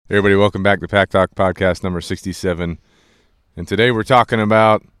Hey everybody, welcome back to Pack Talk Podcast number 67. And today we're talking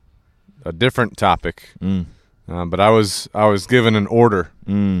about a different topic. But I was given an order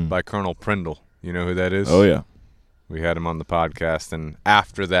by Colonel Prindle. You know who that is? Oh, yeah. We had him on the podcast, and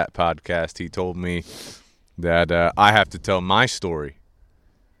after that podcast, he told me that I have to tell my story.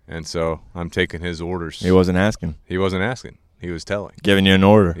 And so I'm taking his orders. He wasn't asking. He wasn't asking. He was telling. Giving you an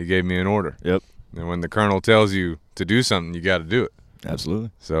order. He gave me an order. Yep. And when the colonel tells you to do something, you got to do it. Absolutely.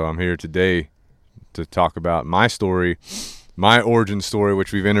 So I'm here today to talk about my story, my origin story,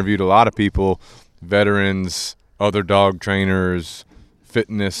 which we've interviewed a lot of people, veterans, other dog trainers,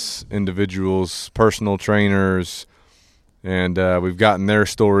 fitness individuals, personal trainers, and we've gotten their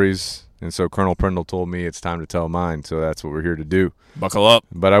stories. And so Colonel Prindle told me it's time to tell mine, so that's what we're here to do. Buckle up.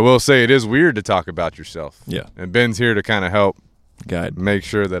 But I will say it is weird to talk about yourself. Yeah. And Ben's here to kind of help Guide. make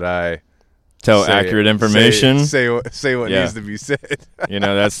sure that I Tell accurate information. Say what needs to be said. You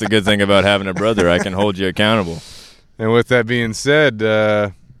know, that's the good thing about having a brother. I can hold you accountable. And with that being said,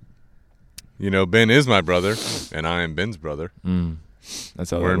 Ben is my brother, and I am Ben's brother. That's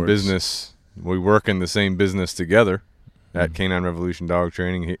how We're that in works. business. We work in the same business together at Canine Revolution Dog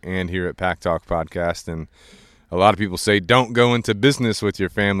Training and here at Pack Talk Podcast. And a lot of people say, don't go into business with your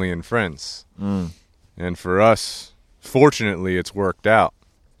family and friends. And for us, fortunately, it's worked out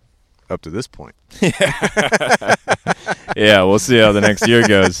up to this point. Yeah, we'll see how the next year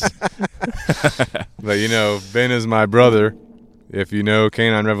goes. But, Ben is my brother. If you know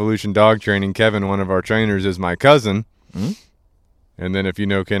Canine Revolution Dog Training, Kevin, one of our trainers, is my cousin. And then if you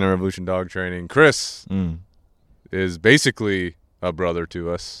know Canine Revolution Dog Training, Chris is basically a brother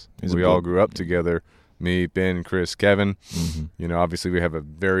to us. We all grew up together. Me, Ben, Chris, Kevin. Obviously we have a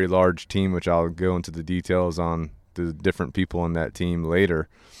very large team, which I'll go into the details on the different people in that team later.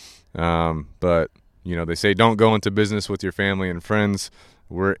 But they say don't go into business with your family and friends.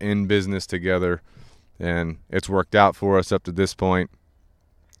 We're in business together, and it's worked out for us up to this point.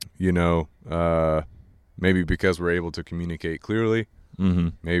 Maybe because we're able to communicate clearly.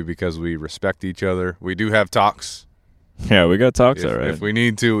 Maybe because we respect each other. We do have talks. Yeah, we got talks, all right. If we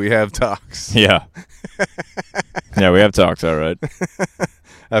need to, we have talks. Yeah. Yeah, we have talks, all right.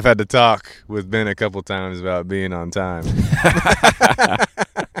 I've had to talk with Ben a couple times about being on time.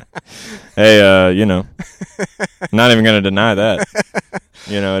 Hey, not even going to deny that.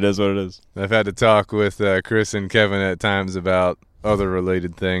 It is what it is. I've had to talk with Chris and Kevin at times about other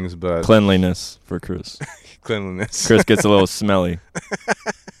related things, but Cleanliness for Chris. cleanliness. Chris gets a little smelly.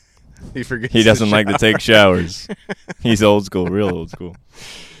 He forgets. He doesn't like to take showers. He's old school, real old school.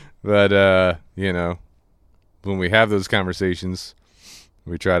 But, when we have those conversations,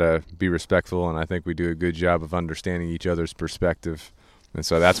 we try to be respectful, and I think we do a good job of understanding each other's perspective. And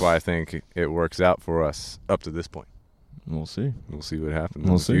so that's why I think it works out for us up to this point. We'll see. We'll see what happens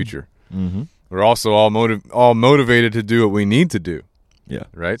in the future. We're also all motivated to do what we need to do. Yeah.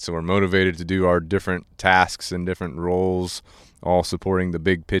 Right? So we're motivated to do our different tasks and different roles, all supporting the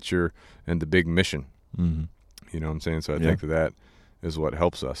big picture and the big mission. You know what I'm saying? So I think that is what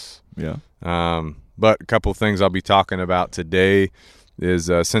helps us. Yeah. But a couple things I'll be talking about today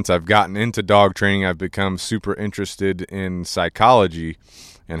is since I've gotten into dog training, I've become super interested in psychology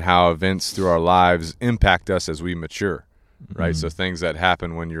and how events through our lives impact us as we mature, right? So things that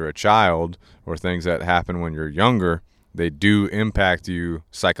happen when you're a child or things that happen when you're younger, they do impact you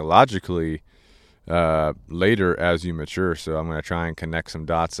psychologically later as you mature. So I'm going to try and connect some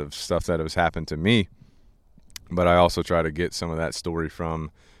dots of stuff that has happened to me, but I also try to get some of that story from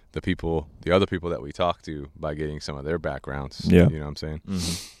the other people that we talk to by getting some of their backgrounds. Yeah. You know what I'm saying?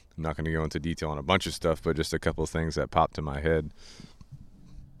 I'm not going to go into detail on a bunch of stuff, but just a couple of things that popped to my head.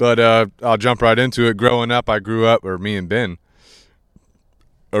 But I'll jump right into it. Growing up, me and Ben,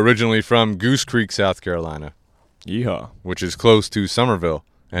 originally from Goose Creek, South Carolina. Yeehaw. Which is close to Somerville.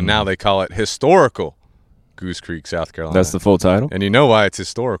 And now they call it historical Goose Creek, South Carolina. That's the full title? And you know why it's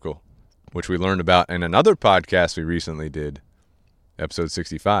historical, which we learned about in another podcast we recently did. Episode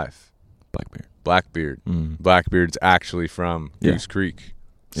 65. Blackbeard. Blackbeard's actually from Goose Creek.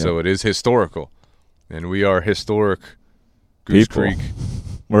 So it is historical. And we are historic Goose Creek.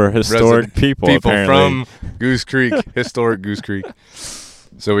 We're historic people apparently. From Goose Creek. Historic Goose Creek.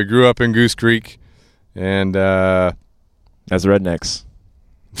 So we grew up in Goose Creek. And as rednecks.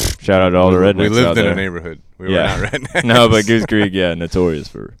 Shout out to all the rednecks. We lived out in there. a neighborhood. We were not rednecks. No, but Goose Creek, notorious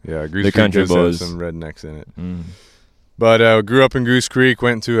for Goose Creek country boys. Has some rednecks in it. But grew up in Goose Creek,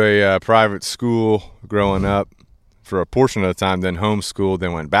 went to a private school growing up for a portion of the time, then homeschooled,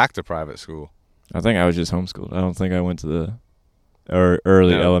 then went back to private school. I think I was just homeschooled. I don't think I went to the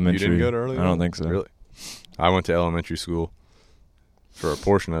early elementary. You didn't go to early? I don't think so. Really? I went to elementary school. for a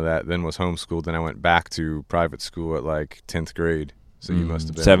portion of that, then was homeschooled. Then I went back to private school at like 10th grade. So you must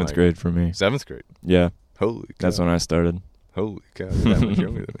have been 7th grade for me. 7th grade. Yeah. Holy cow. That's when I started. Holy cow. You're that much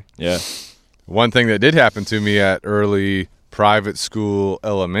younger than me. Yeah. One thing that did happen to me at early private school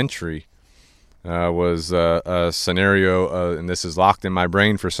elementary was a scenario, and this is locked in my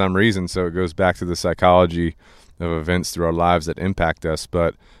brain for some reason, so it goes back to the psychology of events through our lives that impact us.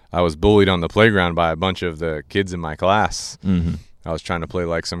 But I was bullied on the playground by a bunch of the kids in my class. Mm-hmm. I was trying to play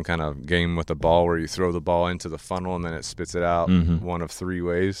like some kind of game with a ball where you throw the ball into the funnel and then it spits it out one of 3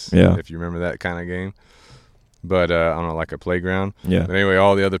 ways, if you remember that kind of game. But I don't know, like a playground. Yeah. But anyway,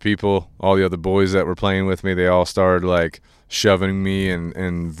 all the other people, all the other boys that were playing with me, they all started like shoving me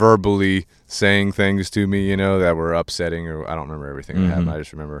and verbally saying things to me, you know, that were upsetting, or I don't remember everything that happened. I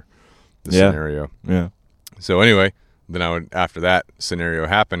just remember the scenario. Yeah. So anyway, then I would, after that scenario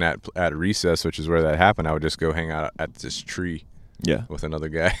happened at recess, which is where that happened, I would just go hang out at this tree. Yeah. With another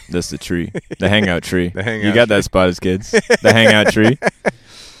guy. That's the tree. The hangout tree. The hangout you got tree. that spot as kids. The hangout tree.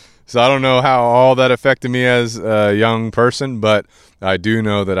 So I don't know how all that affected me as a young person, but I do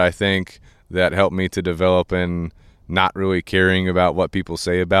know that I think that helped me to develop in not really caring about what people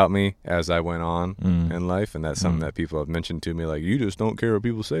say about me as I went on in life. And that's something that people have mentioned to me, like, you just don't care what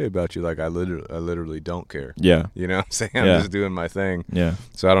people say about you. Like, I literally don't care. Yeah. You know what I'm saying? I'm just doing my thing. Yeah.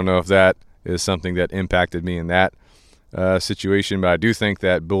 So I don't know if that is something that impacted me in that situation, but I do think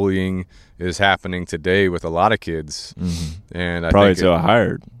that bullying is happening today with a lot of kids, and I probably think to a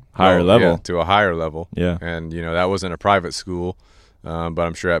higher level. Yeah, to a higher level. Yeah, and you know that wasn't a private school, but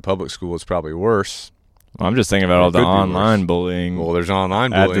I'm sure at public school it's probably worse. Well, I'm just thinking about all the online bullying. Well, there's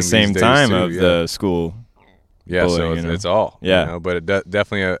online bullying at the same time too, of the school. Yeah, bullying, so it's all. Yeah, you know, but it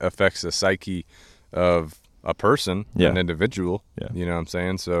definitely affects the psyche of a person, an individual. Yeah, you know what I'm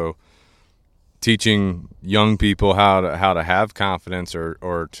saying? So teaching young people how to have confidence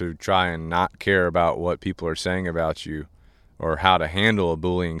or to try and not care about what people are saying about you, or how to handle a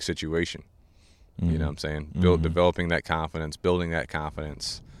bullying situation. You know what I'm saying? Developing that confidence, building that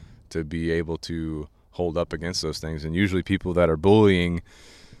confidence to be able to hold up against those things. And usually people that are bullying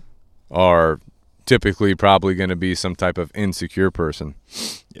are typically probably going to be some type of insecure person.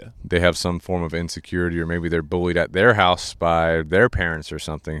 Yeah. They have some form of insecurity, or maybe they're bullied at their house by their parents or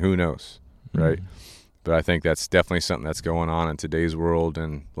something. Who knows? Right. But I think that's definitely something that's going on in today's world.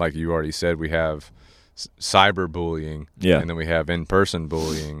 And like you already said, we have cyberbullying, and then we have in-person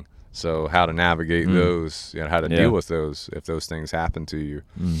bullying. So how to navigate those, you know, how to deal with those if those things happen to you,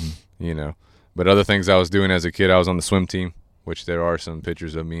 you know. But other things I was doing as a kid, I was on the swim team, which there are some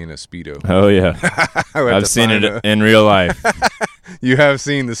pictures of me in a Speedo. Oh, yeah. I've seen it in real life. You have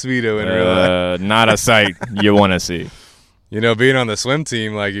seen the Speedo in real life. Not a sight you want to see. You know, being on the swim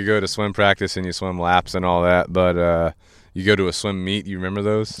team, like you go to swim practice and you swim laps and all that, but you go to a swim meet. You remember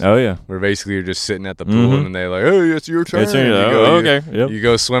those? Oh, yeah. Where basically you're just sitting at the pool and they're like, oh, it's your turn. Okay. You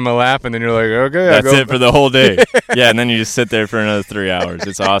go swim a lap and then you're like, okay. That's it for the whole day. Yeah, and then you just sit there for another 3 hours.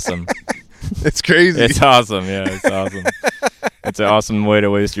 It's awesome. It's crazy. It's awesome. Yeah, it's awesome. It's an awesome way to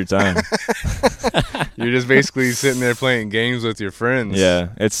waste your time. You're just basically sitting there playing games with your friends. Yeah,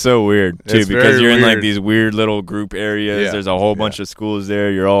 it's so weird too, it's because you're in like weird. these weird little group areas. Yeah. There's a whole bunch of schools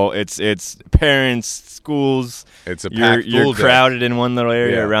there. You're all it's parents, schools. It's a packed you're pool crowded in one little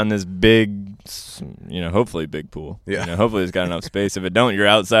area Yeah. around this big, hopefully big pool. Yeah. Hopefully it's got enough space. If it don't, you're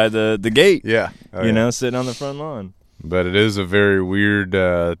outside the gate. Yeah. Sitting on the front lawn. But it is a very weird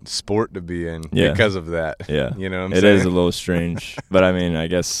sport to be in because of that. Yeah. You know what I'm It saying? is a little strange. But, I mean, I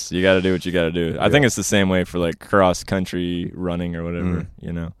guess you got to do what you got to do. I think it's the same way for, like, cross-country running or whatever,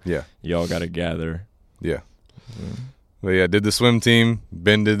 Yeah. You all got to gather. Yeah. But, yeah, I did the swim team.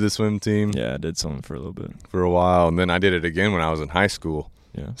 Ben did the swim team. Yeah, I did something for a little bit. For a while. And then I did it again when I was in high school.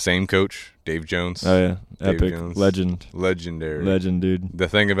 Yeah. Same coach, Dave Jones. Oh, yeah. Dave Epic. Jones. Legendary. Legend, dude. The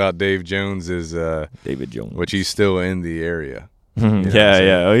thing about Dave Jones is David Jones. which he's still in the area.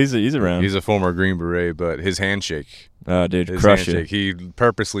 Yeah. Oh, he's around. He's a former Green Beret, but his handshake. Oh, dude, His crush handshake. it. He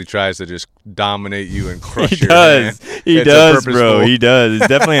purposely tries to just dominate you and crush He your does. hand. He It's does, a bro. purposeful- He does. It's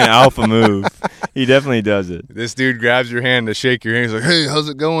definitely an alpha move. He definitely does it. This dude grabs your hand to shake your hand. He's like, hey, how's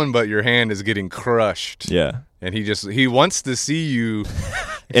it going? But your hand is getting crushed. Yeah. And he wants to see you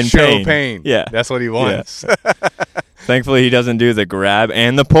In show pain. pain. Yeah. That's what he wants. That's Thankfully, he doesn't do the grab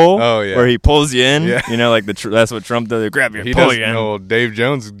and the pull. Oh, yeah. Where he pulls you in. Yeah. You know, like that's what Trump does. Grab you, pull you in. No, Dave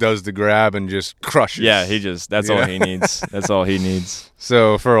Jones does the grab and just crushes. Yeah, that's all he needs. That's all he needs.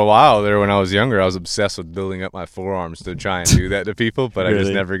 So for a while there, when I was younger, I was obsessed with building up my forearms to try and do that to people, but I just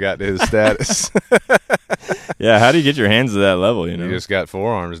Really? never got to his status. Yeah, how do you get your hands to that level? You know, You just got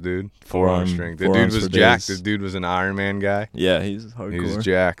forearms, dude. Forearm strength. The forearms dude was for jacked. days. The dude was an Ironman guy. Yeah, he's hardcore. He was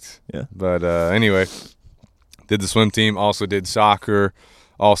jacked. Yeah. But anyway, did the swim team, also did soccer,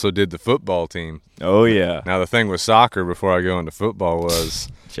 also did the football team. Oh yeah. Now the thing with soccer before I go into football was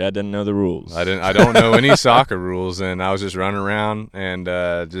Chad didn't know the rules. I don't know any soccer rules, and I was just running around and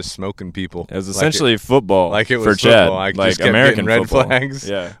just smoking people. It was essentially football, like it was for Chad, football. I like just kept American getting red football. flags,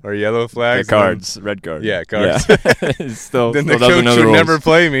 Yeah, or yellow flags, the cards, red cards. Yeah, cards. Yeah. still Then still the doesn't coach know the would rules. never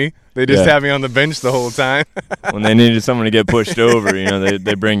play me. They just Yeah. had me on the bench the whole time. When they needed someone to get pushed over, you know,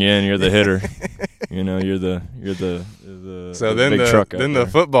 they bring you in. You're the hitter. You know, you're the So the then big truck out the there.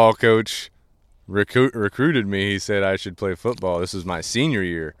 football coach recruited me. He said I should play football. This was my senior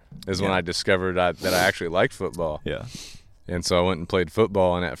year. Is when I discovered that I actually liked football. Yeah. And so I went and played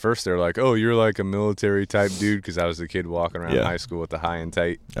football. And at first they were like, "Oh, you're like a military type dude," because I was the kid walking around Yeah. high school with the high and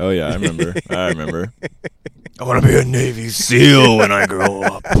tight. Oh yeah, I remember. I remember. I want to be a Navy SEAL when I grow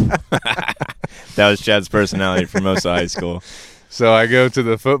up. That was Chad's personality for most of high school. So I go to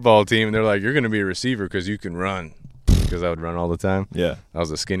the football team, and they're like, "You're going to be a receiver because you can run." Because I would run all the time. Yeah. I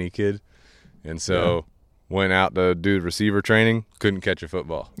was a skinny kid. And so went out to do receiver training, couldn't catch a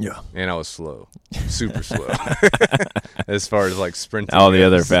football. Yeah. And I was slow, super slow, as far as like sprinting. All the goes.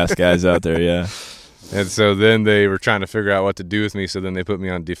 other fast guys out there, yeah. And so then they were trying to figure out what to do with me, so then they put me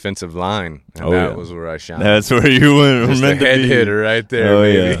on defensive line, and that was where I shined. That's where you were Just meant a head to be. hitter right there, Oh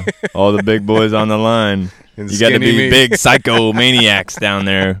baby. yeah, all the big boys on the line. And You got to skinny be me. big psycho maniacs down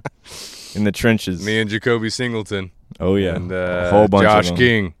there in the trenches. Me and Jacoby Singleton. Oh yeah, And a whole bunch Josh of them.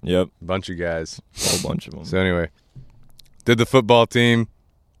 King. Yep, Bunch of guys. a whole bunch of them. So anyway, did the football team.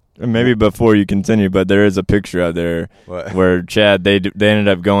 And maybe before you continue, but there is a picture out there What? where Chad they ended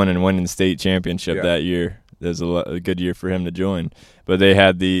up going and winning state championship Yeah. that year. There's a good year for him to join, but they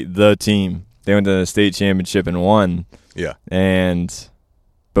had the team. They went to the state championship and won. Yeah. And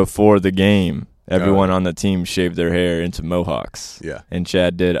before the game, everyone on the team shaved their hair into mohawks. Yeah. And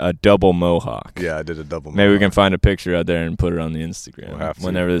Chad did a double mohawk. Yeah, I did a double. Maybe we can mohawk. find a picture out there and put it on the Instagram We'll have to.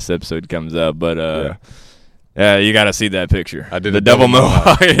 whenever this episode comes up. But Yeah. yeah, you got to see that picture. I did the a double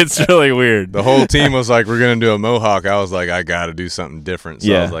mohawk. It's really weird. The whole team was like, "We're gonna do a mohawk." I was like, "I got to do something different." So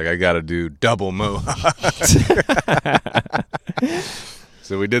I Yeah. was like, "I got to do double mohawk."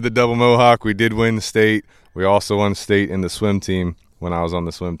 So we did the double mohawk. We did win the state. We also won state in the swim team when I was on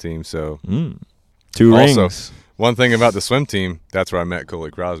the swim team. So 2 Also, rings. one thing about the swim team, that's where I met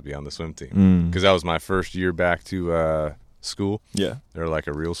Coley Crosby on the swim team, because Mm. that was my first year back to school. Yeah. They're like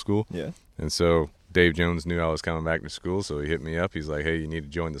a real school. Yeah. And so Dave Jones knew I was coming back to school, so he hit me up. He's like, "Hey, you need to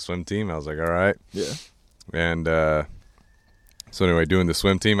join the swim team." I was like, "All right." Yeah. And so anyway, doing the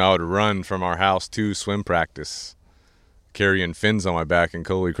swim team, I would run from our house to swim practice, carrying fins on my back, and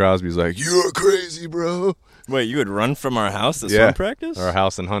Coley Crosby's like, "You're crazy, bro." Wait, you would run from our house to Yeah. swim practice? Our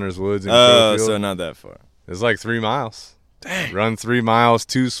house in Hunters Woods in Oh, Crowfield. so not that far. It's like 3 miles. Dang. Run 3 miles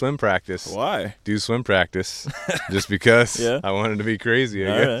to swim practice. Why? Do swim practice just because Yeah. I wanted to be crazy, I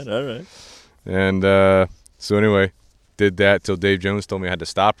All guess. right, all right. And so anyway, did that till Dave Jones told me I had to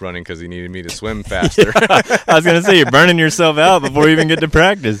stop running because he needed me to swim faster. I was gonna say you're burning yourself out before you even get to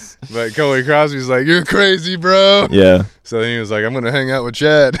practice. But Coley Crosby's like, "You're crazy, bro." Yeah, So then he was like, "I'm going to hang out with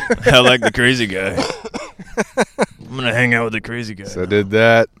Chad." I like the crazy guy. I'm gonna hang out with the crazy guy. So I did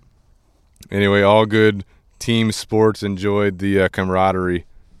that. Anyway, all good team sports. Enjoyed the camaraderie,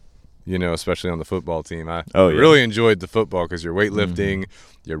 especially on the football team. I really enjoyed the football because you're weightlifting,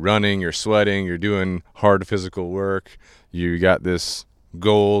 you're running, you're sweating, you're doing hard physical work. You got this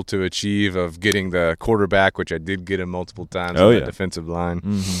goal to achieve of getting the quarterback, which I did get him multiple times on the defensive line.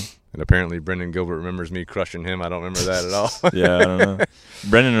 Mm-hmm. And apparently Brendan Gilbert remembers me crushing him. I don't remember that at all. Yeah, I don't know.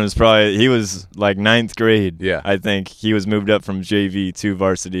 Brendan he was like 9th grade. Yeah. I think he was moved up from JV to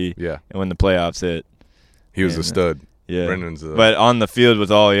varsity. Yeah. And when the playoffs hit. He was a stud. Yeah. Brendan's a, But on the field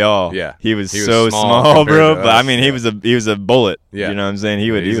with all y'all, Yeah. he was He was so small small, compared bro. to But I us, mean, yeah. he was a bullet. Yeah. You know what I'm saying?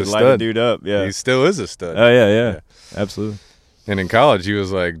 He would he's a light a stud. dude up. Yeah. He still is a stud. Oh yeah. Absolutely. And in college, he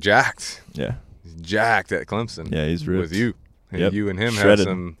was like jacked. Yeah. He's jacked at Clemson. Yeah, he's ripped. With you. And Yep. you and him Shredded. have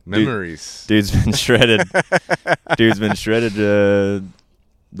some memories. Dude's been shredded. Dude's been shredded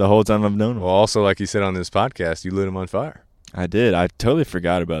the whole time I've known him. Well, also, like you said on this podcast, you lit him on fire. I did. I totally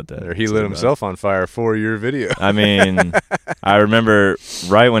forgot about that. Or he lit himself on fire for your video. I mean, I remember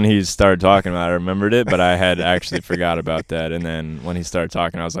right when he started talking about it, I remembered it, but I had actually forgot about that. And then when he started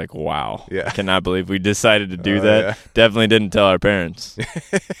talking, I was like, wow. Yeah. I cannot believe we decided to do that. Yeah. Definitely didn't tell our parents.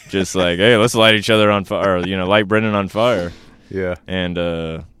 Just like, hey, let's light each other on fire, or, light Brendan on fire. Yeah. And,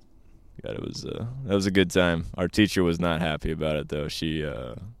 God, that was a good time. Our teacher was not happy about it, though. She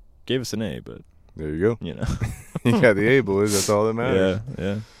gave us an A, but. There you go. You got the A, boys. That's all that matters.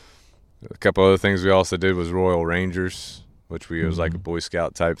 Yeah. A couple other things we also did was Royal Rangers, which was like a Boy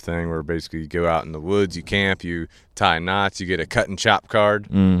Scout type thing where basically you go out in the woods, you camp, you tie knots, you get a cut and chop card.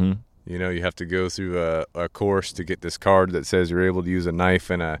 Mm-hmm. You have to go through a course to get this card that says you're able to use a knife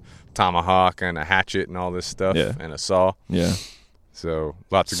and a tomahawk and a hatchet and all this stuff and a saw. Yeah. So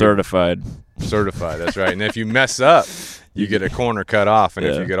lots of certified. Certified, that's right. And if you mess up, you get a corner cut off. And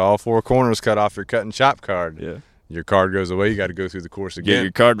if you get all 4 corners cut off your cut and chop card, your card goes away. You got to go through the course again. Get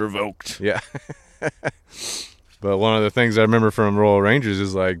your card revoked. Yeah. But one of the things I remember from Royal Rangers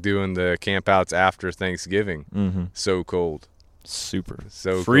is like doing the campouts after Thanksgiving. Mm-hmm. So cold. Super.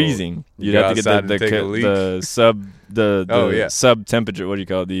 So freezing. Cold. You'd have to get the sub temperature. What do you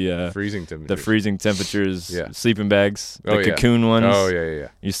call it? The freezing temperature. The freezing temperatures. Yeah. Sleeping bags. The cocoon ones. Oh yeah.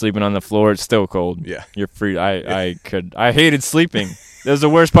 You're sleeping on the floor. It's still cold. Yeah. You're free. I hated sleeping. That was the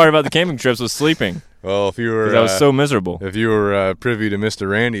worst part about the camping trips was sleeping. Well, if you were, I was so miserable. If you were privy to Mr.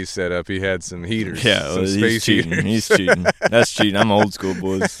 Randy's setup, he had some heaters. Yeah, some space cheating. Heaters. He's cheating. That's cheating. I'm old school,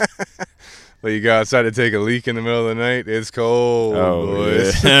 boys. But you go outside to take a leak in the middle of the night. It's cold,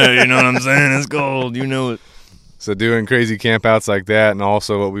 boys. Yeah. You know what I'm saying? It's cold. You know it. So doing crazy campouts like that, and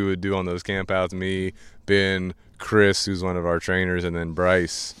also what we would do on those campouts, me, Ben, Chris, who's one of our trainers, and then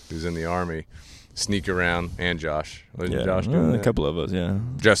Bryce, who's in the Army, sneak around, and Josh. Wasn't Josh doing that? A couple of us, yeah.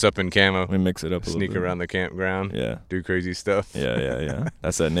 Dress up in camo. We mix it up a little bit. Sneak around the campground. Yeah. Do crazy stuff. Yeah.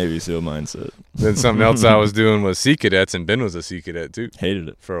 That's that Navy SEAL mindset. Then something else I was doing was Sea Cadets, and Ben was a Sea Cadet too. Hated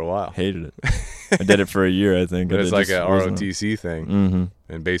it. For a while. Hated it. I did it for a year, I think. But it's like a ROTC thing. Mm-hmm.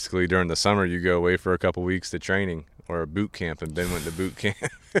 And basically during the summer you go away for a couple weeks to training or a boot camp, and Ben went to boot camp.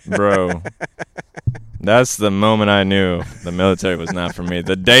 Bro. That's the moment I knew the military was not for me.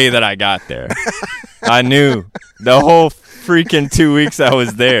 The day that I got there. I knew the whole freaking 2 weeks I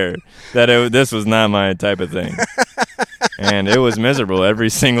was there that this was not my type of thing. And it was miserable every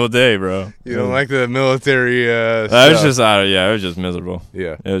single day, bro. You don't like the military stuff? I was just it was just miserable.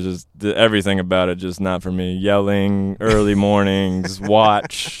 Yeah. It was just everything about it just not for me. Yelling, early mornings,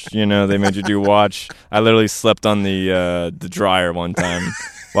 watch. They made you do watch. I literally slept on the dryer one time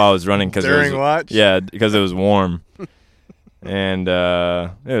while I was running. During watch? Yeah, because it was warm. And it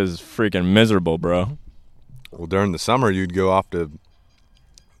was freaking miserable, bro. Well, during the summer, you'd go off to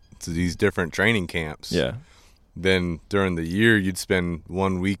these different training camps. Yeah. Then during the year, you'd spend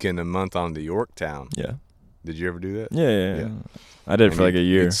 1 weekend a month on the Yorktown. Yeah. Did you ever do that? Yeah. I did it for like a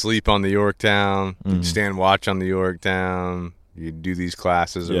year. You'd sleep on the Yorktown. You'd stand watch on the Yorktown. You'd do these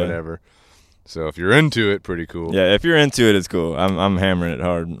classes or whatever. So if you're into it, pretty cool. Yeah, if you're into it, it's cool. I'm hammering it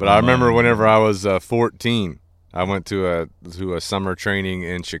hard. But I remember whenever I was 14, I went to a summer training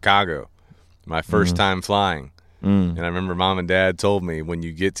in Chicago, my first time flying. And I remember Mom and Dad told me, when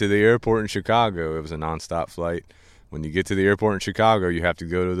you get to the airport in Chicago, it was a nonstop flight. When you get to the airport in Chicago, you have to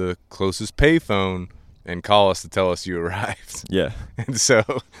go to the closest payphone and call us to tell us you arrived. Yeah. And so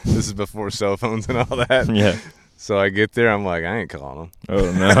this is before cell phones and all that. Yeah. So I get there, I'm like, I ain't calling them.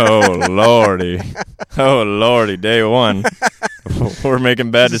 Oh, no, Lordy. Oh, Lordy, day one. We're making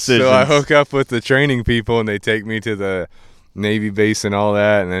bad decisions. So I hook up with the training people, and they take me to the Navy base and all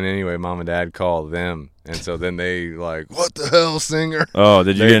that. And then anyway, Mom and Dad call them. And so then they like, what the hell, Singer? Oh,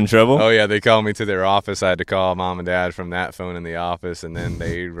 did you get in trouble? Oh, yeah. They called me to their office. I had to call Mom and Dad from that phone in the office. And then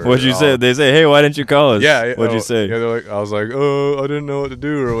they were What'd you say? They say, hey, why didn't you call us? Yeah. What'd you say? Yeah, I was like, oh, I didn't know what to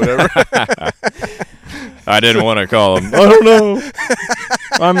do or whatever. I didn't want to call them. I don't know.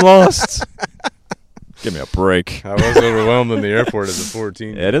 I'm lost. Give me a break. I was overwhelmed in the airport as a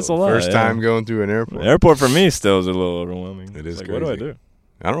 14. It is a lot. First time going through an airport. The airport for me still is a little overwhelming. It is like, crazy. what do I do?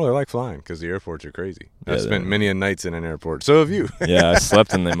 I don't really like flying because the airports are crazy. Yeah, I've spent many a nights in an airport. So have you. Yeah, I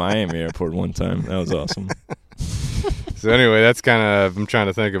slept in the Miami airport one time. That was awesome. So anyway, that's kind of, I'm trying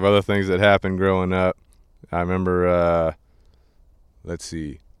to think of other things that happened growing up. I remember, let's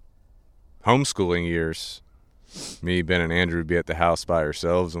see, homeschooling years. Me, Ben, and Andrew would be at the house by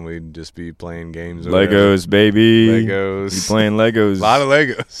ourselves, and we'd just be playing games. Legos, baby. Legos. You playing Legos. A lot of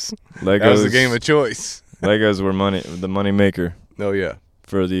Legos. Legos. That was the game of choice. Legos were the money maker. Oh, yeah.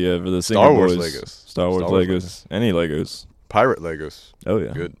 For the Star Wars boys. Legos. Star Wars Legos. Any Legos. Pirate Legos. Oh,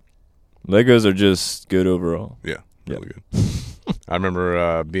 yeah. Good. Legos are just good overall. Yeah. really good. I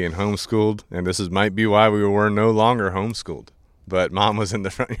remember being homeschooled, and might be why we were no longer homeschooled. But Mom was in the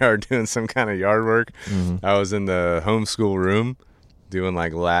front yard doing some kind of yard work. Mm-hmm. I was in the homeschool room doing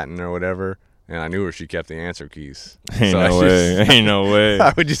like Latin or whatever, and I knew where she kept the answer keys. Ain't no way.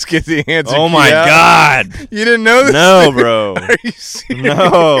 I would just get the answer key Oh, my out. God. You didn't know this? No, bro. Are you serious?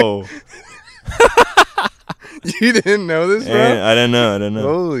 No. You didn't know this, bro? I didn't know.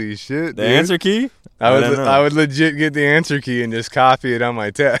 Holy shit, The dude. answer key? I would legit get the answer key and just copy it on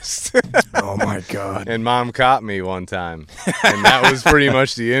my test. Oh, my God. And Mom caught me one time. And that was pretty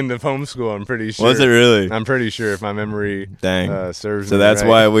much the end of homeschool, I'm pretty sure. Was it really? I'm pretty sure, if my memory serves me So that's right.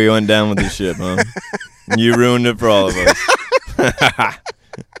 why we went down with this shit, Mom. You ruined it for all of us.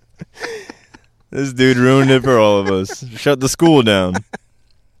 This dude ruined it for all of us. Shut the school down.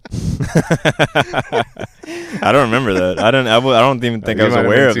 I don't remember that. I don't even think I was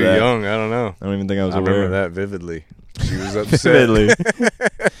aware of that. Too young. I don't know. I don't even think I was aware. aware. I remember that vividly. She was upset. Vividly.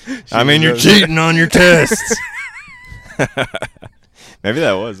 I mean, you're cheating on your tests. Maybe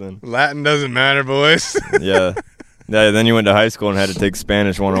that wasn't. Latin doesn't matter, boys. Yeah. Yeah. Then you went to high school and had to take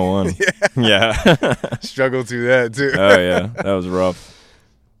Spanish 101. Yeah. Struggled through that too. Oh yeah, that was rough.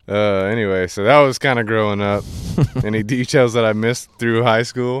 Anyway, so that was kind of growing up. Any details that I missed through high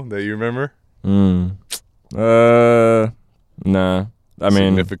school that you remember? Nah. I mean,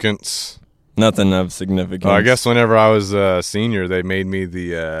 significance. Nothing of significance. I guess whenever I was a senior, they made me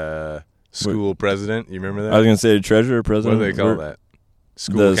the school president. You remember that? I was gonna say treasurer, president. What do they call that?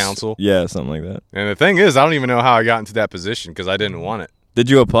 School council? Yeah, something like that. And the thing is, I don't even know how I got into that position because I didn't want it. Did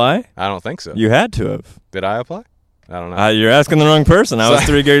you apply? I don't think so. You had to have. Did I apply? I don't know. You're asking the wrong person. I was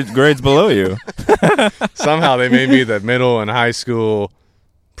 3 grades below you. Somehow they made me the middle and high school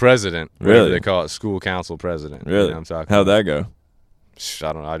president. Really? They call it school council president. Really? You know what I'm talking How'd about. that go?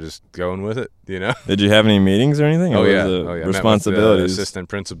 I don't know. I just going with it, you know? Did you have any meetings or anything? Oh, Or yeah. was it Met with, responsibilities. assistant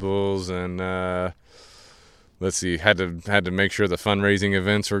principals and, let's see, had to make sure the fundraising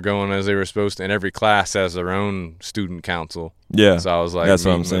events were going as they were supposed to. And every class has their own student council. Yeah. So I was like that's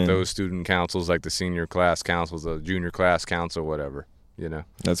what I'm meeting saying. with those student councils, like the senior class councils, the junior class council, whatever, you know?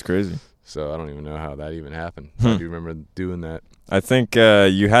 That's crazy. So I don't even know how that even happened. I do remember doing that. I think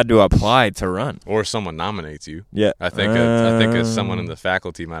you had to apply to run. Or someone nominates you. Yeah. I think someone in the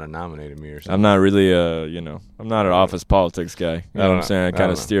faculty might have nominated me or something. I'm not really I'm not an office politics guy. You know what I'm saying? I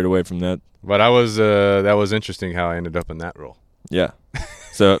kind of steered away from that. But I was that was interesting how I ended up in that role. Yeah.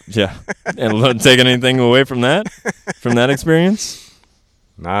 So, yeah. And taking anything away from that experience?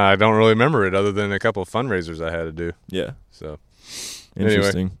 Nah, I don't really remember it other than a couple of fundraisers I had to do. Yeah. So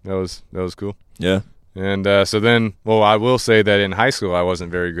interesting. Anyway, that was cool. Yeah. And so then, I will say that in high school I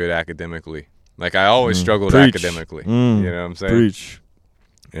wasn't very good academically. Like I always struggled academically. You know what I'm saying? Preach.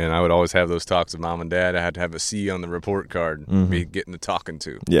 And I would always have those talks with Mom and Dad. I had to have a C on the report card, be getting to talking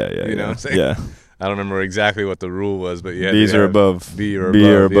to. Yeah. You know what I'm saying? Yeah. I don't remember exactly what the rule was, but yeah, B's or above. B or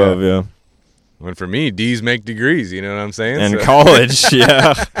above, yeah. And for me, D's make degrees. You know what I'm saying? And college,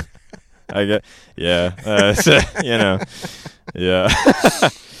 yeah. I get, yeah. You know, yeah.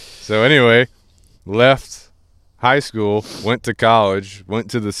 So anyway, left high school, went to college,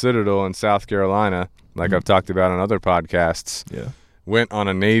 went to the Citadel in South Carolina, like I've talked about on other podcasts. Yeah. Went on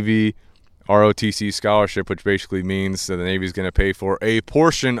a Navy ROTC scholarship, which basically means that the Navy's going to pay for a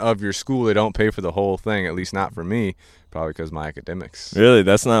portion of your school. They don't pay for the whole thing, at least not for me, probably because of my academics. Really?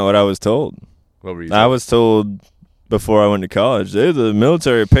 That's not what I was told. What were you I was told before I went to college, the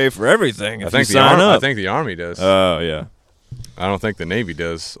military pay for everything. I think the Army does. Oh, yeah. I don't think the Navy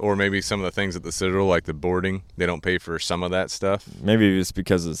does. Or maybe some of the things at the Citadel, like the boarding, they don't pay for some of that stuff. Maybe it's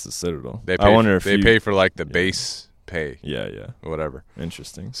because it's the Citadel. I wonder if they pay for like the base pay. Yeah. Whatever.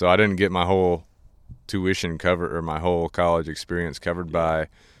 Interesting. So I didn't get my whole tuition covered or my whole college experience covered by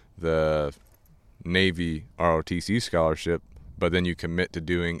the Navy ROTC scholarship, but then you commit to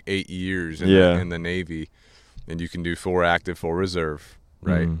doing 8 years in the Navy, and you can do 4 active, 4 reserve,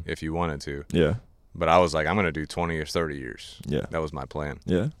 right, if you wanted to. Yeah. But I was like, I'm going to do 20 or 30 years. Yeah. That was my plan.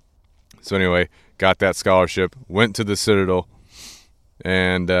 Yeah. So anyway, got that scholarship, went to the Citadel,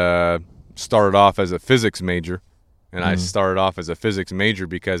 and started off as a physics major. And I started off as a physics major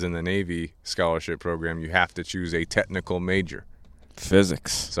because in the Navy scholarship program, you have to choose a technical major.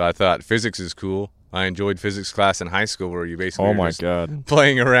 Physics. So I thought physics is cool. I enjoyed physics class in high school where you basically Oh, my God.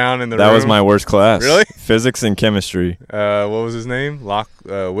 playing around in the room. That was my worst class. Really? Physics and chemistry. What was his name? Whitlocker?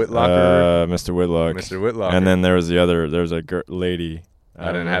 Mr. Whitlock. Mr. Whitlocker. And then there was a lady. I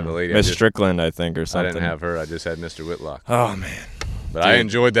didn't have the lady. Miss Strickland, I think, or something. I didn't have her. I just had Mr. Whitlock. Oh, man. But I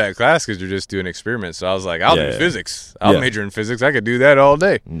enjoyed that class because you're just doing experiments. So I was like, I'll do physics. I'll Yeah. major in physics. I could do that all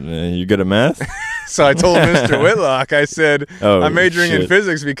day. You good at math? So I told Mr. Whitlock, I said, I'm majoring in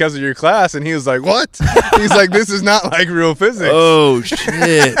physics because of your class. And he was like, what? He's like, this is not like real physics. Oh,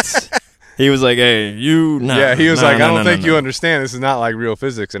 shit. He was like, hey, Yeah, he was like, I don't think you understand. This is not like real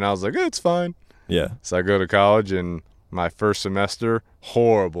physics. And I was like, it's fine. Yeah. So I go to college, and my first semester,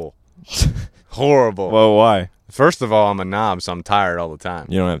 horrible. Horrible. Well, why? First of all, I'm a knob, so I'm tired all the time.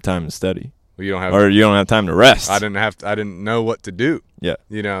 You don't have time to study. Well, you don't have time to rest. I didn't know what to do. Yeah.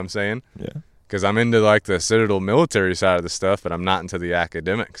 You know what I'm saying? Yeah. Because I'm into like the Citadel military side of the stuff, but I'm not into the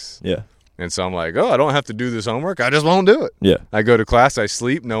academics. Yeah. And so I'm like, I don't have to do this homework. I just won't do it. Yeah. I go to class, I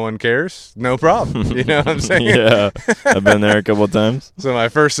sleep, no one cares. No problem. You know what I'm saying? Yeah. I've been there a couple of times. So my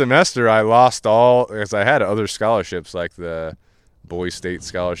first semester, I lost all, because I had other scholarships like the Boys State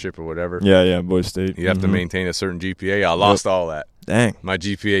Scholarship or whatever. Yeah, Boys State. You have to maintain a certain GPA. I lost all that. Dang. My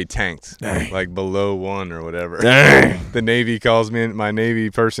GPA tanked. Dang. Like below 1 or whatever. Dang. The Navy calls me in, my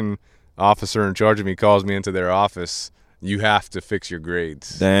Navy officer in charge of me calls me into their office. You have to fix your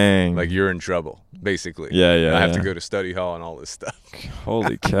grades. Dang. Like you're in trouble, basically. Yeah. I have to go to study hall and all this stuff.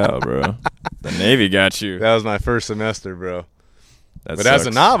 Holy cow, bro. The Navy got you. That was my first semester, bro. That but sucks. as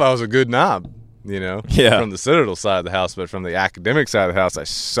a knob, I was a good knob, you know? Yeah. From the Citadel side of the house, but from the academic side of the house, I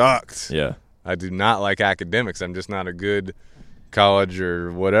sucked. Yeah. I do not like academics. I'm just not a good college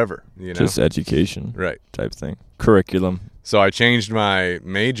or whatever, you know? Just education. Right. Type thing. Curriculum. So I changed my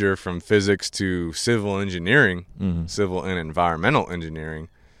major from physics to civil engineering, civil and environmental engineering,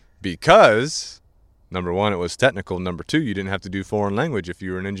 because, number one, it was technical. Number two, you didn't have to do foreign language if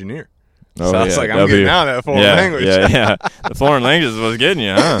you were an engineer. Oh, so I was like, I'm getting out of that foreign language. Yeah. The foreign language was getting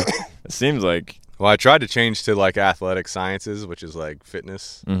you, huh? It seems like. Well, I tried to change to like athletic sciences, which is like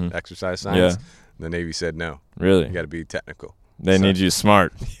fitness, exercise science. Yeah. The Navy said no. Really? You got to be technical. They need you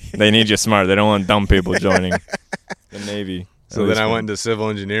smart. They need you smart. They don't want dumb people joining the Navy. So then I went into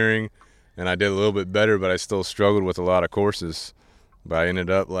civil engineering, and I did a little bit better, but I still struggled with a lot of courses. But I ended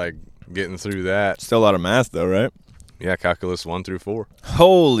up like getting through that. Still a lot of math, though, right? Yeah, calculus 1 through 4.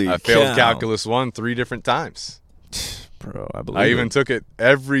 Holy cow. I failed calculus 1 3 different times. Bro, I believe I even took it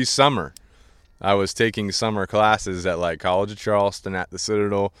every summer. I was taking summer classes at like College of Charleston, at the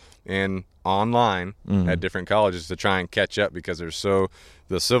Citadel, and online at different colleges to try and catch up, because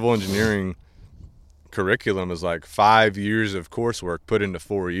the civil engineering curriculum is like 5 years of coursework put into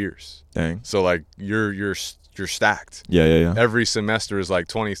 4 years. Dang. So like you're stacked. Yeah. Every semester is like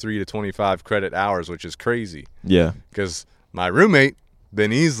 23 to 25 credit hours, which is crazy. Yeah. Because my roommate, Ben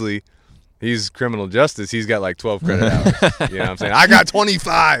Easley, he's criminal justice. He's got like 12 credit hours. You know what I'm saying? I got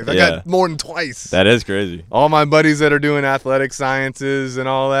 25. I got more than twice. That is crazy. All my buddies that are doing athletic sciences and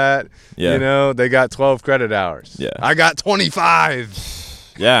all that, you know, they got 12 credit hours. Yeah. I got 25.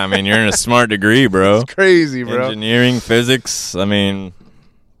 Yeah, I mean, you're in a smart degree, bro. It's crazy, bro. Engineering, physics, I mean,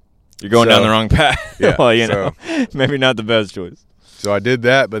 you're going down the wrong path. Yeah, well, you know, maybe not the best choice. So I did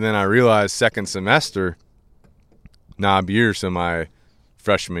that, but then I realized second semester, knob year, so my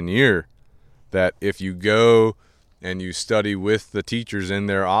freshman year, that if you go and you study with the teachers in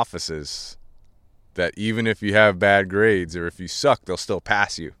their offices, that even if you have bad grades or if you suck, they'll still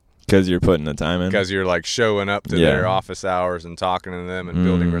pass you. Because you're putting the time in? Because you're like showing up to their office hours and talking to them and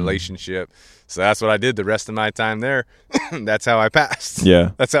building relationship. So that's what I did the rest of my time there. That's how I passed.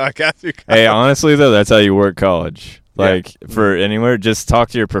 Yeah. That's how I got through college. Hey, honestly, though, that's how you work college. Like, for anywhere, just talk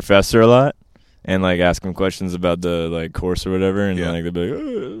to your professor a lot and, like, ask them questions about the, like, course or whatever. And, like, they'll be like,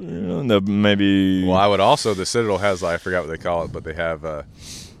 you know, they'll maybe. Well, I would also, the Citadel has, I forgot what they call it, but they have,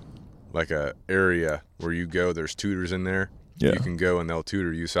 like, a area where you go. There's tutors in there. Yeah. You can go and they'll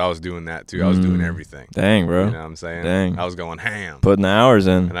tutor you. So I was doing that, too. I was doing everything. Dang, bro. You know what I'm saying? Dang. I was going ham. Putting the hours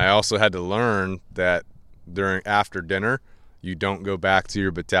in. And I also had to learn that after dinner, you don't go back to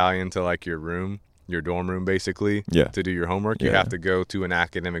your battalion to, like, your room, your dorm room, basically, to do your homework. You have to go to an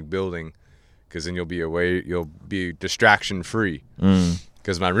academic building, because then you'll be distraction-free.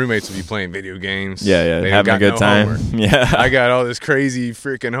 Because my roommates would be playing video games. Yeah, having a good time. Homework. Yeah. I got all this crazy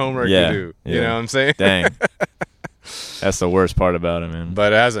freaking homework to do. You know what I'm saying? Dang. That's the worst part about it, man.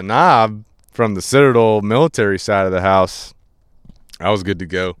 But as a knob from the Citadel military side of the house, I was good to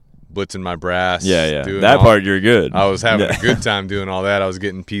go. Blitzing my brass. Yeah. That part, you're good. I was having a good time doing all that. I was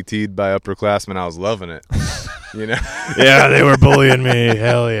getting PT'd by upperclassmen. I was loving it. You know? Yeah, they were bullying me.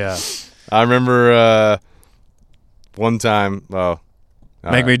 Hell yeah. I remember one time,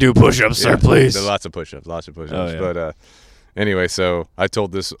 make me do push-ups, sir, please. Lots of push-ups. Oh, yeah. But anyway, so I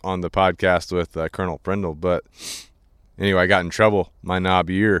told this on the podcast with Colonel Prindle. But anyway, I got in trouble my knob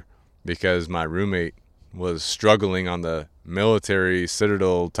year because my roommate was struggling on the military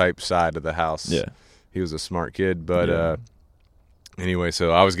Citadel type side of the house. Yeah. He was a smart kid, but Anyway,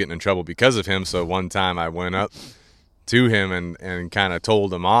 so I was getting in trouble because of him. So one time I went up to him and kind of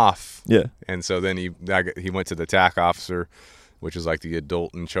told him off. Yeah. And so then he went to the TAC officer, which is like the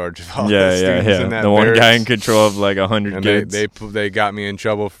adult in charge of all the students in that the one barracks. guy in control of like 100 And kids. they got me in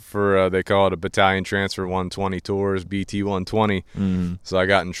trouble for they call it a battalion transfer 120 tours, BT 120. Mm-hmm. So I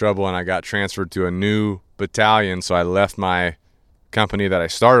got in trouble and I got transferred to a new battalion. So I left my company that I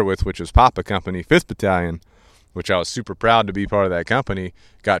started with, which was Papa Company 5th Battalion, which I was super proud to be part of that company.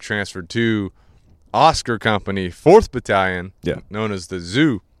 Got transferred to Oscar Company 4th Battalion, known as the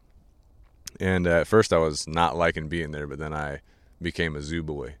Zoo. And at first I was not liking being there, but then I became a zoo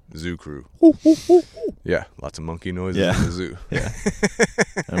boy, zoo crew. Yeah, lots of monkey noises in the zoo. Yeah.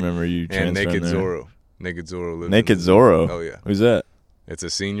 I remember you transferring and Naked there. Zorro. Naked Zorro lives Naked in the Zorro? Zoo. Oh, yeah. Who's that? It's a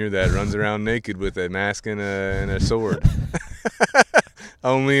senior that runs around naked with a mask and a sword.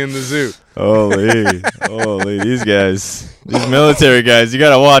 Only in the zoo. Holy, these guys. These military guys, you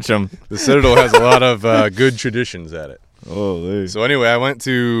got to watch them. The Citadel has a lot of good traditions at it. Holy. So anyway,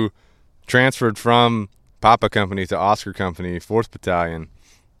 I transferred from Papa Company to Oscar Company, 4th Battalion.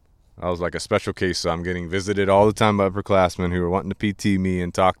 I was like a special case, so I'm getting visited all the time by upperclassmen who are wanting to PT me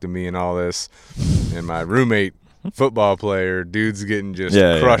and talk to me and all this. And my roommate, football player, dude's getting just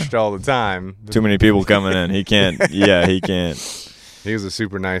crushed all the time. Too many people coming in. He can't. Yeah, he can't. He was a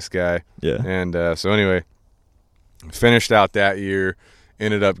super nice guy. Yeah. And so anyway, finished out that year,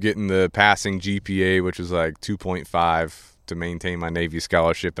 ended up getting the passing GPA, which was like 2.5 to maintain my Navy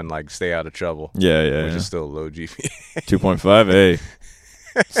scholarship and like stay out of trouble. Yeah. Which is still a low GPA. 2.5, hey.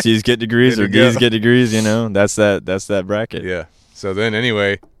 C's get degrees or D's get degrees, you know. That's that bracket. Yeah. So then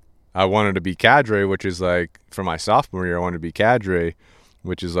anyway, I wanted to be cadre, which is like for my sophomore year, I wanted to be cadre,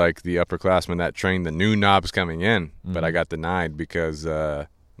 which is like the upperclassmen that train the new knobs coming in. Mm-hmm. But I got denied because the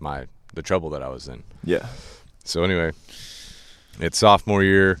trouble that I was in. Yeah. So anyway, it's sophomore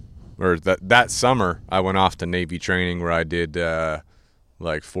year, or that summer, I went off to Navy training where I did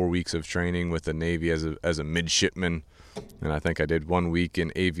like 4 weeks of training with the Navy as a midshipman. And I think I did 1 week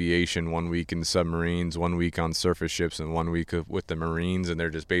in aviation, 1 week in submarines, 1 week on surface ships, and 1 week with the Marines. And they're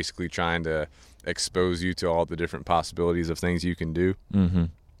just basically trying to expose you to all the different possibilities of things you can do. Mm-hmm.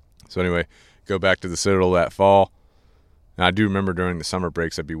 So anyway, go back to the Citadel that fall. And I do remember during the summer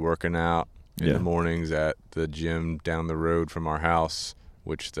breaks, I'd be working out in the mornings at the gym down the road from our house,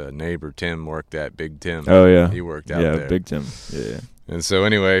 which the neighbor Tim worked at, Big Tim. Oh, yeah. He worked out there. Yeah, Big Tim. Yeah. And so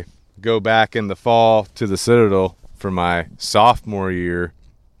anyway, go back in the fall to the Citadel for my sophomore year,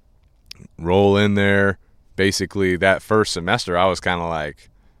 roll in there. Basically, that first semester, I was kind of like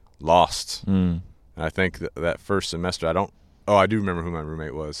lost. I think that first semester, I do remember who my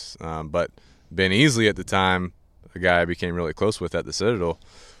roommate was. But Ben Easley at the time, the guy I became really close with at the Citadel,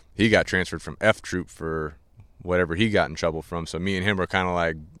 he got transferred from F Troop for whatever he got in trouble from. So me and him were kind of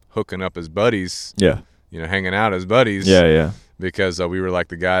like hooking up as buddies. Yeah. You know, hanging out as buddies. Yeah. Because we were like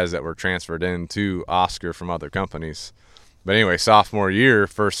the guys that were transferred into Oscar from other companies. But anyway, sophomore year,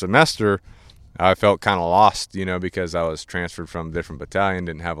 first semester, I felt kind of lost, you know, because I was transferred from a different battalion,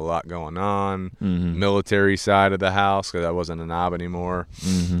 didn't have a lot going on. Mm-hmm. Military side of the house, because I wasn't a knob anymore.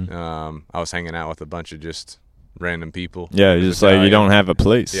 Mm-hmm. I was hanging out with a bunch of just random people. Yeah, just like you don't have a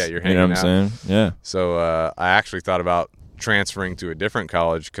place. Yeah, you're hanging out. You know what I'm saying? Yeah. So I actually thought about transferring to a different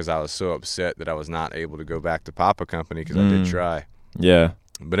college because I was so upset that I was not able to go back to Papa Company because I did try. Yeah.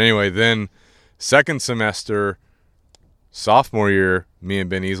 But anyway, then second semester, sophomore year, me and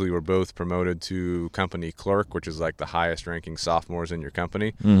Ben Easley were both promoted to company clerk, which is like the highest ranking sophomores in your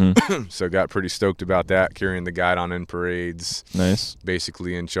company. Mm-hmm. So got pretty stoked about that, carrying the guide on in parades. Nice.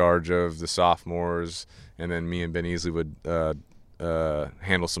 Basically in charge of the sophomores. And then me and Ben Easley would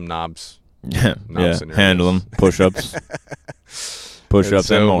handle some knobs. Yeah, scenarios. Handle them, push-ups,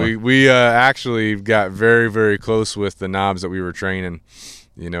 and more. We actually got very, very close with the knobs that we were training,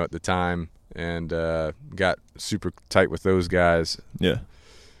 you know, at the time, and got super tight with those guys. Yeah.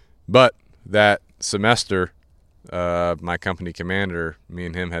 But that semester, my company commander, me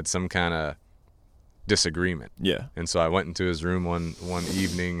and him had some kind of disagreement. Yeah. And so I went into his room one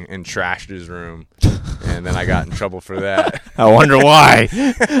evening and trashed his room, and then I got in trouble for that. I wonder why.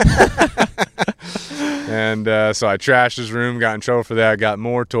 And so I trashed his room, got in trouble for that, got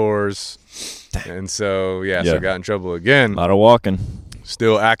more tours. And so, so I got in trouble again. A lot of walking.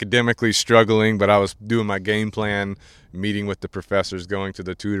 Still academically struggling, but I was doing my game plan, meeting with the professors, going to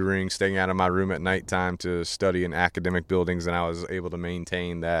the tutoring, staying out of my room at nighttime to study in academic buildings, and I was able to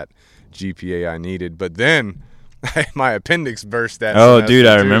maintain that GPA I needed. But then my appendix burst that semester, dude,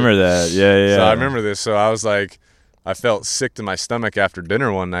 I too. remember that. Yeah. So I remember this. So I was like, I felt sick to my stomach after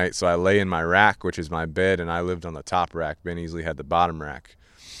dinner one night, so I lay in my rack, which is my bed, and I lived on the top rack. Ben Easley had the bottom rack.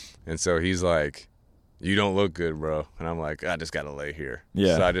 And so he's like, you don't look good, bro. And I'm like, I just got to lay here.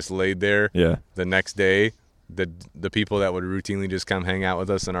 Yeah. So I just laid there. Yeah. The next day, the people that would routinely just come hang out with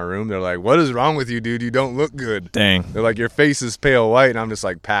us in our room, they're like, what is wrong with you, dude? You don't look good. Dang. They're like, your face is pale white. And I'm just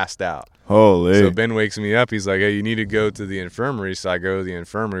like passed out. Holy. So Ben wakes me up. He's like, hey, you need to go to the infirmary. So I go to the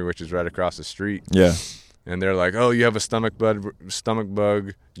infirmary, which is right across the street. Yeah. And they're like, oh, you have a stomach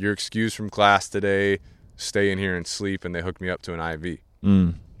bug. You're excused from class today. Stay in here and sleep. And they hooked me up to an IV.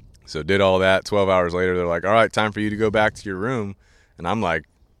 Mm. So did all that. 12 hours later, they're like, all right, time for you to go back to your room. And I'm like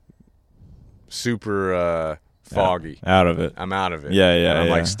super foggy. Out of it. I'm out of it. Yeah. And I'm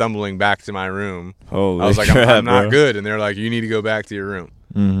like stumbling back to my room. Holy I was like, crap, I'm not bro. good. And they're like, you need to go back to your room.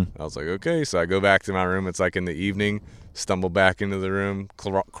 Mm-hmm. I was like, okay. So I go back to my room. It's like in the evening, stumble back into the room,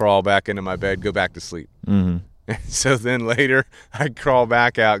 crawl back into my bed, go back to sleep. Mm-hmm. So then later, I crawl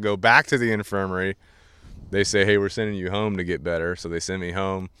back out, go back to the infirmary. They say, hey, we're sending you home to get better. So they send me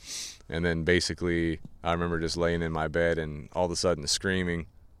home. And then basically, I remember just laying in my bed and all of a sudden screaming.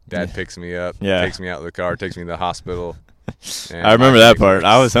 Dad picks me up, takes me out of the car, takes me to the hospital. I remember that part.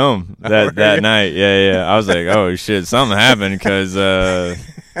 I was home that night. Yeah. I was like, oh, shit, something happened because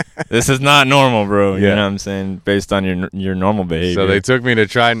this is not normal, bro. You know what I'm saying? Based on your normal behavior. So they took me to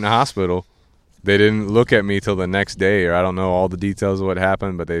Trident Hospital. They didn't look at me till the next day, or I don't know all the details of what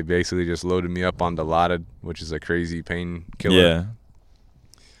happened, but they basically just loaded me up on Dilaudid, which is a crazy painkiller. Yeah.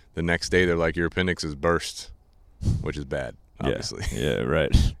 The next day, they're like, your appendix is burst, which is bad, obviously. Yeah,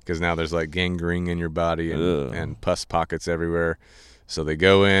 right. Because now there's like gangrene in your body and pus pockets everywhere. So they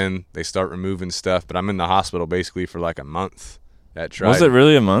go in, they start removing stuff, but I'm in the hospital basically for like a month at Trident. Was it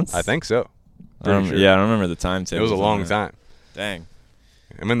really a month? I think so. Sure. Yeah, I don't remember the timetable. It was a long time. Dang.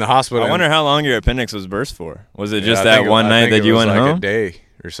 I'm in the hospital. I wonder how long your appendix was burst for. Was it just that one night that you went home? A day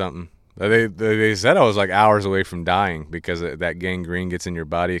or something. They said I was like hours away from dying because that gangrene gets in your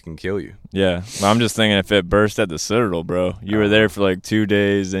body. It can kill you. Yeah. Well, I'm just thinking if it burst at the Citadel, bro. You were there for like 2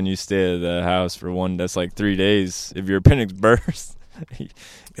 days, then you stay at the house for one. That's like 3 days. If your appendix bursts,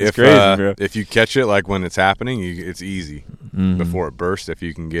 it's crazy, bro. If you catch it like when it's happening, it's easy. Mm-hmm. Before it bursts, if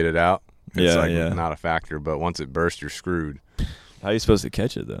you can get it out, it's not a factor. But once it bursts, you're screwed. How are you supposed to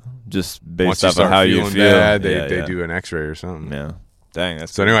catch it, though? Just based off of how you feel? Bad, they do an x-ray or something. Yeah. Dang,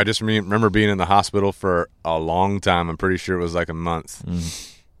 that's so. Anyway, I just remember being in the hospital for a long time. I'm pretty sure it was like a month.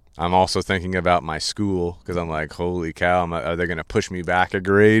 Mm. I'm also thinking about my school because I'm like, holy cow, are they going to push me back a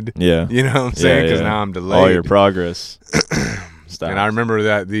grade? Yeah. You know what I'm saying? Because now I'm delayed. All your progress. And I remember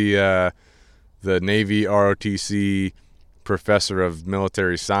that the Navy ROTC professor of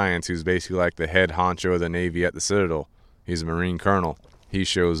military science, who's basically like the head honcho of the Navy at the Citadel, he's a Marine colonel. He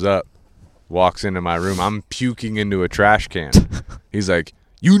shows up, walks into my room. I'm puking into a trash can. He's like,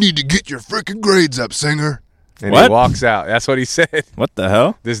 you need to get your freaking grades up, Singer. And he walks out. That's what he said. What the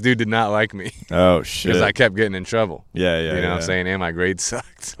hell? This dude did not like me. Oh, shit. Because I kept getting in trouble. Yeah. You know what I'm saying? And my grades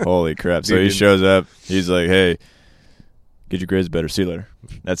sucked. Holy crap. So he shows up. He's like, hey, get your grades better. See you later.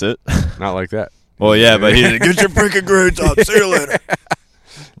 That's it? Not like that. Well, yeah, but he's like, get your freaking grades up. See you later.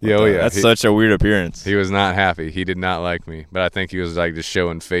 Yeah. That's such a weird appearance. He was not happy. He did not like me. But I think he was like just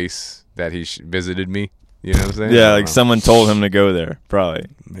showing face that he visited me. You know what I'm saying? Yeah, like someone told him to go there, probably.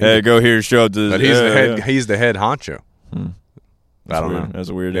 Maybe. Hey, go here, show up to this. But he's the head honcho. I don't know. That's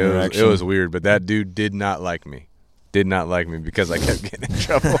a weird interaction. It was weird, but that dude did not like me. Did not like me because I kept getting in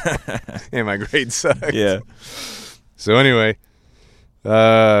trouble. And my grades sucked. Yeah. So anyway,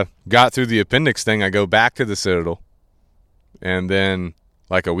 got through the appendix thing. I go back to the Citadel. And then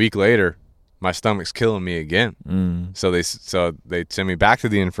like a week later, my stomach's killing me again. Mm. So they send me back to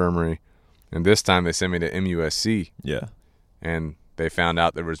the infirmary. And this time they sent me to MUSC. Yeah. And they found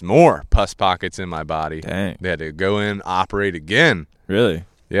out there was more pus pockets in my body. Dang. They had to go in, operate again. Really?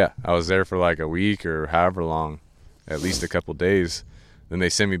 Yeah. I was there for like a week or however long, at least a couple days. Then they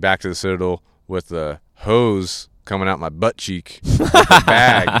sent me back to the Citadel with the hose coming out my butt cheek with a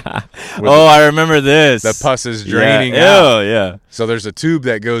bag. I remember this. The pus is draining out. Oh, yeah. So there's a tube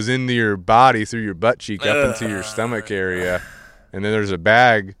that goes into your body through your butt cheek up into your stomach area. And then there's a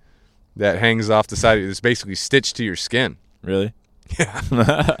bag that hangs off the side. It's basically stitched to your skin. Really?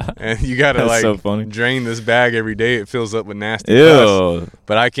 Yeah. And you got to like so drain this bag every day. It fills up with nasty Ew. pus.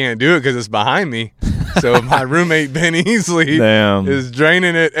 But I can't do it because it's behind me. So my roommate Ben Easley is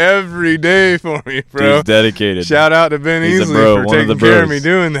draining it every day for me, bro. He's dedicated. Shout out to Ben Easley for taking care of me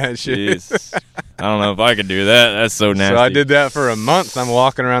doing that shit. Jeez. I don't know if I could do that. That's so nasty. So I did that for a month. I'm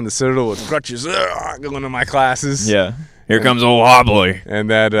walking around the Citadel with crutches, going to my classes. Yeah. Here comes old Wobbly. And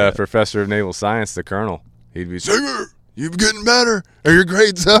that professor of naval science, the colonel, he'd be, Singer, you getting better? Are your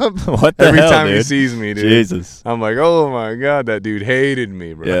grades up? What the Every hell, time dude? he sees me, dude. Jesus. I'm like, oh my God, that dude hated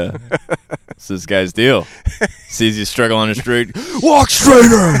me, bro. Yeah. That's this guy's deal. Sees you struggle on the street. Walk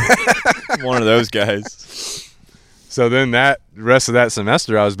straighter. One of those guys. So then that rest of that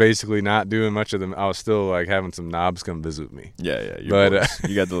semester, I was basically not doing much of them. I was still like having some knobs come visit me. Yeah. But,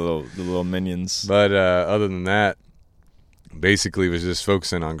 You got the little minions. But other than that, basically was just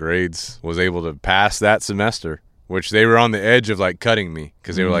focusing on grades. Was able to pass that semester, which they were on the edge of like cutting me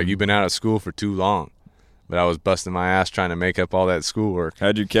because they were like, you've been out of school for too long. But I was busting my ass trying to make up all that schoolwork.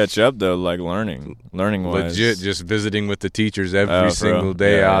 How'd you catch up though? Like learning wise. Legit, just visiting with the teachers every single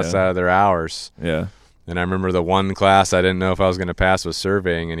day outside of their hours. Yeah. And I remember the one class I didn't know if I was going to pass was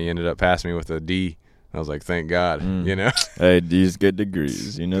surveying, and he ended up passing me with a D. I was like, thank God, you know? Hey, D's get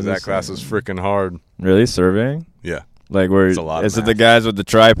degrees. You know that class was freaking hard. Really? Surveying? Yeah. Like where It's a lot of is it math. the guys with the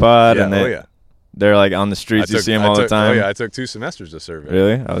tripod Yeah, and they're like on the streets, you see them all the time? Oh, yeah, I took 2 semesters of survey.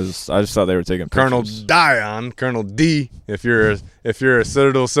 Really? I just thought they were taking Colonel pictures. Dion, Colonel D. If you're a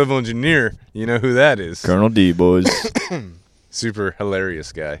Citadel civil engineer, you know who that is. Colonel D, boys. Super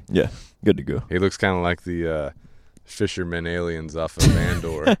hilarious guy. Yeah. Good to go. He looks kind of like the fisherman aliens off of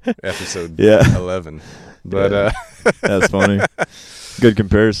Andor, episode Yeah. 11. But That's funny. Good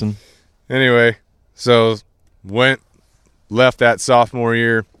comparison. anyway, so left that sophomore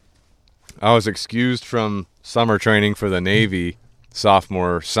year. I was excused from summer training for the Navy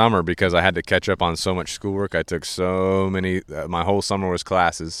sophomore summer because I had to catch up on so much schoolwork. I took so many, my whole summer was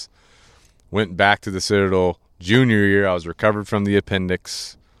classes. Went back to the Citadel junior year. I was recovered from the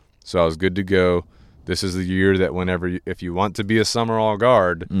appendix, so I was good to go. This is the year that if you want to be a summer all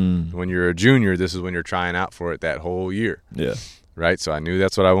guard, when you're a junior, this is when you're trying out for it that whole year. Yeah. Right? So I knew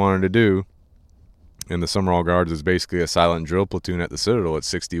that's what I wanted to do. And the Summer All Guards is basically a silent drill platoon at the Citadel. It's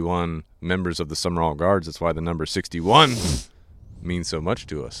 61 members of the Summer All Guards. That's why the number 61 means so much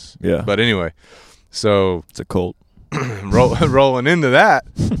to us. Yeah. But anyway, so It's a cult. rolling into that,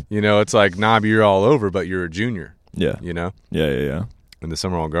 it's like, knob, you're all over, but you're a junior, Yeah. Yeah. And the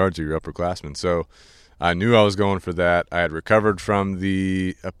Summer All Guards are your upperclassmen. So I knew I was going for that. I had recovered from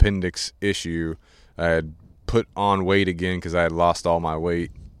the appendix issue. I had put on weight again because I had lost all my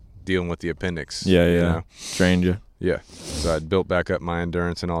weight dealing with the appendix. Yeah. you know? Trained you. Yeah. So I'd built back up my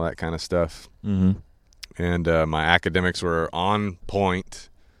endurance and all that kind of stuff. Mm-hmm. And my academics were on point.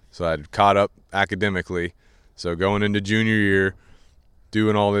 So I'd caught up academically. So going into junior year,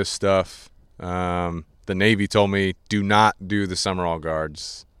 doing all this stuff, the Navy told me, do not do the Summer All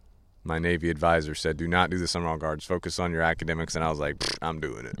Guards. My Navy advisor said, do not do the Summer All Guards. Focus on your academics. And I was like, I'm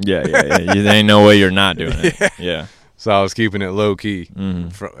doing it. Yeah. There ain't no way you're not doing it. Yeah. So I was keeping it low key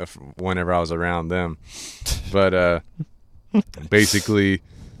whenever I was around them. But basically,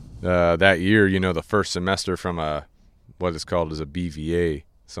 that year, the first semester from what is called as a BVA,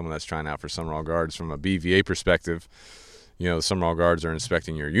 someone that's trying out for Summer All Guards, from a BVA perspective, the Summer All Guards are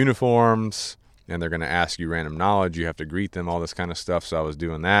inspecting your uniforms, and they're going to ask you random knowledge. You have to greet them, all this kind of stuff. So I was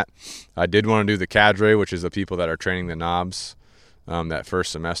doing that. I did want to do the cadre, which is the people that are training the knobs. That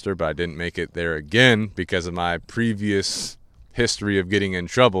first semester, but I didn't make it there again because of my previous history of getting in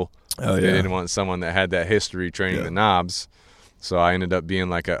trouble. Oh, yeah. They didn't want someone that had that history training the knobs. So I ended up being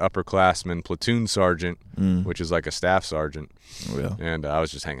like an upperclassman platoon sergeant, which is like a staff sergeant. Oh, yeah. And I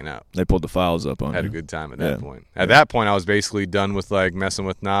was just hanging out. They pulled the files up on Had you. a good time at that point. At that point, I was basically done with like messing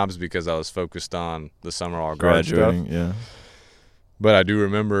with knobs because I was focused on the Summer All Guard stuff. Graduating, yeah. But I do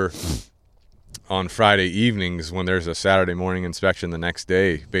remember on Friday evenings when there's a Saturday morning inspection the next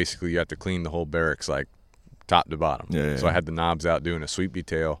day, basically you have to clean the whole barracks like top to bottom. Yeah. So I had the knobs out doing a sweep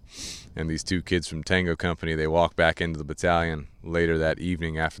detail, and these 2 kids from Tango Company, they walked back into the battalion later that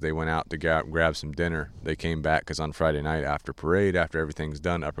evening after they went out to grab some dinner. They came back because on Friday night after parade, after everything's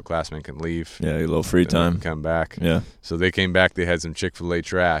done, upperclassmen can leave. Yeah, a little free time. Come back. Yeah. So they came back. They had some Chick-fil-A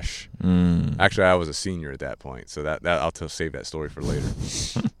trash. Actually, I was a senior at that point, so that I'll save that story for later.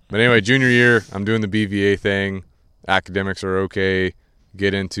 But anyway, junior year, I'm doing the BVA thing. Academics are okay.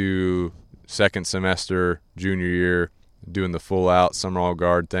 Get into second semester, junior year, doing the full-out Summer All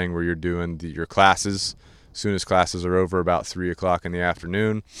Guard thing where you're doing your classes. As soon as classes are over, about 3 o'clock in the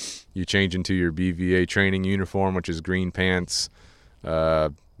afternoon, you change into your BVA training uniform, which is green pants,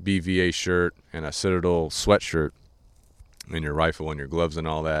 BVA shirt, and a Citadel sweatshirt, and your rifle and your gloves and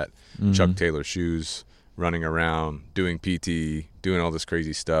all that, Chuck Taylor shoes, running around, doing PT, doing all this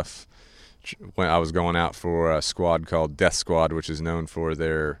crazy stuff. When I was going out for a squad called Death Squad, which is known for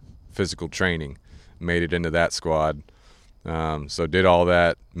their physical training, made it into that squad. So did all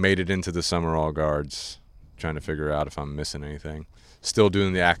that, made it into the Summer All Guards, trying to figure out if I'm missing anything. Still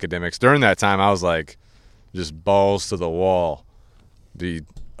doing the academics. During that time, I was like, just balls to the wall. Be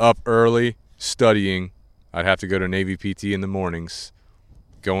up early, studying. I'd have to go to Navy PT in the mornings,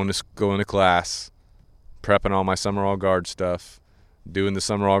 going to class, prepping all my summer all guard stuff, doing the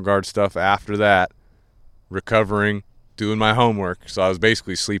summer all guard stuff after that, recovering, doing my homework. So I was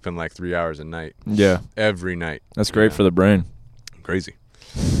basically sleeping like 3 hours a night. Yeah. Every night. That's great for the brain. Crazy.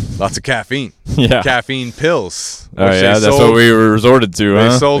 Lots of caffeine. Yeah. Caffeine pills. Oh, yeah. That's what we resorted to,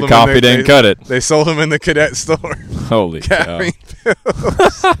 huh? Sold the them coffee didn't cut it. They sold them in the cadet store. Holy caffeine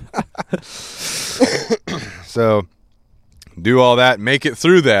pills. So do all that. Make it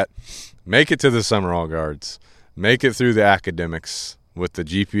through that. Make it to the summer all guards. Make it through the academics with the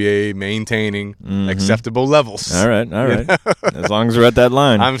GPA maintaining acceptable levels. All right. As long as we're at that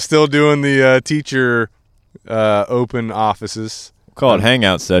line. I'm still doing the teacher open offices. Call it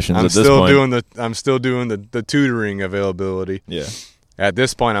hangout sessions at this point. I'm still doing the tutoring availability. Yeah. At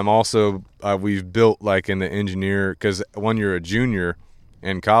this point, I'm also we've built like in the engineer, because when you're a junior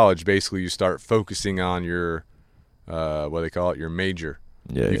in college, basically you start focusing on your what they call it, your major.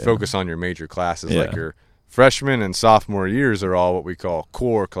 Yeah. You focus on your major classes. Yeah. Like your freshman and sophomore years are all what we call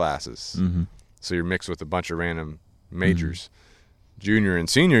core classes. Mm-hmm. So you're mixed with a bunch of random majors. Junior and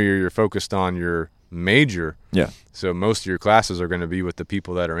senior year, you're focused on your major. Yeah. So most of your classes are going to be with the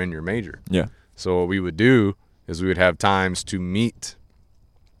people that are in your major. Yeah. So what we would do is we would have times to meet,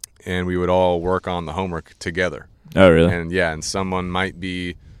 and we would all work on the homework together. Oh, really? And someone might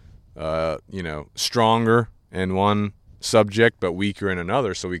be, stronger in one subject but weaker in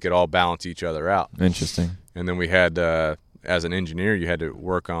another, so we could all balance each other out. Interesting. And then we had, as an engineer, you had to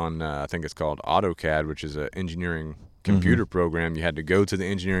work on, I think it's called AutoCAD, which is an engineering computer program. You had to go to the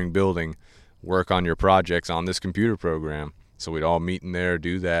engineering building, work on your projects on this computer program. So we'd all meet in there,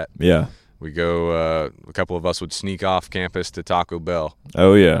 do that. Yeah. We go, a couple of us would sneak off campus to Taco Bell.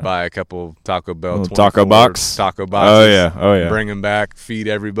 Oh, yeah. Buy a couple Taco Bell taco box. Taco boxes. Oh, yeah. Bring them back, feed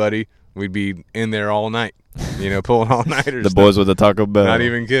everybody. We'd be in there all night, pulling all-nighters. The boys with the Taco Bell. Not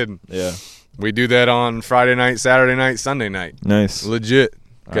even kidding. Yeah. We do that on Friday night, Saturday night, Sunday night. Nice. Legit.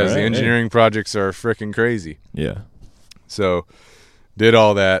 Because All right, the engineering projects are freaking crazy. Yeah. So, did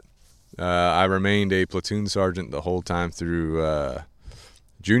all that. I remained a platoon sergeant the whole time through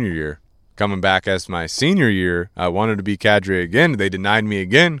junior year. Coming back as my senior year, I wanted to be cadre again. They denied me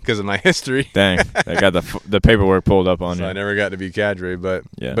again because of my history. Dang. I got the paperwork pulled up on So you. I never got to be cadre. But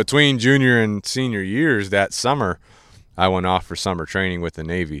Yeah. between junior and senior years, that summer, I went off for summer training with the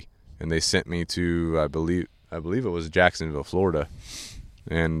Navy. And they sent me to, I believe it was Jacksonville, Florida.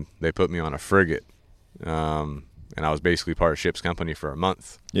 And they put me on a frigate. And I was basically part of ship's company for a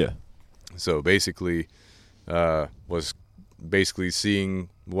month. Yeah. So basically, was basically seeing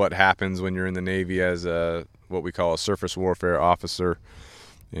what happens when you're in the Navy as what we call a surface warfare officer.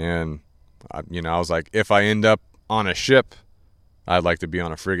 And, I was like, if I end up on a ship, I'd like to be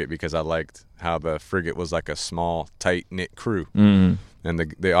on a frigate because I liked how the frigate was like a small, tight-knit crew. Mm-hmm.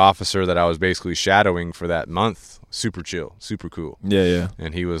 And the officer that I was basically shadowing for that month, super chill, super cool. Yeah, yeah.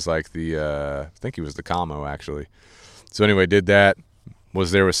 And he was like I think he was the commo, actually. So anyway, did that.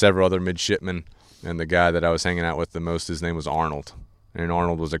 Was there with several other midshipmen. And the guy that I was hanging out with the most, his name was Arnold. And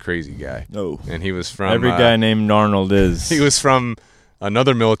Arnold was a crazy guy. Oh. And he was from... Every guy named Arnold is. He was from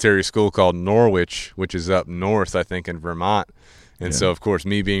another military school called Norwich, which is up north, I think, in Vermont. And so, of course,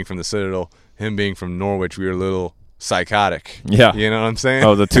 me being from the Citadel, him being from Norwich, we were a little psychotic. Yeah. You know what I'm saying?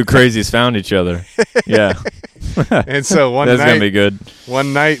 Oh, the two crazies found each other. Yeah. And so That's going to be good.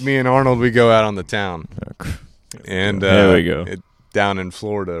 One night, me and Arnold, we go out on the town. And there we go. Down in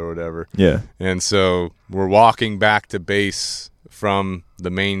Florida or whatever. Yeah. And so we're walking back to base from the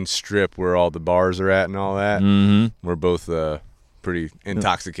main strip where all the bars are at and all that. Mm-hmm. We're both pretty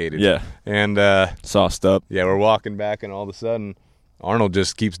intoxicated. Yeah. And sauced up. Yeah, we're walking back, and all of a sudden, Arnold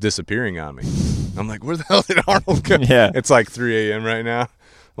just keeps disappearing on me. I'm like, where the hell did Arnold go? Yeah. It's like 3 a.m. right now.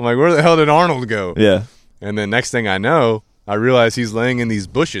 I'm like, where the hell did Arnold go? Yeah. And then next thing I know, I realize he's laying in these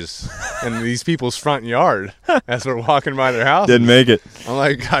bushes in these people's front yard as we're walking by their house. Didn't make it. I'm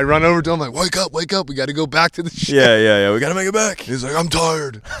like, I run over to him, like, wake up. We got to go back to the ship. Yeah. We got to make it back. He's like, I'm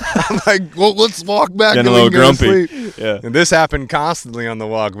tired. I'm like, well, let's walk back. Getting and a little we can go to grumpy. sleep. Yeah. And this happened constantly on the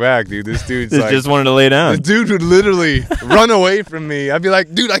walk back, dude. This dude's like, just wanted to lay down. the dude would literally run away from me. I'd be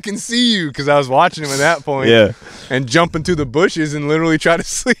like, dude, I can see you, because I was watching him at that point. Yeah. And jump into the bushes and literally try to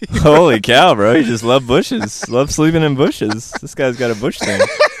sleep. Holy cow, bro. You just love bushes. Love sleeping in bushes. This guy's got a bush thing.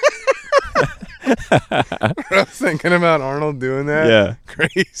 I was thinking about Arnold doing that. Yeah.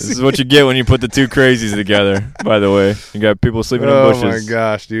 Crazy. This is what you get when you put the two crazies together, by the way. You got people sleeping in bushes. Oh, my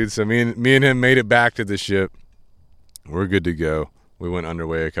gosh, dude. So me and him made it back to the ship. We're good to go. we went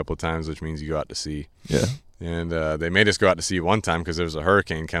underway a couple of times, which means you go out to sea. Yeah. And they made us go out to sea one time because there was a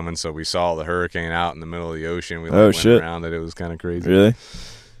hurricane coming, so we saw the hurricane out in the middle of the ocean. We went around it. It was kind of crazy. Really?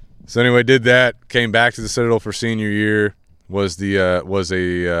 So anyway, did that. Came back to the Citadel for senior year. Was a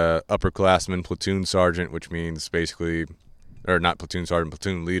upperclassman platoon sergeant, which means basically, or not platoon sergeant,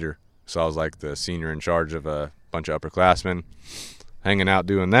 platoon leader. So I was like the senior in charge of a bunch of upperclassmen, hanging out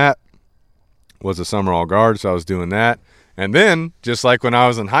doing that. Was a summer all guard, so I was doing that. And then, just like when I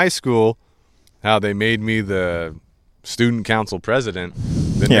was in high school, how they made me the student council president,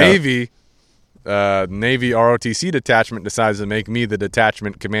 the Navy ROTC detachment decides to make me the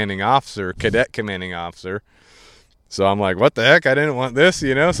detachment commanding officer, cadet commanding officer. So I'm like, what the heck? I didn't want this,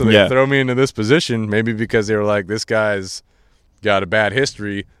 So they throw me into this position, maybe because they were like, this guy's got a bad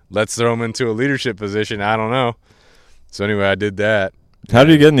history. Let's throw him into a leadership position. I don't know. So anyway, I did that. How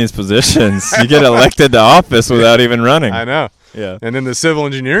do you get in these positions? You get elected to office without even running. I know. Yeah. And then the civil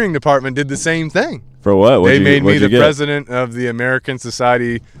engineering department did the same thing. For what? They made me the president of the American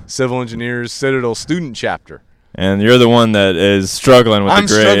Society Civil Engineers Citadel student chapter. And you're the one that is struggling with the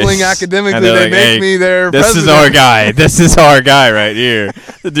grades. I'm struggling academically. They like, make me their this president. Is our guy. This is our guy right here.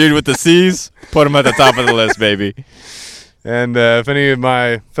 The dude with the C's, put him at the top of the list, baby. And if any of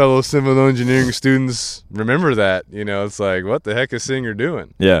my fellow civil engineering students remember that, it's like, what the heck is Singer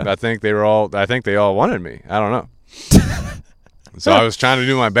doing? Yeah. I think they all wanted me. I don't know. So I was trying to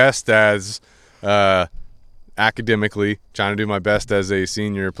do my best as academically, trying to do my best as a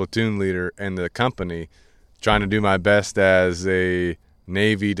senior platoon leader in the company, trying to do my best as a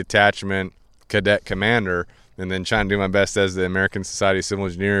Navy detachment cadet commander, and then trying to do my best as the American Society Civil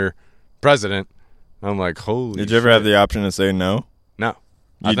Engineer president. I'm like, holy Did you ever have the option to say no? No.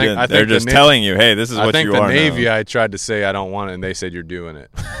 I think they're just telling you, hey, this is what you are now. I think the Navy, I tried to say I don't want it, and they said you're doing it.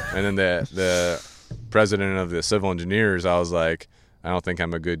 And then the president of the civil engineers, I was like, I don't think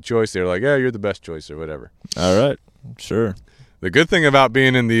I'm a good choice. They were like, yeah, you're the best choice or whatever. All right. Sure. The good thing about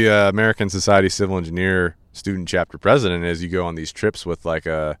being in the American Society Civil Engineer student chapter president is you go on these trips with like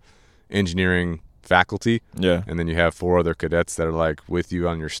a engineering faculty. Yeah. And then you have 4 other cadets that are like with you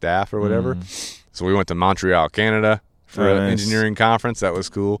on your staff or whatever. So we went to Montreal, Canada for an engineering conference. That was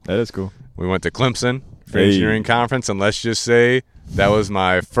cool. That is cool. We went to Clemson for engineering conference, and let's just say that was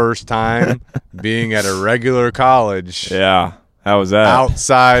my first time being at a regular college. Yeah. How was that?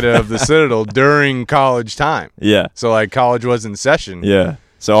 Outside of the Citadel during college time. Yeah. So like college was in session. Yeah.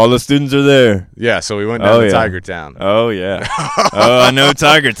 So all the students are there. Yeah, so we went down to Tigertown. Oh, yeah. I know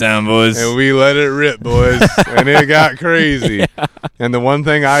Tigertown, boys. And we let it rip, boys. And it got crazy. Yeah. And the one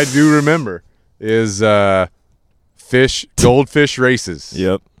thing I do remember is goldfish races.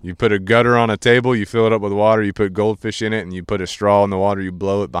 Yep. You put a gutter on a table, you fill it up with water, you put goldfish in it, and you put a straw in the water, you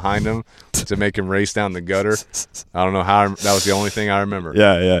blow it behind them to make them race down the gutter. I don't know how that was the only thing I remember.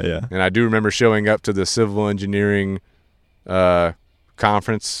 Yeah. And I do remember showing up to the civil engineering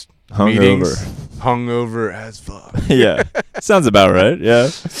conference meetings. Hungover as fuck. Yeah. Sounds about right, yeah.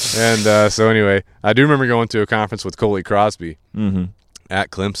 And so anyway, I do remember going to a conference with Coley Crosby at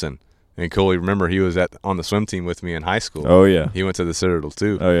Clemson. And Coley, remember, he was on the swim team with me in high school. Oh, yeah. He went to the Citadel,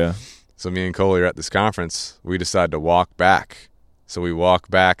 too. Oh, yeah. So me and Coley are at this conference. We decided to walk back. So we walk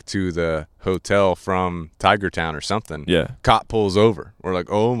back to the hotel from Tigertown or something. Yeah. Cop pulls over. We're like,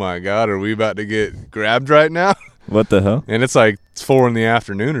 oh, my God, are we about to get grabbed right now? What the hell? And it's like 4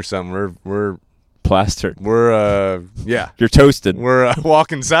 p.m. or something. We're plastered. We're, yeah. You're toasted. We're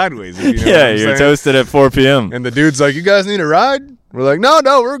walking sideways. If you know yeah, you're toasted at 4 p.m. And the dude's like, you guys need a ride? We're like, no,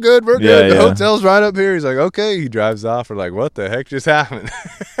 we're good. We're good. The hotel's right up here. He's like, okay. He drives off. We're like, what the heck just happened?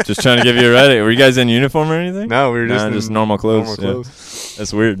 Just trying to give you a ride. Were you guys in uniform or anything? No, we were just normal clothes. Normal clothes.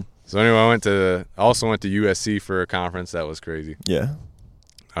 That's weird. So anyway, I also went to USC for a conference. That was crazy. Yeah.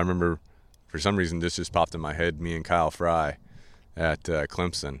 I remember, for some reason, this just popped in my head, me and Kyle Fry at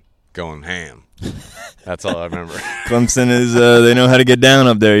Clemson going ham. That's all I remember. Clemson is, they know how to get down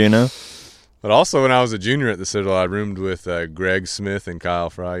up there, you know? But also, when I was a junior at the Citadel, I roomed with Greg Smith and Kyle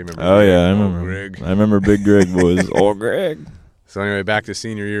Fry. You remember? Oh, Greg? Yeah, I remember. Greg. I remember Big Greg, boys. Oh, Greg. So anyway, back to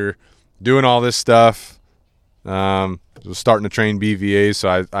senior year, doing all this stuff. Was starting to train BVAs,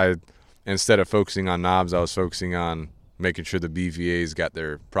 so I instead of focusing on knobs, I was focusing on making sure the BVAs got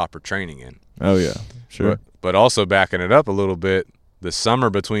their proper training in. Oh, yeah, sure. But also backing it up a little bit, the summer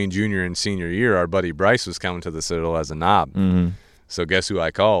between junior and senior year, our buddy Bryce was coming to the Citadel as a knob. Mm-hmm. So guess who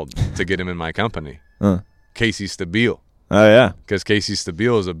I called to get him in my company? Casey Stabile. Oh, yeah. Because Casey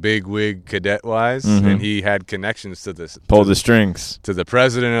Stabile is a big wig cadet-wise, and he had connections to this. Pull the strings. To the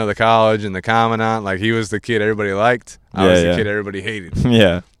president of the college and the commandant. Like, he was the kid everybody liked. I was the kid everybody hated.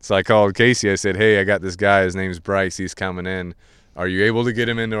 Yeah. So I called Casey. I said, hey, I got this guy. His name's Bryce. He's coming in. are you able to get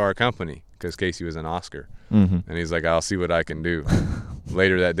him into our company? Because Casey was an Oscar. And he's like, I'll see what I can do.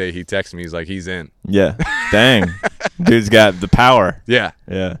 Later that day, he texted me. He's like, he's in. Yeah. Dang. Dude's got the power. Yeah.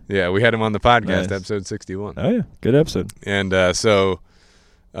 Yeah. Yeah, we had him on the podcast, Nice. episode 61. Oh, yeah. Good episode. And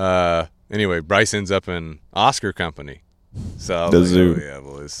anyway, Bryce ends up in Oscar company. So I was The like, zoo. oh, yeah,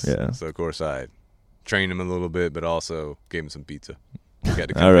 boys. Yeah. So, of course, I trained him a little bit, but also gave him some pizza. He got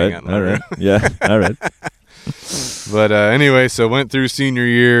to come All hang right. out in my All room. right. Yeah. All right. But anyway, so went through senior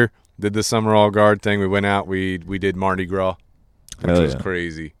year, did the summer all guard thing. We went out. We did Mardi Gras, which Hell was yeah.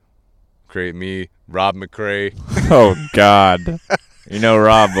 crazy. Me, Rob McCrae. Oh, God. You know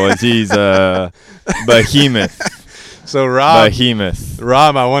Rob, boys. He's a behemoth. So Rob, Behemoth.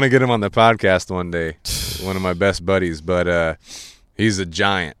 I want to get him on the podcast one day. One of my best buddies, but he's a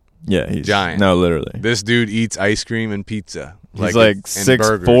giant. Yeah, he's Giant. No, literally. This dude eats ice cream and pizza. He's like and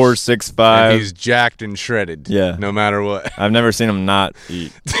 6'4", burgers. 6'5". And he's jacked and shredded. Yeah. No matter what. I've never seen him not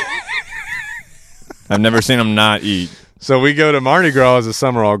eat. I've never seen him not eat. So we go to Mardi Gras as a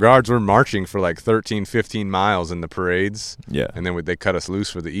summer all guards. We're marching for like 13, 15 miles in the parades. Yeah. And then they cut us loose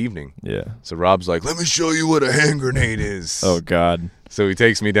for the evening. Yeah. So Rob's like, let me show you what a hand grenade is. Oh, God. So he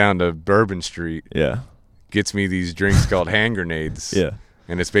takes me down to Bourbon Street, Yeah. gets me these drinks called hand grenades. Yeah.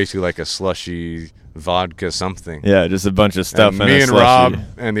 And it's basically like a slushy vodka something. Yeah, just a bunch of stuff And in me a and slushy. Rob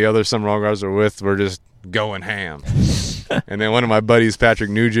and the other summer all guards we're with, we're just going ham. And then one of my buddies, Patrick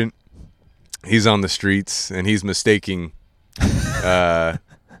Nugent, he's on the streets and he's mistaking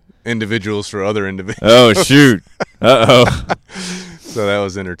individuals for other individuals. Oh, shoot. Uh-oh. So that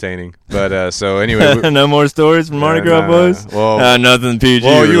was entertaining. But so anyway. No more stories from Mardi Gras, nah. boys? Well, nothing PG.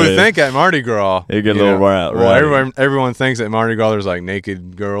 Well, you would related. think at Mardi Gras. It get a you little know, wild, Well, right. everyone thinks at Mardi Gras there's like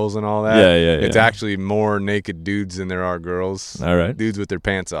naked girls and all that. Yeah, yeah, It's yeah. actually more naked dudes than there are girls. All right. Dudes with their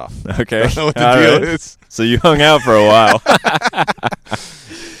pants off. Okay. I don't know what the All deal right. is. So you hung out for a while.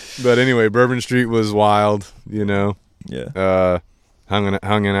 But anyway, Bourbon Street was wild, you know. Yeah.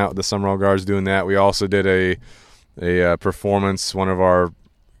 Hanging out with the Summer All Guards doing that. We also did a performance, one of our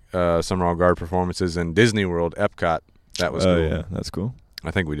Summer All Guard performances in Disney World, Epcot. That was cool. Oh, yeah. That's cool. I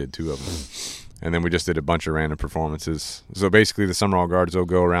think we did 2 of them. And then we just did a bunch of random performances. So basically the Summer All Guards, they'll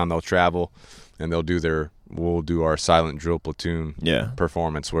go around, they'll travel, and we'll do our silent drill platoon Yeah.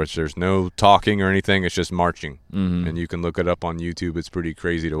 performance, which there's no talking or anything. It's just marching. Mm-hmm. And you can look it up on YouTube. It's pretty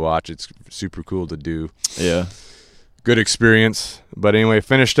crazy to watch. It's super cool to do. Yeah. Good experience. But anyway,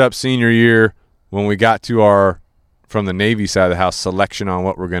 finished up senior year when we got to from the Navy side of the house, selection on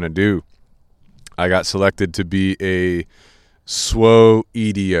what we're going to do. I got selected to be a SWO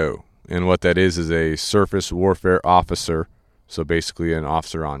EDO. And what that is a surface warfare officer. So basically an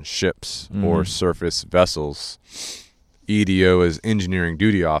officer on ships or surface vessels. EDO is engineering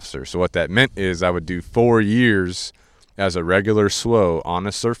duty officer. So what that meant is I would do 4 years as a regular SWO on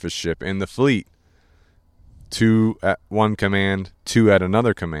a surface ship in the fleet. 2 at one command, 2 at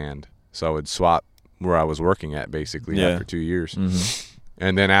another command. So I would swap where I was working at basically after 2 years. Mm-hmm.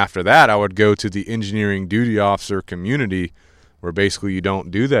 And then after that, I would go to the engineering duty officer community where basically you don't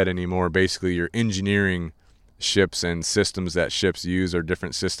do that anymore. Basically, you're engineering ships and systems that ships use or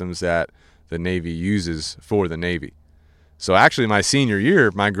different systems that the Navy uses for the Navy. So actually, my senior year,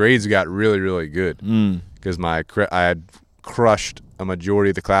 my grades got really, really good because I had crushed a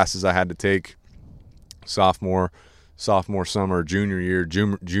majority of the classes I had to take sophomore summer,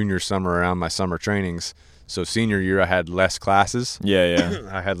 junior summer around my summer trainings. So senior year, I had less classes. Yeah.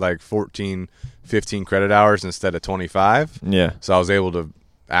 I had like 14, 15 credit hours instead of 25. Yeah. So I was able to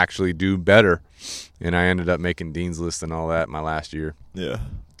actually do better. And I ended up making Dean's List and all that my last year. Yeah.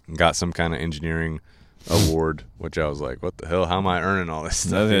 And got some kind of engineering award, which I was like, what the hell? How am I earning all this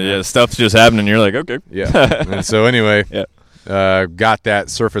stuff? Yeah, stuff's just happening. You're like, okay. Yeah. And so anyway, Yeah. got that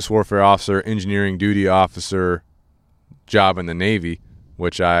surface warfare officer, engineering duty officer job in the Navy,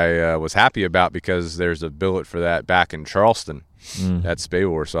 which I was happy about because there's a billet for that back in Charleston at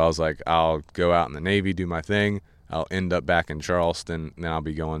SPAWAR. So I was like, I'll go out in the Navy, do my thing. I'll end up back in Charleston, and I'll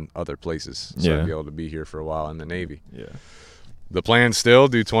be going other places. So I'll be able to be here for a while in the Navy. Yeah. The plan still,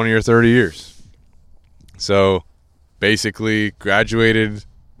 do 20 or 30 years. So basically graduated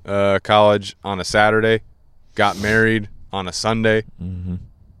college on a Saturday, got married on a Sunday,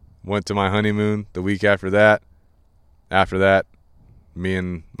 went to my honeymoon the week after that. After that, me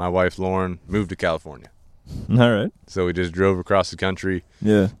and my wife, Lauren, moved to California. All right. So we just drove across the country.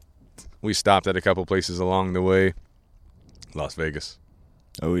 Yeah. We stopped at a couple places along the way. Las Vegas.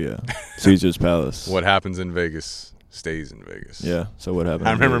 Oh, yeah. Caesar's Palace. What happens in Vegas stays in Vegas. Yeah. So what happened?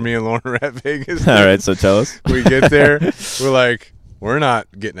 I remember me and Lauren were at Vegas. All right. So tell us. We get there. We're like, we're not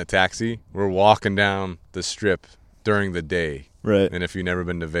getting a taxi. We're walking down the strip during the day. Right. And if you've never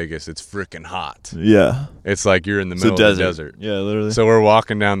been to Vegas, it's freaking hot. Yeah. It's like you're in the middle of the desert. Yeah, literally. So we're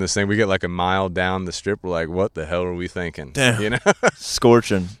walking down this thing. We get like a mile down the strip. We're like, what the hell are we thinking? Damn. You know?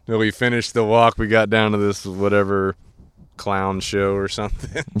 Scorching. So we finished the walk. We got down to this whatever clown show or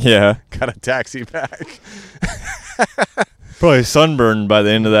something. Yeah. Got a taxi back. Probably sunburned by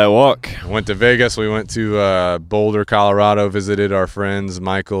the end of that walk. Went to Vegas. We went to Boulder, Colorado, visited our friends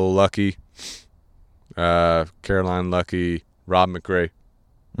Michael Lucky, Caroline Lucky, Rob McRae.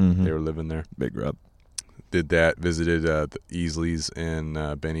 Mm-hmm. They were living there. Big Rob. Did that. Visited the Easleys and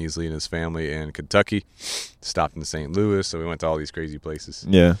Ben Easley and his family in Kentucky. Stopped in St. Louis. So we went to all these crazy places.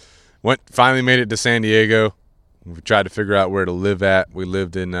 Yeah. Finally made it to San Diego. We tried to figure out where to live at. We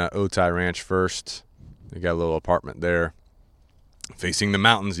lived in Otay Ranch first. We got a little apartment there. Facing the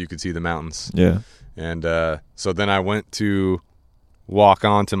mountains. You could see the mountains. Yeah. And so then I went to walk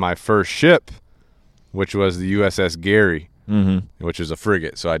on to my first ship, which was the USS Gary, which is a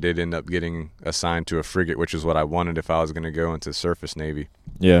frigate. So I did end up getting assigned to a frigate, which is what I wanted if I was going to go into surface Navy.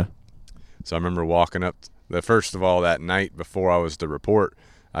 Yeah. So I remember walking up. First of all, that night before I was to report,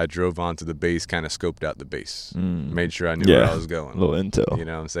 I drove onto the base, kind of scoped out the base, made sure I knew where I was going. A little intel. You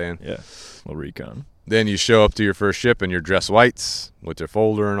know what I'm saying? Yeah. A little recon. Then you show up to your first ship in your dress whites with your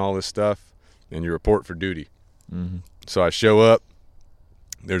folder and all this stuff, and you report for duty. Mm-hmm. So I show up.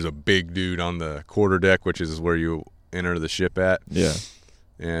 There's a big dude on the quarterdeck, which is where you enter the ship at. Yeah.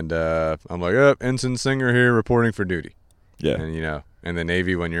 And I'm like, Ensign Singer here reporting for duty. Yeah. And, in the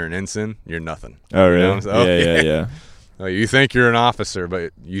Navy, when you're an ensign, you're nothing. Oh, really? You know? Yeah. Like, you think you're an officer,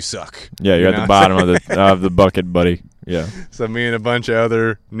 but you suck. Yeah, you're at the bottom of the bucket, buddy. Yeah. So me and a bunch of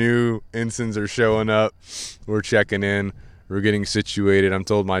other new ensigns are showing up. We're checking in. We're getting situated. I'm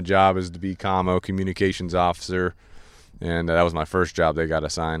told my job is to be commo, communications officer. And that was my first job they got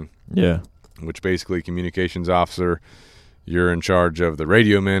assigned. Yeah. Which basically, communications officer, you're in charge of the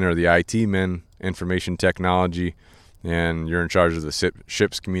radio men or the IT men, information technology, and you're in charge of the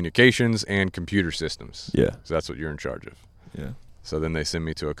ship's communications and computer systems. Yeah. So that's what you're in charge of. Yeah. So then they send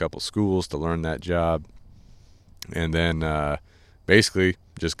me to a couple schools to learn that job. And then basically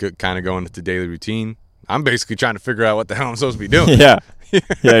just kind of going into daily routine. I'm basically trying to figure out what the hell I'm supposed to be doing. Yeah. Yeah,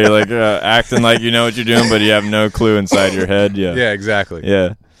 you're like acting like you know what you're doing, but you have no clue inside your head. Yeah. Yeah, exactly.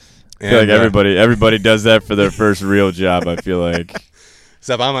 Yeah. I feel like everybody does that for their first real job, I feel like.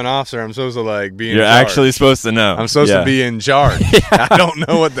 Except I'm an officer. I'm supposed to be in You're charge. actually supposed to know. I'm supposed to be in charge. I don't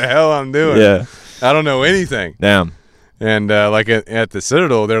know what the hell I'm doing. Yeah. I don't know anything. Damn. And at the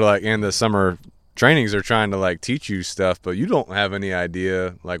Citadel, they're like, in the summer trainings, they're trying to teach you stuff, but you don't have any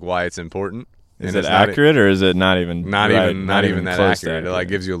idea why it's important. Is it accurate or is it not even not even that accurate? It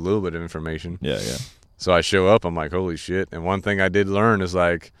gives you a little bit of information. Yeah. So I show up, I'm like, holy shit. And one thing I did learn is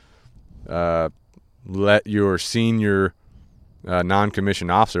let your senior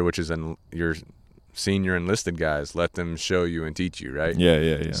non-commissioned officer, which is your senior enlisted guys, let them show you and teach you, right?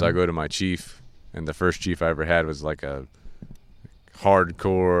 Yeah. So I go to my chief, and the first chief I ever had was a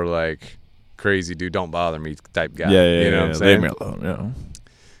hardcore, crazy dude, don't bother me type guy. Yeah. You know what I'm saying? Leave me alone, yeah.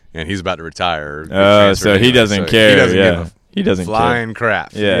 And he's about to retire. So he doesn't care. He doesn't flying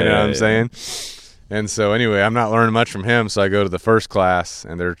crap. Yeah, you know what I'm saying? And so anyway, I'm not learning much from him, so I go to the first class,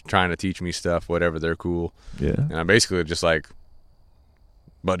 and they're trying to teach me stuff, whatever, they're cool. Yeah. And I'm basically just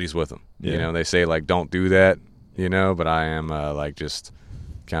buddies with them. Yeah. They say don't do that, but I am just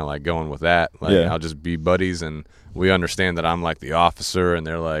kind of going with that. I'll just be buddies, and we understand that I'm the officer and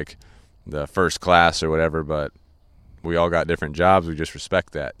they're the first class or whatever, but we all got different jobs. We just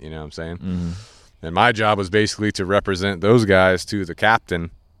respect that, you know what I'm saying? Mm-hmm. And my job was basically to represent those guys to the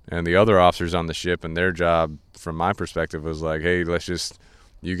captain and the other officers on the ship, and their job from my perspective was hey,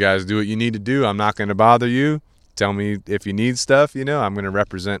 you guys do what you need to do. I'm not going to bother you. Tell me if you need stuff, I'm going to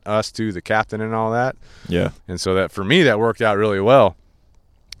represent us to the captain and all that. Yeah. And so that for me, that worked out really well.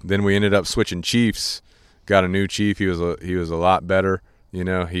 Then we ended up switching chiefs, got a new chief. He was a lot better.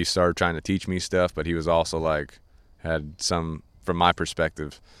 He started trying to teach me stuff, but he was also had some, from my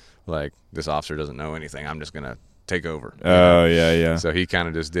perspective, this officer doesn't know anything. I'm just going to take over. Oh, yeah. So he kind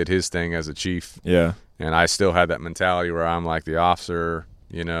of just did his thing as a chief. Yeah. And I still had that mentality where I'm the officer,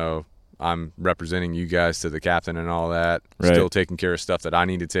 I'm representing you guys to the captain and all that. Right. Still taking care of stuff that I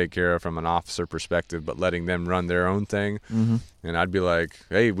need to take care of from an officer perspective, but letting them run their own thing. Mm-hmm. And I'd be like,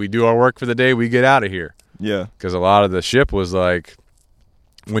 hey, we do our work for the day, we get out of here. Yeah. Because a lot of the ship was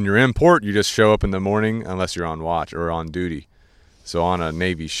when you're in port, you just show up in the morning unless you're on watch or on duty. So on a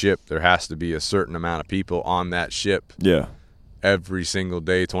Navy ship, there has to be a certain amount of people on that ship. Yeah. every single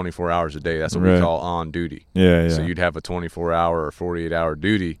day, 24 hours a day. That's what we call on duty. Yeah, yeah. So you'd have a 24-hour or 48-hour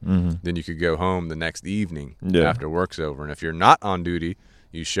duty. Mm-hmm. Then you could go home the next evening after work's over. And if you're not on duty,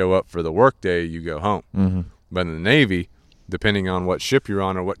 you show up for the work day, you go home. Mm-hmm. But in the Navy, depending on what ship you're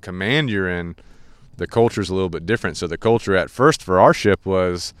on or what command you're in, the culture's a little bit different. So the culture at first for our ship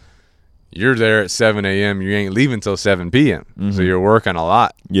was you're there at 7 a.m., you ain't leaving until 7 p.m. Mm-hmm. So you're working a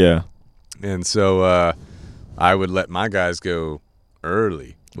lot. Yeah. And so I would let my guys go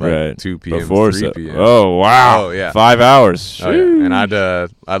early, like 2 p.m., Before 3 p.m. Oh, wow. Oh, yeah. 5 hours. Oh, yeah. And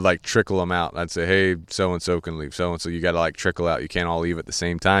I'd like trickle them out. I'd say, hey, so-and-so can leave. So-and-so, you got to like trickle out. You can't all leave at the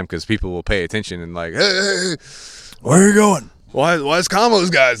same time because people will pay attention and like, hey, where are you going? Why is Camo's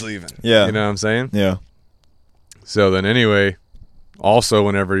guys leaving? Yeah. You know what I'm saying? Yeah. So then anyway, also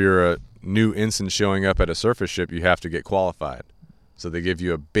whenever you're a new ensign showing up at a surface ship, you have to get qualified. So they give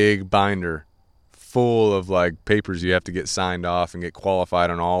you a big binder full of like papers you have to get signed off and get qualified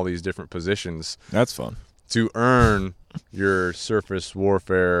on all these different positions. That's fun. To earn your surface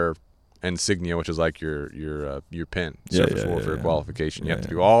warfare insignia, which is like your pin, surface warfare qualification. You have to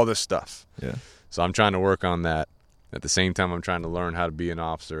do all this stuff. Yeah. So I'm trying to work on that. At the same time, I'm trying to learn how to be an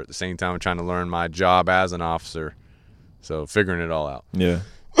officer. At the same time, I'm trying to learn my job as an officer. So figuring it all out. Yeah.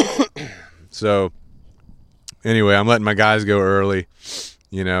 So anyway, I'm letting my guys go early,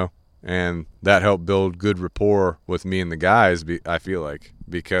 you know, and that helped build good rapport with me and the guys, I feel like,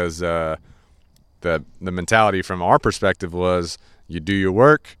 because the mentality from our perspective was you do your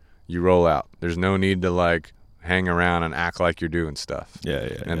work, you roll out. There's no need to like hang around and act like you're doing stuff. Yeah.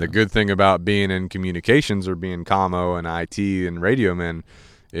 And the good thing about being in communications or being commo and IT and radio men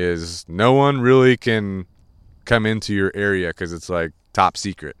is no one really can come into your area because it's like top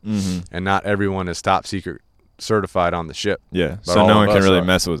secret. Mm-hmm. And not everyone is top secret certified on the ship. Yeah. So no one can really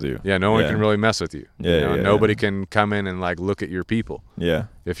mess with you. Yeah, no one can really mess with you. Yeah. Nobody can come in and like look at your people. Yeah.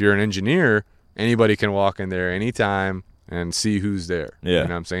 If you're an engineer, anybody can walk in there anytime and see who's there. Yeah. You know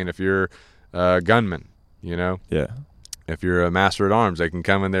what I'm saying? If you're a gunman, you know? Yeah. If you're a master at arms, they can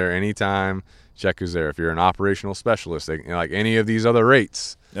come in there anytime, check who's there. If you're an operational specialist, they can, like any of these other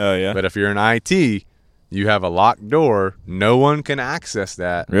rates. Oh, yeah. But if you're in IT, you have a locked door. No one can access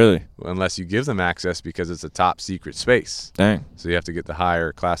that. Really? Unless you give them access because it's a top secret space. Dang. So you have to get the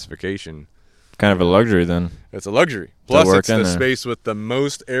higher classification. Kind of a luxury then. It's a luxury. Plus, it's the space with the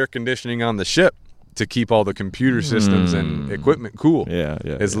most air conditioning on the ship to keep all the computer systems and equipment cool. Yeah.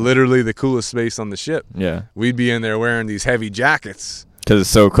 It's literally the coolest space on the ship. Yeah. We'd be in there wearing these heavy jackets. Because it's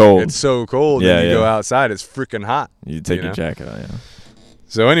so cold. It's so cold. Yeah, and you go outside, it's freaking hot. You take your jacket out, yeah.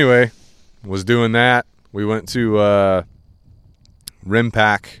 So anyway, was doing that. We went to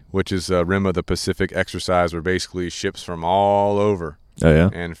RIMPAC, which is Rim of the Pacific exercise, where basically ships from all over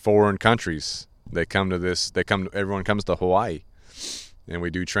and foreign countries, everyone comes to Hawaii, and we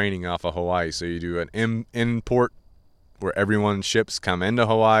do training off of Hawaii. So you do an import where everyone's ships come into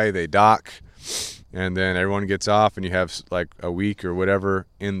Hawaii, they dock, and then everyone gets off, and you have like a week or whatever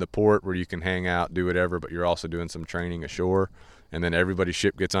in the port where you can hang out, do whatever, but you're also doing some training ashore. And then everybody's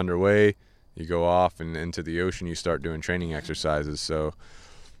ship gets underway, you go off and into the ocean, you start doing training exercises. So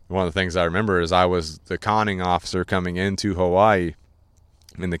one of the things I remember is I was the conning officer coming into Hawaii,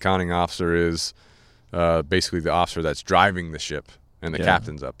 and the conning officer is basically the officer that's driving the ship, and the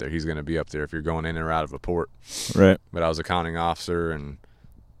captain's up there. He's going to be up there if you're going in or out of a port. Right. But I was a conning officer, and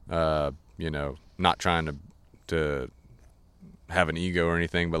not trying to have an ego or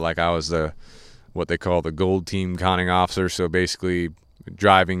anything, but like I was what they call the gold team conning officer. So basically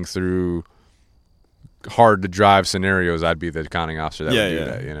driving through hard to drive scenarios, I'd be the conning officer that would do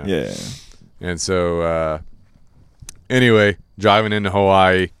that, you know? Yeah. And so anyway, driving into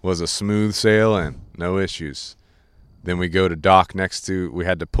Hawaii was a smooth sail and no issues. Then we go to dock we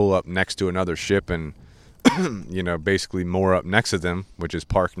had to pull up next to another ship and, basically moor up next to them, which is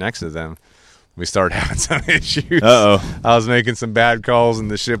parked next to them. We started having some issues. Uh-oh. I was making some bad calls,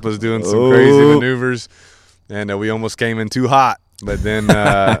 and the ship was doing some crazy maneuvers, and we almost came in too hot. But then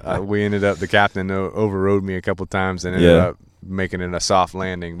we ended up, the captain overrode me a couple times and ended up making it a soft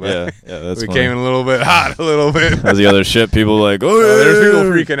landing. But that's we funny. came in a little bit hot, a little bit. As the other ship, people like, there's people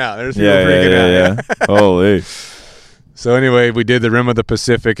freaking out. Yeah. Holy. So anyway, we did the Rim of the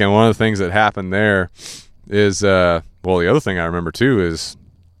Pacific, and one of the things that happened there is, the other thing I remember too is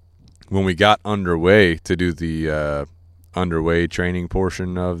when we got underway to do the underway training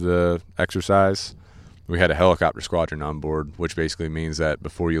portion of the exercise, we had a helicopter squadron on board, which basically means that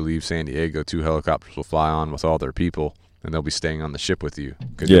before you leave San Diego, 2 helicopters will fly on with all their people, and they'll be staying on the ship with you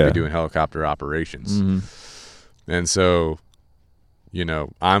because you'll be doing helicopter operations. Mm-hmm. And so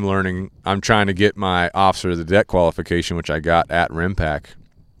I'm trying to get my officer of the deck qualification, which I got at RIMPAC.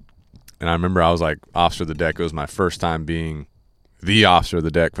 And I remember I was like, officer of the deck. It was my first time being the officer of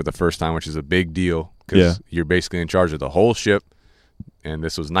the deck for the first time, which is a big deal because you're basically in charge of the whole ship. And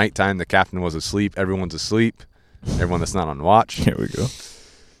this was nighttime. The captain was asleep. Everyone's asleep. Everyone that's not on watch. Here we go.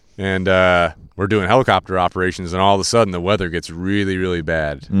 And we're doing helicopter operations, and all of a sudden the weather gets really, really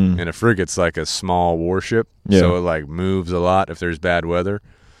bad. And a frigate's like a small warship, so it like moves a lot if there's bad weather.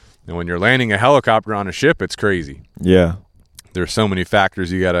 And when you're landing a helicopter on a ship, it's crazy. Yeah. There's so many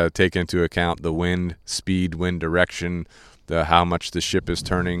factors you got to take into account: the wind, speed, wind direction, how much the ship is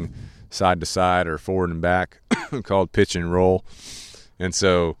turning side to side or forward and back, called pitch and roll. And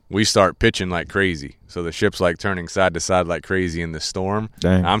so we start pitching like crazy. So the ship's like turning side to side like crazy in the storm.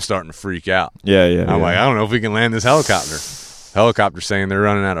 Dang. I'm starting to freak out. Yeah. I'm like, I don't know if we can land this helicopter. Helicopter's saying they're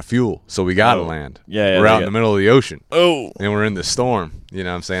running out of fuel, so we got to land. Yeah, we're out in the middle of the ocean. Oh. And we're in the storm. You know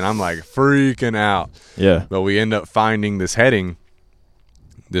what I'm saying? I'm like freaking out. Yeah. But we end up finding this heading,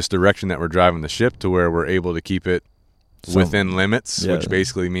 this direction that we're driving the ship to where we're able to keep it within limits, which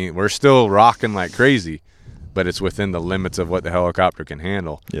basically means we're still rocking like crazy, but it's within the limits of what the helicopter can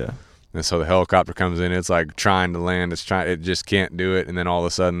handle. Yeah. And so the helicopter comes in, it's like trying to land, it just can't do it, and then all of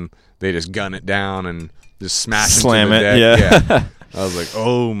a sudden they just gun it down and just slam it. Yeah. I was like,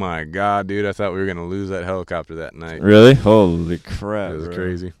 oh my God, dude, I thought we were going to lose that helicopter that night. Really? Holy crap. It was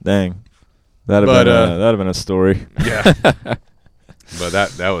crazy. Dang. That'd have been a story. Yeah. But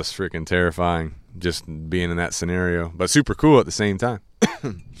that was freaking terrifying, just being in that scenario, but super cool at the same time.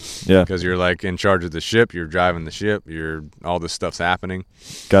 Yeah, because you're like in charge of the ship, you're driving the ship, all this stuff's happening.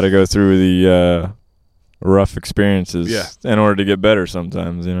 Got to go through the rough experiences in order to get better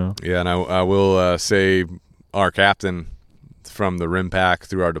sometimes, Yeah, and I will say our captain from the RIMPAC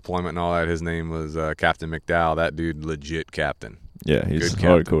through our deployment and all that, his name was Captain McDowell. That dude, legit captain. Yeah, he's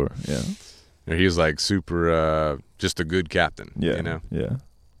good hardcore. Yeah, he's like super, just a good captain. Yeah, Yeah,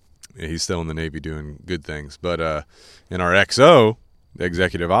 he's still in the Navy doing good things. But in our XO, the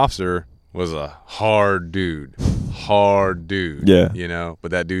executive officer was a hard dude. Yeah.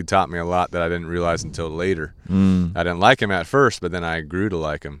 But that dude taught me a lot that I didn't realize until later. I didn't like him at first, but then I grew to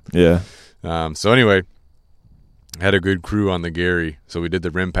like him. Yeah. So anyway, had a good crew on the Gary. So we did the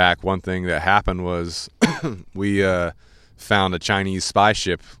RIMPAC. One thing that happened was we found a Chinese spy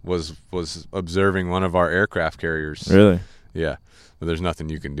ship was observing one of our aircraft carriers. Really? Yeah. But there's nothing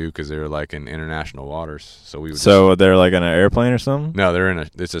you can do because they're like in international waters. So we would. So they're like on an airplane or something? No, they're in a.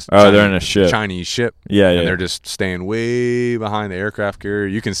 It's a. They're in a ship. Chinese ship. Yeah, and they're just staying way behind the aircraft carrier.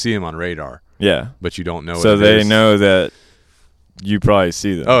 You can see them on radar. Yeah, but you don't know. So they know that you probably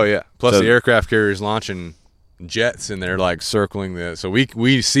see them. Oh yeah. Plus the aircraft carrier is launching jets and they're like circling the. So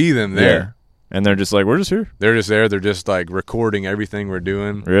we see them there. Yeah. And they're just like, we're just here. They're just there. They're just like recording everything we're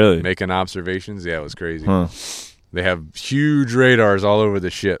doing. Really? Making observations. Yeah, it was crazy. Huh. They have huge radars all over the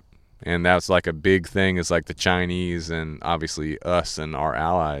ship, and that's like a big thing. It's like the Chinese and obviously us and our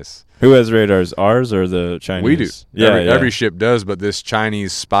allies. Who has radars, ours or the Chinese? We do. Yeah, every ship does, but this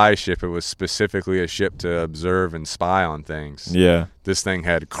Chinese spy ship, it was specifically a ship to observe and spy on things. Yeah. This thing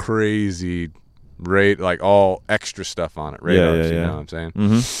had crazy like all extra stuff on it, radars, you know what I'm saying?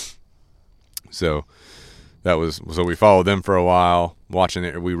 Mm-hmm. So we followed them for a while, watching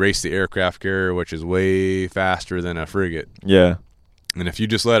it. We raced the aircraft carrier, which is way faster than a frigate. Yeah. And if you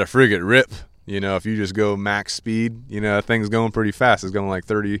just let a frigate rip, if you just go max speed, that thing's going pretty fast. It's going like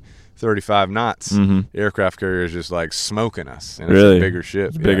 30, 35 knots. Mm-hmm. Aircraft carrier is just like smoking us. And really? It's a bigger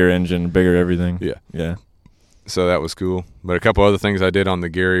ship. Bigger engine, bigger everything. Yeah. Yeah. So that was cool. But a couple other things I did on the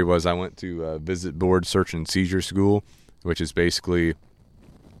Gary was I went to Visit Board Search and Seizure School, which is basically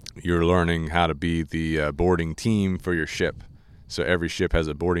you're learning how to be the boarding team for your ship. So every ship has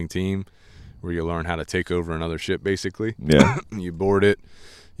a boarding team where you learn how to take over another ship, basically. Yeah. You board it,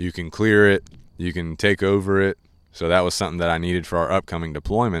 you can clear it, you can take over it. So that was something that I needed for our upcoming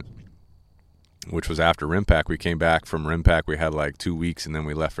deployment, which was after RIMPAC. We came back from RIMPAC. We had like 2 weeks, and then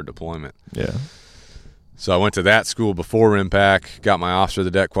we left for deployment. Yeah. So I went to that school before RIMPAC, got my officer of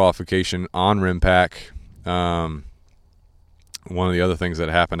the deck qualification on RIMPAC. One of the other things that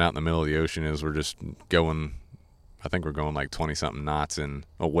happened out in the middle of the ocean is we're just going, I think we're going like 20-something knots, and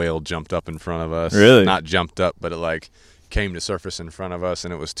a whale jumped up in front of us. Really? Not jumped up, but it like came to surface in front of us,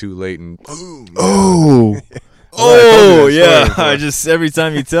 and it was too late, and boom. Oh. Oh, yeah. Every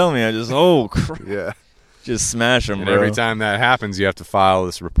time you tell me, crap. Yeah. Just smash them, and bro. every time that happens, you have to file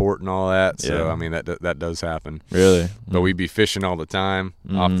this report and all that. So, I mean, that does happen. Really? But we'd be fishing all the time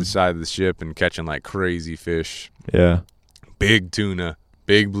off the side of the ship and catching like crazy fish. Yeah. Big tuna,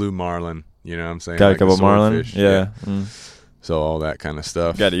 big blue marlin, you know what I'm saying? Got like a couple marlin? fish. Yeah. So all that kind of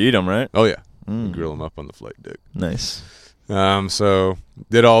stuff. Got to eat them, right? Oh, yeah. We grill them up on the flight deck. Nice. So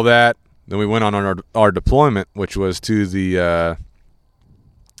did all that. Then we went on our deployment, which was to the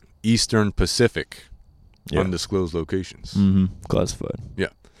Eastern Pacific, undisclosed locations. Classified. Yeah.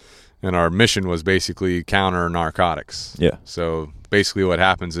 And our mission was basically counter narcotics. Yeah. So basically what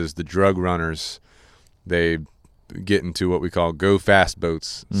happens is the drug runners, they get into what we call go fast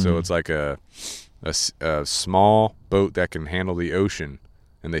boats. So it's like a small boat that can handle the ocean,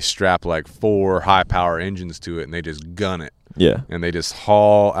 and they strap like 4 high power engines to it, and they just gun it. Yeah. And they just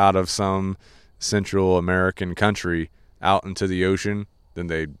haul out of some Central American country out into the ocean. Then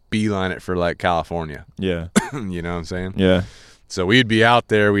they beeline it for like California. Yeah. You know what I'm saying? Yeah. So we'd be out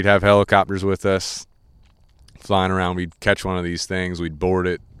there. We'd have helicopters with us flying around. We'd catch one of these things. We'd board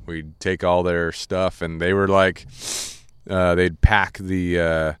it. We'd take all their stuff. And they were like, they'd pack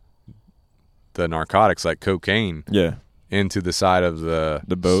the narcotics like cocaine into the side of the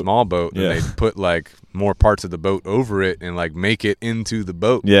boat, small boat. And they'd put like more parts of the boat over it and like make it into the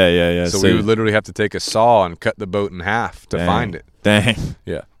boat. Yeah. So we would literally have to take a saw and cut the boat in half to find it. Dang.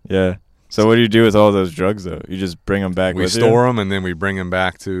 Yeah. Yeah. So what do you do with all those drugs, though? You just bring them back we with you? We store them, and then we bring them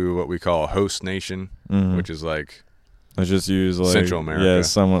back to what we call a host nation, which is like let's just use like Central America. Yeah,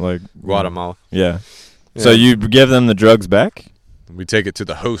 somewhat like Guatemala. Yeah. So you give them the drugs back? We take it to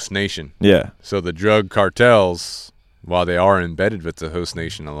the host nation. Yeah. So the drug cartels, while they are embedded with the host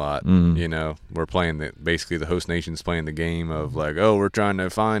nation a lot, you know, we're playing basically the host nation's playing the game of like, oh, we're trying to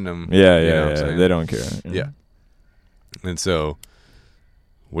find them. Yeah. They don't care. Yeah. And so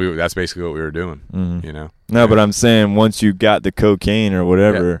that's basically what we were doing, you know. No, but I'm saying once you got the cocaine or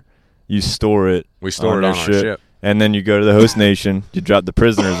whatever, you store it. We store it on our ship. And then you go to the host nation, you drop the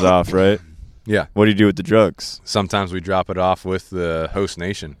prisoners off, right? Yeah. What do you do with the drugs? Sometimes we drop it off with the host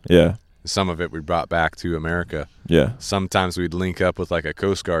nation. Yeah. Some of it we brought back to America. Yeah. Sometimes we'd link up with like a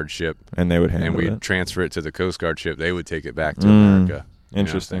Coast Guard ship. And they would handle it. And we'd transfer it to the Coast Guard ship. They would take it back to America.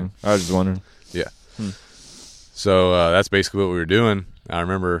 Interesting. I was just wondering. Yeah. So that's basically what we were doing. I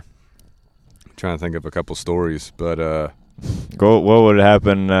remember trying to think of a couple stories, but what would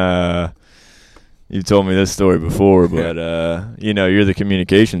happen? You told me this story before, but you know, you're the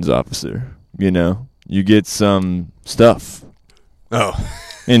communications officer. You know, you get some stuff. Oh,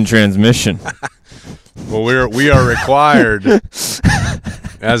 in transmission. Well, we are required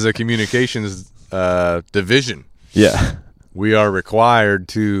as a communications division. Yeah, we are required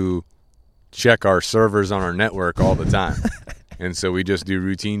to check our servers on our network all the time. And so we just do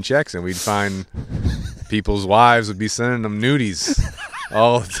routine checks, and we'd find people's wives would be sending them nudies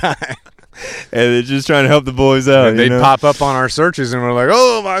all the time. And they're just trying to help the boys out. And they'd pop up on our searches, and we're like,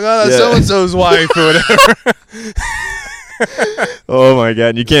 oh, my God, that's so-and-so's wife or whatever. Oh, my God.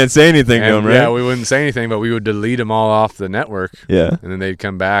 And you can't say anything to them, right? Yeah, we wouldn't say anything, but we would delete them all off the network. Yeah. And then they'd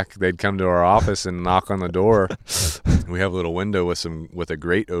come back. They'd come to our office and knock on the door. We have a little window with a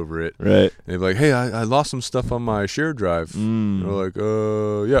grate over it. Right. And they'd be like, hey, I lost some stuff on my shared drive. And we're like,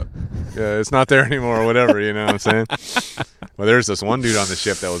 yeah, it's not there anymore or whatever, you know what I'm saying? Well, there's this one dude on the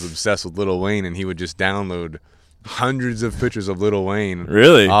ship that was obsessed with Lil Wayne, and he would just download hundreds of pictures of Lil Wayne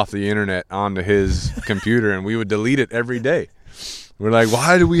off the internet onto his computer, and we would delete it every day. We're like,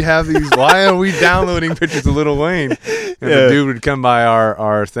 why do we have these? Why are we downloading pictures of Lil Wayne? And the dude would come by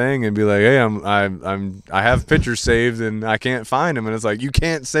our thing and be like, hey, I have pictures saved and I can't find them. And it's like, you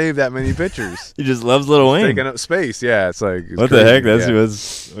can't save that many pictures. He just loves Lil Wayne. Taking up space. Yeah, it's like what crazy. The heck?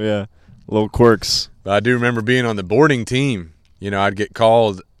 That's little quirks. But I do remember being on the boarding team. You know, I'd get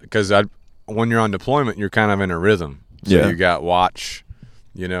called because when you're on deployment, you're kind of in a rhythm. So you got watch.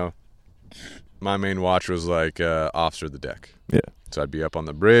 You know, my main watch was like officer of the deck. Yeah. So I'd be up on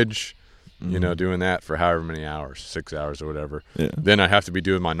the bridge, you know, doing that for however many hours, 6 hours or whatever. Yeah. Then I'd have to be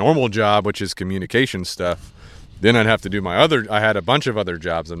doing my normal job, which is communication stuff. Then I'd have to do I had a bunch of other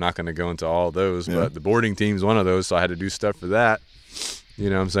jobs. I'm not going to go into all those, but the boarding team's one of those, so I had to do stuff for that. You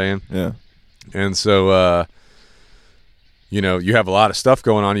know what I'm saying? Yeah. And so, you know, you have a lot of stuff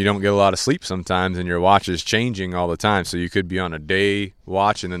going on. You don't get a lot of sleep sometimes, and your watch is changing all the time. So you could be on a day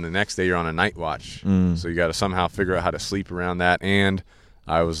watch, and then the next day you're on a night watch. So you got to somehow figure out how to sleep around that. And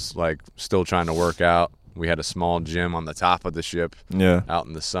I was, like, still trying to work out. We had a small gym on the top of the ship out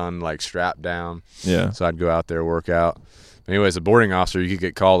in the sun, like, strapped down. Yeah. So I'd go out there, work out. Anyway, as a boarding officer, you could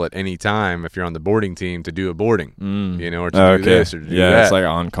get called at any time if you're on the boarding team to do a boarding, you know, or to do this or to do that. Yeah, it's like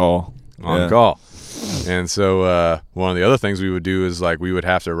on call. On call. And so one of the other things we would do is, like, we would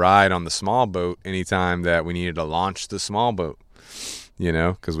have to ride on the small boat anytime that we needed to launch the small boat, you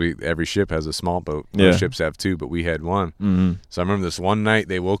know, because every ship has a small boat. Most ships have two, but we had one. So I remember this one night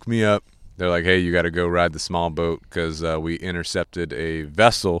they woke me up. they're like, hey, you got to go ride the small boat because we intercepted a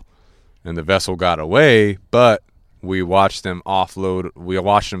vessel, and the vessel got away, but we watched them offload. We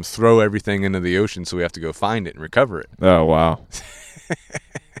watched them throw everything into the ocean, so we have to go find it and recover it. Oh, wow.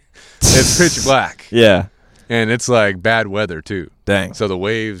 It's pitch black. Yeah. And it's like bad weather, too. Dang. So the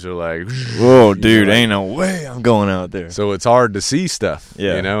waves are like, whoa, dude, ain't no way I'm going out there. So it's hard to see stuff,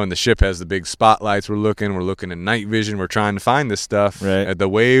 Yeah. you know, and the ship has the big spotlights. We're looking in night vision. We're trying to find this stuff. Right. And the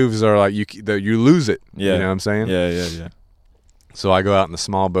waves are like, you lose it. Yeah. You know what I'm saying? Yeah. So I go out in the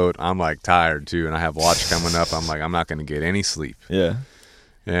small boat. I'm like tired too, and I have watch coming up. I'm like, I'm not going to get any sleep. Yeah.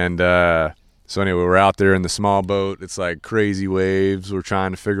 And so anyway, we're out there in the small boat. It's like crazy waves. We're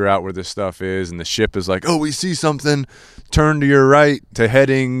trying to figure out where this stuff is, and the ship is like, oh, we see something. Turn to your right to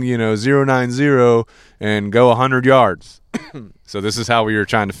heading, 090 and go 100 yards. So this is how we were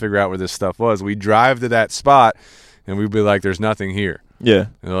trying to figure out where this stuff was. We drive to that spot, and we'd be like, there's nothing here. Yeah.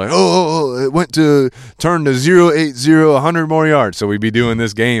 And they're like, oh, it went to turn to 080, 100 more yards. So we'd be doing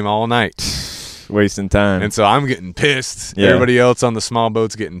this game all night. Wasting time. And so I'm getting pissed. Yeah. Everybody else on the small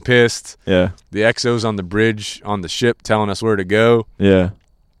boat's getting pissed. Yeah. The XO's on the bridge on the ship telling us where to go. Yeah.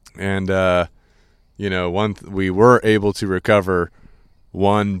 And, we were able to recover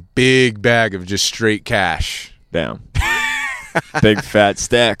one big bag of just straight cash. Damn. Big fat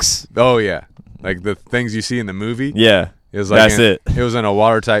stacks. Oh, yeah. Like the things you see in the movie. Yeah. It was like it. It was in a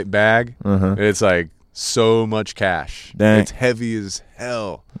watertight bag. Uh-huh. It's like so much cash. Dang. It's heavy as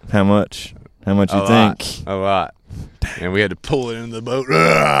hell. How much? How much you think? A lot. And we had to pull it into the boat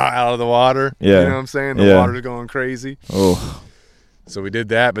out of the water. Yeah. You know what I'm saying? The water's going crazy. Oh. So we did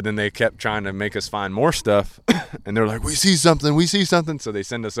that, but then they kept trying to make us find more stuff. And they're like, we see something. So they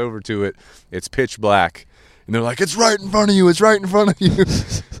send us over to it. It's pitch black. And they're like, it's right in front of you.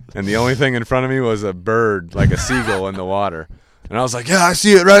 And the only thing in front of me was a bird, like a seagull in the water. And I was like, yeah, I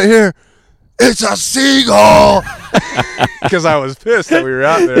see it right here. It's a seagull. Because I was pissed that we were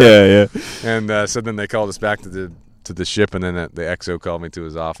out there. Yeah. And so then they called us back to the ship, and then the XO called me to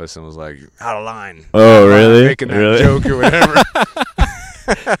his office and was like, out of line. Oh, really? Making that joke or whatever.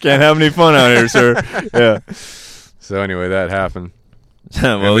 Can't have any fun out here, sir. Yeah. So anyway, that happened.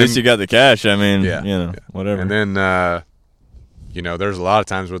 Well, at least you got the cash. I mean, Yeah. whatever. And then, there's a lot of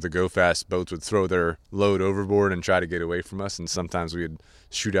times where the Go Fast boats would throw their load overboard and try to get away from us, and sometimes we'd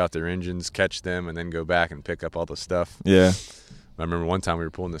shoot out their engines, catch them, and then go back and pick up all the stuff. Yeah. I remember one time we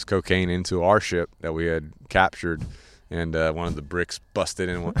were pulling this cocaine into our ship that we had captured, and one of the bricks busted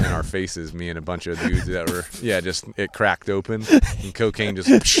in our faces, me and a bunch of dudes that were, it cracked open, and cocaine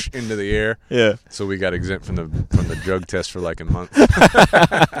just into the air. Yeah. So we got exempt from the drug test for like a month.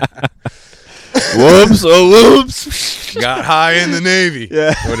 Whoops. Got high in the Navy.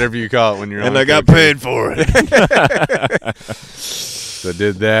 Yeah. Whatever you call it when you're on And I got cocaine. paid for it. So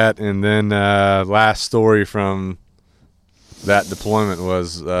did that, and then last story from that deployment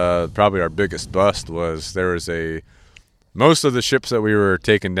was probably our biggest bust was there was most of the ships that we were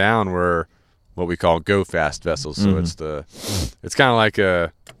taking down were what we call Go Fast vessels. So it's kind of like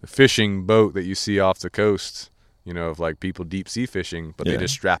a fishing boat that you see off the coast, of like people deep sea fishing, but they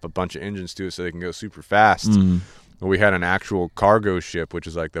just strap a bunch of engines to it so they can go super fast. But we had an actual cargo ship, which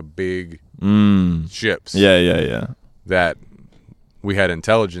is like the big ships. Yeah. That we had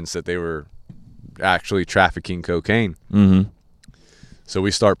intelligence that they were actually trafficking cocaine. Mm-hmm. So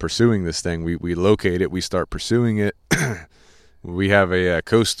we start pursuing this thing. We locate it. We start pursuing it. We have a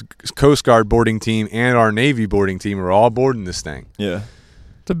Coast Guard boarding team and our Navy boarding team are all boarding this thing. Yeah.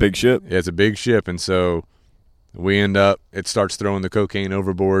 It's a big ship. Yeah, it's a big ship. And so we end up, it starts throwing the cocaine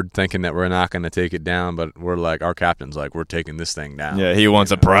overboard, thinking that we're not going to take it down. But we're like, our captain's like, we're taking this thing down. Yeah, he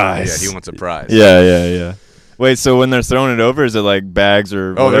wants a prize. Yeah, he wants a prize. Yeah. Wait, so when they're throwing it over, is it like bags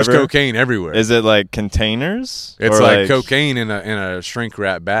or whatever? There's cocaine everywhere. Is it like containers? It's or like cocaine in a shrink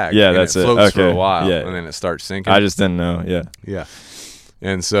wrap bag. Yeah, and that's it. floats for Okay. a while, Yeah. and then it starts sinking. I just didn't know. Yeah. Yeah.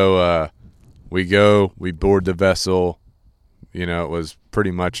 And so we board the vessel. It was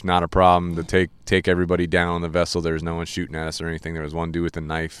pretty much not a problem to take everybody down on the vessel. There was no one shooting at us or anything. There was one dude with a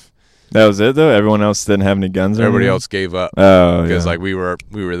knife. That was it, though? Everyone else didn't have any guns or Everybody anything? else gave up. Oh, Because yeah. like we were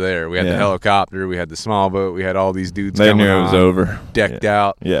there. We had the Yeah. helicopter. We had the small boat. We had all these dudes They coming knew it was on, over. decked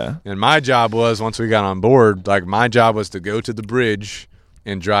out. Yeah. And my job was, once we got on board, my job was to go to the bridge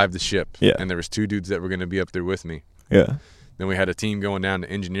and drive the ship. Yeah. And there was 2 dudes that were going to be up there with me. Yeah. Then we had a team going down to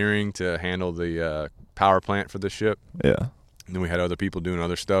engineering to handle the power plant for the ship. Yeah. And then we had other people doing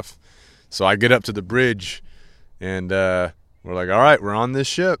other stuff. So I get up to the bridge, and we're like, all right, we're on this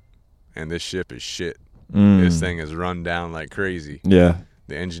ship. And this ship is shit. This thing is run down like crazy. Yeah.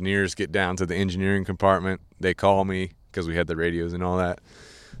 The engineers get down to the engineering compartment. They call me because we had the radios and all that.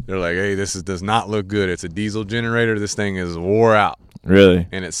 They're like, hey, does not look good. It's a diesel generator. This thing is wore out. Really?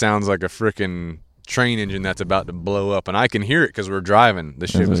 And it sounds like a freaking train engine that's about to blow up. And I can hear it because we're driving. The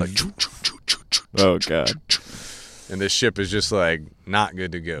ship is like, oh, God. And this ship is just like not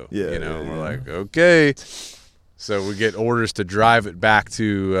good to go. Yeah, And we're like, okay. So we get orders to drive it back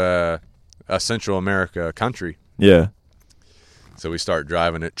to a Central America country. Yeah. So we start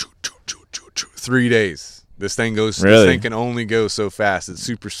driving it. 3 days. This thing goes. Really? This thing can only go so fast. It's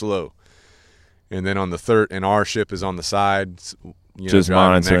super slow. And then on the third, and our ship is on the side, just driving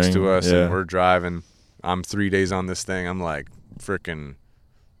monitoring next to us, yeah. and we're driving. I'm 3 days on this thing. I'm like, freaking,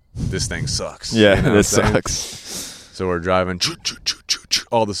 this thing sucks. Yeah, you know this what I'm saying? sucks. So we're driving.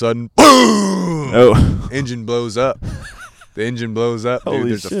 All of a sudden, boom! Oh, engine blows up. The engine blows up. Dude, Holy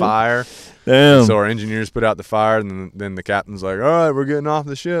there's shit. a fire. damn. So our engineers put out the fire, and then the captain's like, all right, we're getting off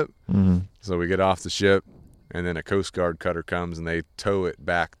the ship. Mm-hmm. So we get off the ship, and then a Coast Guard cutter comes, and they tow it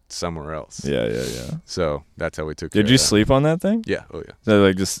back somewhere else. Yeah. So that's how we took care Did you of that. sleep on that thing? Yeah. Oh, yeah. So,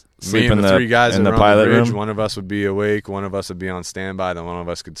 like, just sleep Me and in the three guys in that the were on the pilot bridge, room? one of us would be awake, one of us would be on standby, then one of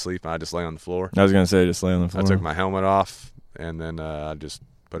us could sleep, and I just lay on the floor. I was going to say, just lay on the floor. I took my helmet off, and then I just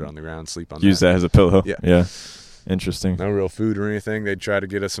put it on the ground, sleep on Use that as a pillow? Yeah. Interesting. No real food or anything. They'd try to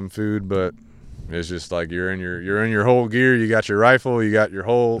get us some food, but it's just like you're in your whole gear. You got your rifle. You got your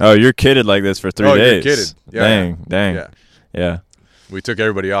whole. Oh, you're kitted like this for 3 Oh, days. you're kitted. Yeah, Dang. Yeah. We took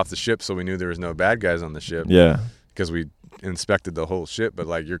everybody off the ship, so we knew there was no bad guys on the ship. Yeah. Because we inspected the whole ship, but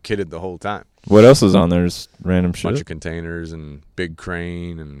like you're kitted the whole time. What else is on there? Just random shit? Bunch of containers and big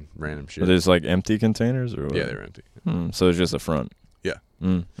crane and random shit. Are these like empty containers? Or what? Yeah, they're empty. So it's just a front. Yeah.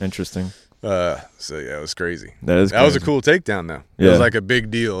 Interesting. So yeah, it was crazy. That was a crazy. cool takedown though. It Yeah. was like a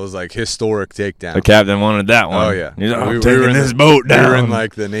big deal. It was like historic takedown. The captain wanted that one. Oh yeah, He's like, We I'm were taking in this the- boat down. We were in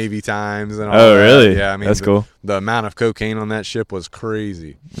like the Navy Times and all Oh, that. really? Yeah, I mean That's cool. The amount of cocaine on that ship was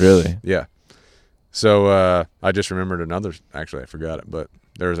crazy. Really? Yeah. So I just remembered another. Actually, I forgot it, but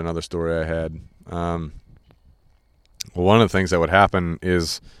there was another story I had. Well, one of the things that would happen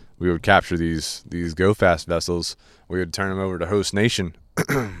is we would capture these go fast vessels. We would turn them over to host nation.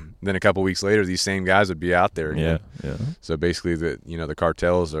 Then a couple weeks later, these same guys would be out there again. Yeah. So basically, the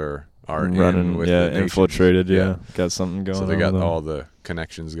cartels are in running. with Yeah, the nations. infiltrated. Yeah. Got something going on. So they got with them. all the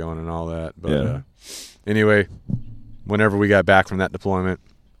connections going and all that. But Yeah. Anyway, whenever we got back from that deployment,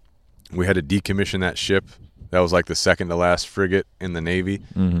 we had to decommission that ship. That was like the second to last frigate in the Navy,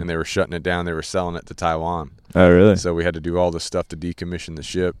 and they were shutting it down. They were selling it to Taiwan. Oh, really? So we had to do all this stuff to decommission the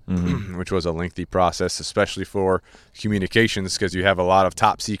ship, which was a lengthy process, especially for communications, because you have a lot of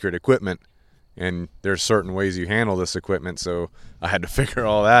top secret equipment, and there's certain ways you handle this equipment. So I had to figure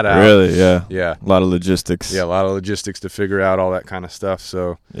all that out. Really? Yeah. Yeah. A lot of logistics. Yeah, a lot of logistics to figure out all that kind of stuff.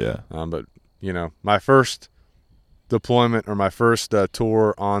 So, Yeah. but my first deployment or my first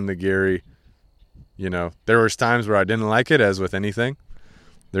tour on the Gary, there was times where I didn't like it, as with anything.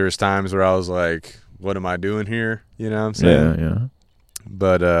 There was times where I was like, what am I doing here? You know what I'm saying? Yeah.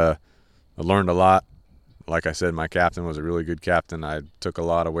 But I learned a lot. Like I said, my captain was a really good captain. I took a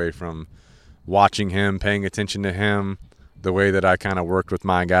lot away from watching him, paying attention to him, the way that I kind of worked with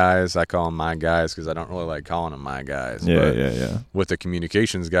my guys. I call them my guys because I don't really like calling them my guys. But Yeah. with the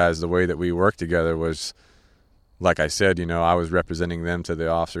communications guys, the way that we worked together was, like I said, I was representing them to the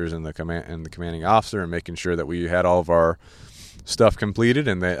officers and the commanding officer, and making sure that we had all of our stuff completed,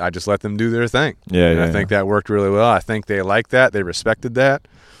 and I just let them do their thing. Yeah. I think that worked really well. I think they liked that. They respected that.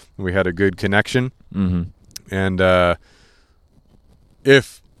 We had a good connection. Mm-hmm. And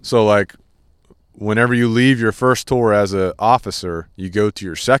whenever you leave your first tour as an officer, you go to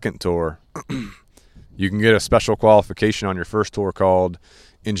your second tour. You can get a special qualification on your first tour called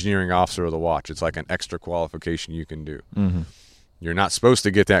Engineering Officer of the Watch. It's like an extra qualification you can do. Mm-hmm. You're not supposed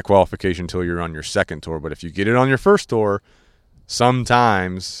to get that qualification until you're on your second tour, but if you get it on your first tour,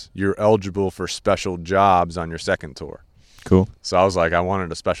 sometimes you're eligible for special jobs on your second tour. Cool. So I was like, I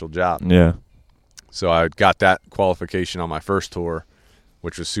wanted a special job. Yeah. So I got that qualification on my first tour,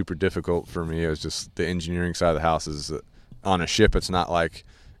 which was super difficult for me. It was just the engineering side of the house. Is on a ship, it's not like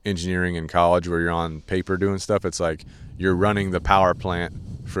engineering in college where you're on paper doing stuff. It's like you're running the power plant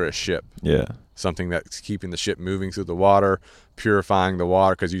for a ship. Yeah. Something that's keeping the ship moving through the water, purifying the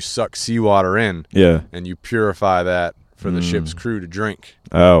water, because you suck seawater in, Yeah. and you purify that for the ship's crew to drink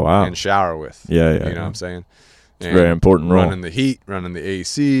Oh, wow. and shower with. Yeah. You know what I'm saying? It's a very important role. Running the heat, running the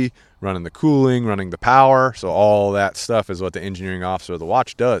AC, running the cooling, running the power. So all that stuff is what the engineering officer of the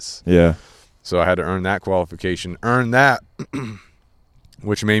watch does. Yeah. So I had to earn that qualification,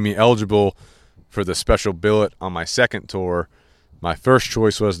 which made me eligible for the special billet on my second tour. My first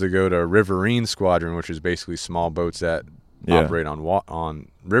choice was to go to Riverine Squadron, which is basically small boats that operate on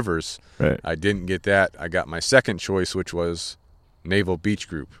rivers. Right. I didn't get that. I got my second choice, which was Naval Beach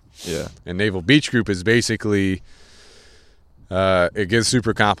Group. Yeah. And Naval Beach Group is basically, it gets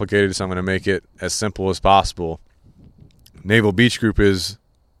super complicated, so I'm going to make it as simple as possible. Naval Beach Group is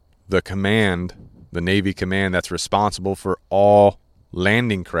the Navy command that's responsible for all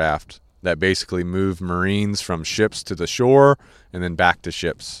landing craft that basically move Marines from ships to the shore and then back to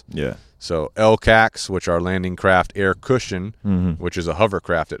ships. Yeah. So LCACs, which are landing craft air cushion, which is a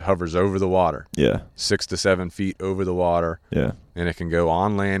hovercraft. It hovers over the water. Yeah. 6 to 7 feet over the water. Yeah. And it can go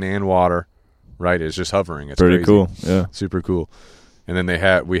on land and water. Right? It's just hovering. It's pretty crazy. Cool. Yeah. Super cool. And then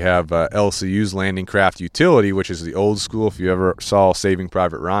we have LCU's landing craft utility, which is the old school. If you ever saw Saving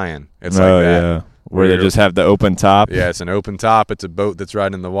Private Ryan, it's like that. Yeah. Where they just have the open top. Yeah, it's an open top. It's a boat that's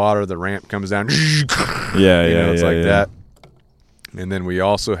right in the water. The ramp comes down. It's like that. And then we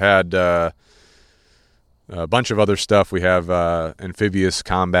also had a bunch of other stuff. We have amphibious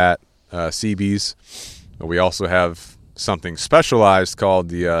combat CBs. We also have something specialized called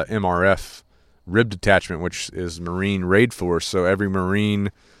the MRF Rib Detachment, which is Marine Raid Force. So every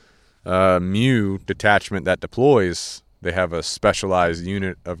Marine MU detachment that deploys, they have a specialized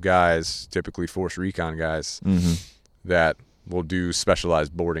unit of guys, typically Force Recon guys, that will do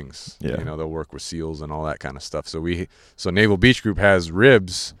specialized boardings. Yeah. They'll work with SEALs and all that kind of stuff. So Naval Beach Group has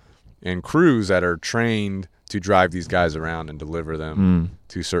ribs and crews that are trained to drive these guys around and deliver them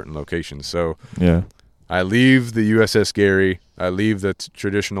to certain locations. So yeah, I leave the USS Gary. I leave the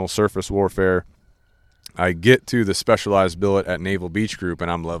traditional surface warfare. I get to the specialized billet at Naval Beach Group,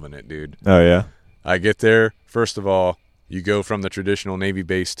 and I'm loving it, dude. Oh, yeah? I get there. First of all, you go from the traditional Navy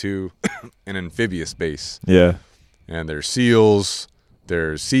base to an amphibious base. Yeah. And there's SEALs,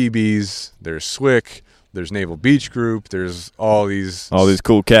 there's Seabees, there's SWCC, there's Naval Beach Group, there's all these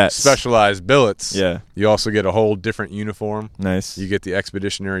cool cats. Specialized billets. Yeah. You also get a whole different uniform. Nice. You get the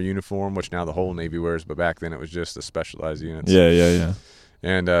expeditionary uniform, which now the whole Navy wears, but back then it was just the specialized units. Yeah.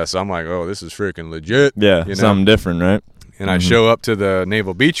 And so I'm like, oh, this is freaking legit. Yeah, something different, right? And I show up to the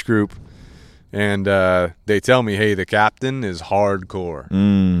Naval Beach Group, and they tell me, hey, the captain is hardcore.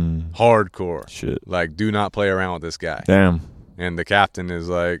 Hardcore. Shit. Like, do not play around with this guy. Damn. And the captain is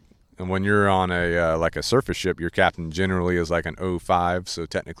like, and when you're on a surface ship, your captain generally is like an 05, so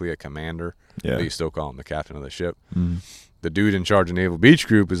technically a commander. Yeah. But you still call him the captain of the ship. The dude in charge of Naval Beach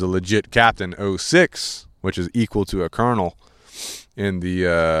Group is a legit captain 06, which is equal to a colonel in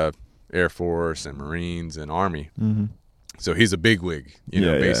the Air Force and Marines and Army. So he's a bigwig,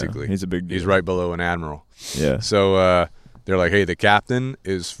 basically. He's a big deal. He's right below an admiral. Yeah. So they're like, hey, the captain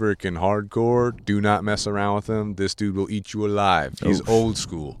is freaking hardcore. Do not mess around with him. This dude will eat you alive. He's old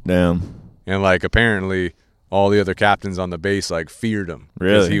school. Damn. And, like, apparently all the other captains on the base, like, feared him.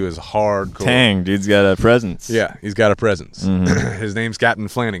 Really? Because he was hardcore. Dang, dude's got a presence. Yeah, he's got a presence. His name's Captain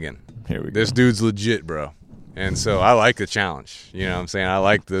Flanagan. Here we go. This dude's legit, bro. And so I like the challenge. You know what I'm saying? I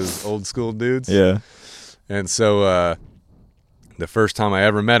like those old school dudes. Yeah. And so the first time I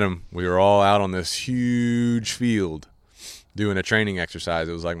ever met him, we were all out on this huge field doing a training exercise.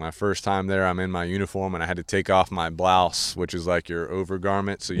 It was like my first time there. I'm in my uniform, and I had to take off my blouse, which is like your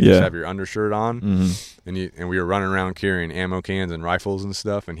overgarment, so you just have your undershirt on. And we were running around carrying ammo cans and rifles and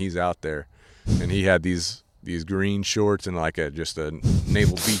stuff, and he's out there. And he had these green shorts and like just a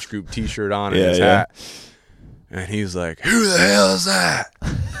Naval Beach Group T-shirt on and his hat. And he's like, who the hell is that?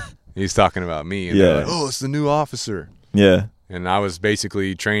 He's talking about me. And they're like, oh, it's the new officer. Yeah. And I was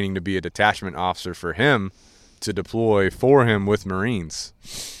basically training to be a detachment officer for him to deploy for him with Marines.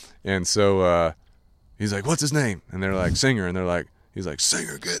 And so he's like, what's his name? And they're like, Singer. And he's like,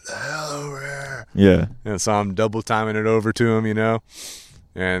 Singer, get the hell over here. Yeah. And so I'm double timing it over to him,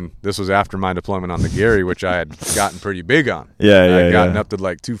 And this was after my deployment on the Gary, which I had gotten pretty big on. I had gotten up to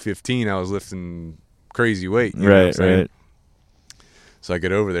like 215. I was lifting crazy weight. You know what I'm saying? Right. So I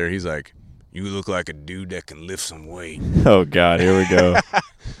get over there. He's like, you look like a dude that can lift some weight. Oh, God. Here we go.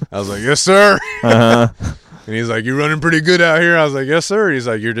 I was like, yes, sir. And he's like, you're running pretty good out here. I was like, yes, sir. He's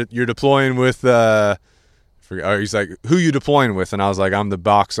like, you're deploying with, he's like, who you deploying with? And I was like, I'm the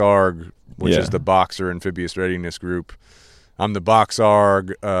BoxArg, which is the Boxer Amphibious Readiness Group. I'm the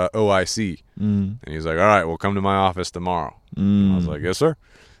BoxArg OIC. And he's like, all right, well, come to my office tomorrow. I was like, yes, sir.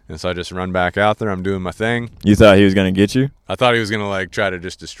 And so I just run back out there. I'm doing my thing. You thought he was going to get you? I thought he was going to, like, try to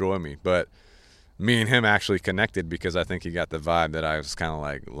just destroy me. But me and him actually connected because I think he got the vibe that I was kind of,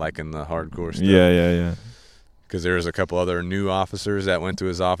 like, liking the hardcore stuff. Yeah. Because there was a couple other new officers that went to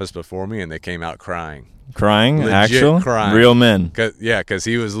his office before me, and they came out crying. Crying? Legit Actual? crying. Real men? Because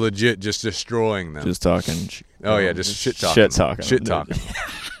he was legit just destroying them. Just talking. Oh, yeah, just shit-talking. Shit-talking. Shit-talking.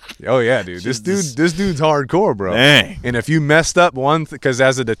 Oh yeah, dude. This dude's hardcore, bro. Dang. And if you messed up one, because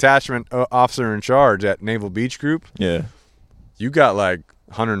as a detachment officer in charge at Naval Beach Group, Yeah. you got like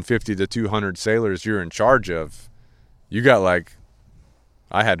 150 to 200 sailors you're in charge of. You got like,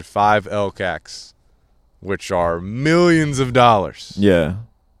 I had 5 LCACs, which are millions of dollars. Yeah.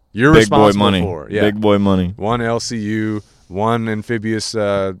 You're Big boy responsible money. for. Yeah. Big boy money. 1 LCU, 1 amphibious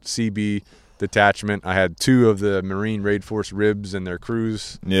CB detachment. I had 2 of the Marine Raid Force Ribs and their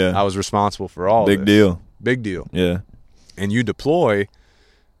crews. Yeah. I was responsible for all Big this. deal. Big deal. Yeah. And you deploy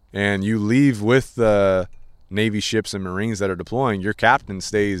and you leave with the Navy ships and Marines that are deploying. Your captain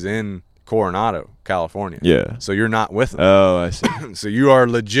stays in Coronado, California. Yeah. So you're not with them. Oh, I see. So you are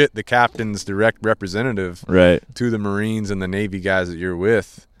legit the captain's direct representative Right. to the Marines and the Navy guys that you're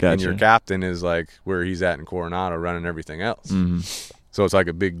with. Gotcha. And your captain is like where he's at in Coronado running everything else. Mm-hmm. So it's like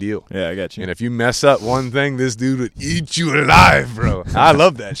a big deal. Yeah, I got you. And if you mess up one thing, this dude would eat you alive, bro. I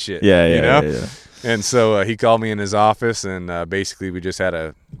love that shit. Yeah, yeah, you know? yeah. And so he called me in his office, and basically we just had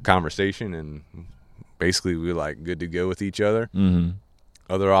a conversation, and basically we were like good to go with each other. Mm-hmm.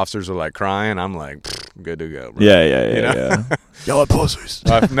 Other officers were like crying. I'm like, good to go, bro. Yeah, yeah, yeah, You know? yeah. Y'all are pussies.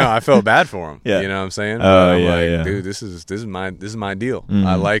 No, I felt bad for him. Yeah. You know what I'm saying? Oh, But I'm yeah, like, yeah. dude, this is my deal. Mhm.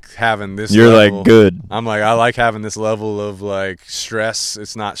 I like having this. You're level. like good. I'm like, I like having this level of like stress.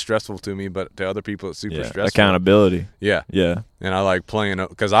 It's not stressful to me, but to other people, it's super Yeah. stressful. Accountability. Yeah. Yeah. And I like playing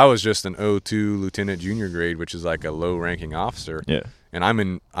because I was just an O2 lieutenant junior grade, which is like a low ranking officer. Yeah. And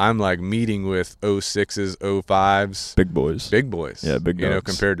I'm like meeting with 06s, 05s, Big boys. big boys. Yeah, big You know,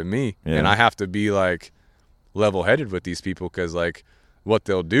 dogs. compared to me. Yeah. And I have to be like level headed with these people because like what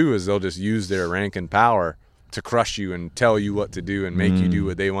they'll do is they'll just use their rank and power to crush you and tell you what to do and make you do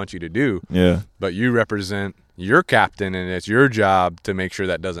what they want you to do. Yeah. But you represent your captain, and it's your job to make sure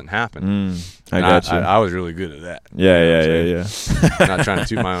that doesn't happen. I And got you. I was really good at that. Yeah, You know yeah, what I'm yeah, saying? yeah. Not trying to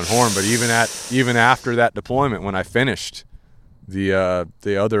toot my own horn, but even after that deployment, when I finished, the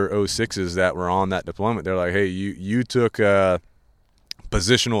other 06s that were on that deployment, they're like, hey, you took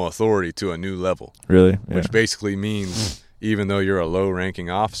positional authority to a new level, Really? Yeah. which basically means even though you're a low-ranking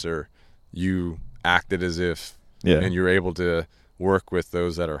officer, you acted as if, Yeah. and you're able to work with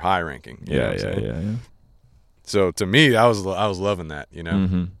those that are high-ranking. You know Yeah, what I'm yeah, saying? yeah, yeah. So to me, I was loving that, you know.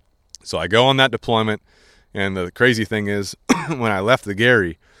 Mm-hmm. So I go on that deployment, and the crazy thing is, when I left the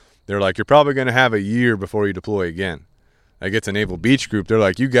Gary, they're like, you're probably going to have a year before you deploy again. I get to Naval Beach Group, they're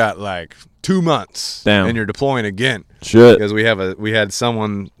like, you got like 2 months, Damn. and you're deploying again Shit. because we had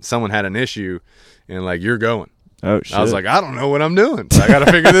someone had an issue, and like you're going. Oh, shit. I was like, I don't know what I'm doing. So I got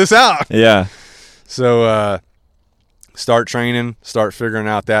to figure this out. yeah. So start training, start figuring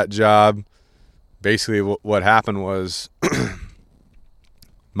out that job. Basically, what happened was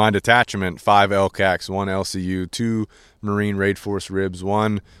my detachment, 5 LCACs, 1 LCU, 2 Marine Raid Force Ribs,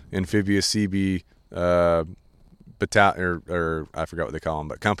 1 amphibious CB battalion, or I forgot what they call them,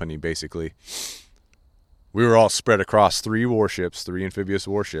 but company, basically. We were all spread across 3 warships, 3 amphibious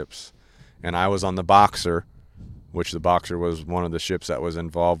warships, and I was on the Boxer, which the Boxer was one of the ships that was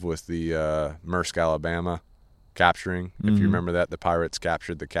involved with the Maersk, Alabama capturing. If you remember that, the pirates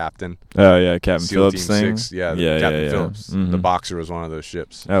captured the captain. Oh, yeah. Captain SEAL Phillips Team thing. 6, yeah, Yeah, Captain yeah, yeah. Phillips. Mhm. The Boxer was one of those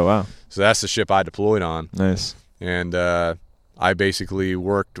ships. Oh, wow. So that's the ship I deployed on. Nice. And I basically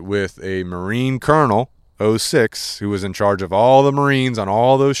worked with a Marine Colonel, 06, who was in charge of all the Marines on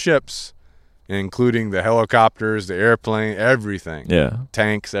all those ships, including the helicopters, the airplane, everything. Yeah.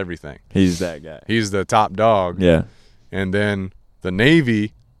 Tanks, everything. He's that guy. He's the top dog. Yeah. And then the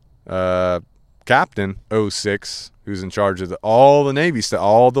Navy captain, 06, who's in charge of all the Navy stuff,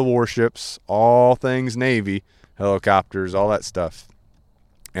 all the warships, all things Navy, helicopters, all that stuff.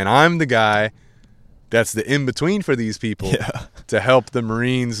 And I'm the guy that's the in-between for these people Yeah. to help the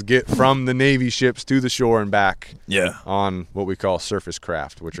Marines get from the Navy ships to the shore and back Yeah. on what we call surface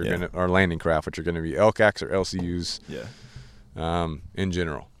craft, which are Yeah. or landing craft, which are going to be LCACs or LCUs Yeah. in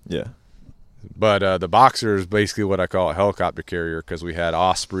general. Yeah. But the Boxer is basically what I call a helicopter carrier because we had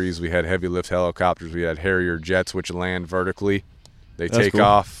Ospreys, we had heavy lift helicopters, we had Harrier jets, which land vertically. They That's take cool.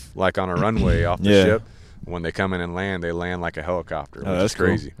 off like on a runway off the Yeah. ship. When they come in and land, they land like a helicopter, Oh, which that's is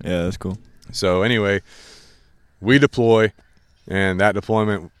crazy. Cool. Yeah, that's cool. So anyway, we deploy, and that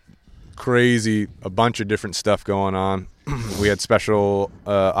deployment, crazy, a bunch of different stuff going on. We had special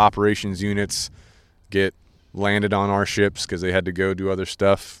operations units get landed on our ships because they had to go do other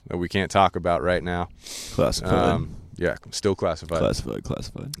stuff that we can't talk about right now. Classified. Yeah, still classified.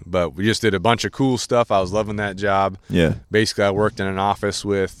 Classified. But we just did a bunch of cool stuff. I was loving that job. Yeah. Basically, I worked in an office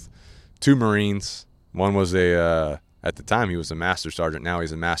with 2 Marines. One was a at the time he was a master sergeant. Now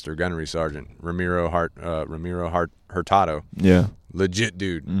he's a master gunnery sergeant. Ramiro Hurtado. Yeah. Legit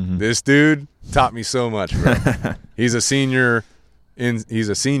dude. This dude taught me so much, bro. He's a senior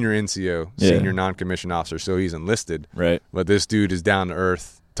NCO, senior non-commissioned officer, so he's enlisted. Right. But this dude is down to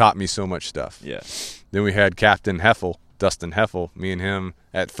earth, taught me so much stuff. Yeah. Then we had Captain Heffel, Dustin Heffel. Me and him,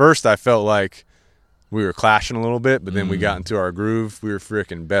 at first I felt like we were clashing a little bit, but then we got into our groove. We were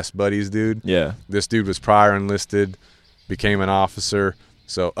freaking best buddies, dude. Yeah. This dude was prior enlisted, became an officer.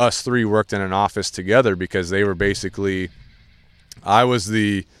 So us three worked in an office together because they were basically, I was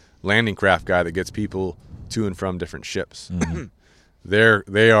the landing craft guy that gets people to and from different ships.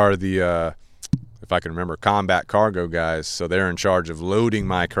 They are the, if I can remember, combat cargo guys. So they're in charge of loading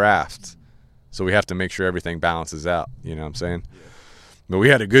my craft. So we have to make sure everything balances out. You know what I'm saying? Yeah. But we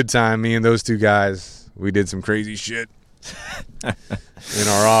had a good time, me and those two guys. We did some crazy shit in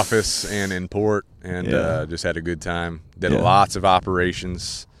our office and in port, and just had a good time. Did lots of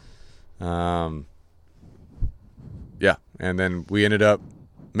operations. And then we ended up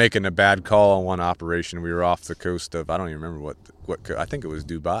making a bad call on one operation. We were off the coast of, I don't even remember what I think it was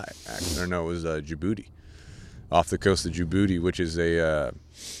Dubai, actually. Or no, it was Djibouti. Off the coast of Djibouti, which is a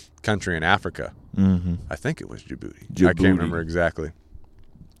country in Africa. I think it was Djibouti. I can't remember exactly.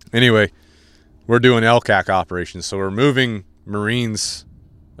 Anyway, we're doing LCAC operations, so we're moving Marines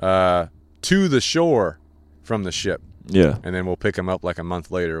to the shore from the ship. Yeah. And then we'll pick them up like a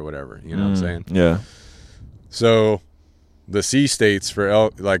month later or whatever. You know what I'm saying? Yeah. So the sea states for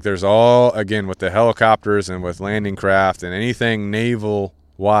there's all, again, with the helicopters and with landing craft and anything naval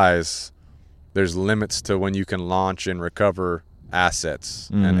wise, there's limits to when you can launch and recover assets.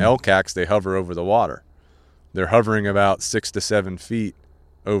 And LCACs, they hover over the water. They're hovering about 6 to 7 feet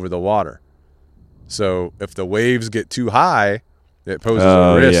over the water. So if the waves get too high, it poses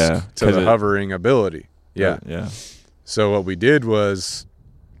a risk to the hovering ability. Yeah. So what we did was,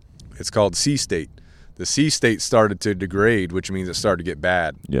 it's called sea state. The sea state started to degrade, which means it started to get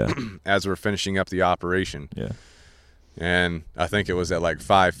bad. Yeah. As we're finishing up the operation. Yeah. And I think it was at like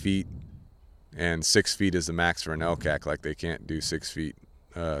 5 feet, and 6 feet is the max for an LCAC. Like they can't do 6 feet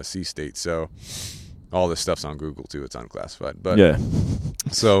sea state. So all this stuff's on Google too. It's unclassified. But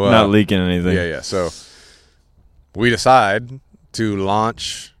so not leaking anything. Yeah. So we decide to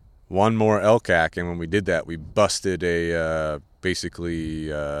launch one more LCAC, and when we did that, we busted basically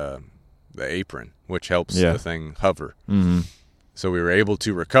the apron, which helps the thing hover. So we were able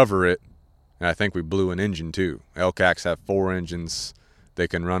to recover it, and I think we blew an engine too. LCACs have 4 engines; they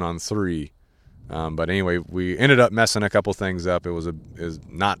can run on 3. But anyway, we ended up messing a couple things up. It was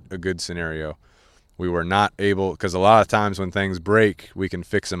not a good scenario. We were not able, because a lot of times when things break, we can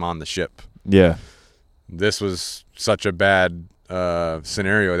fix them on the ship. Yeah. This was such a bad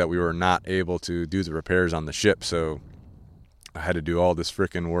scenario that we were not able to do the repairs on the ship. So I had to do all this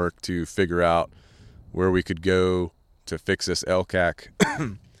freaking work to figure out where we could go to fix this LCAC.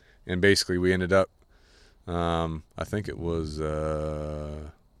 And basically we ended up, I think it was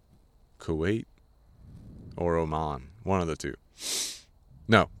Kuwait or Oman, one of the two.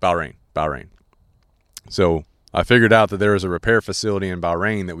 No, Bahrain. So I figured out that there was a repair facility in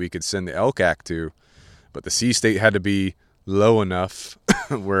Bahrain that we could send the LCAC to, but the sea state had to be low enough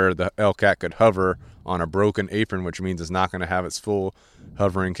where the LCAC could hover on a broken apron, which means it's not going to have its full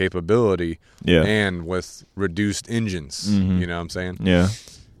hovering capability, and with reduced engines. You know what I'm saying? Yeah.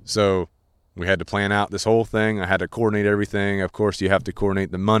 So we had to plan out this whole thing. I had to coordinate everything. Of course, you have to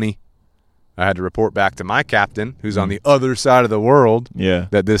coordinate the money. I had to report back to my captain, who's on the other side of the world,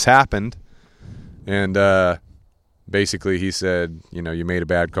 that this happened. And basically he said, you made a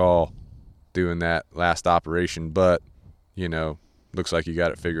bad call doing that last operation, but, looks like you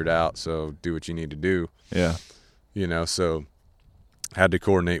got it figured out, so do what you need to do. Yeah. So had to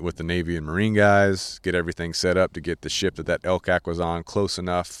coordinate with the Navy and Marine guys, get everything set up to get the ship that LCAC was on close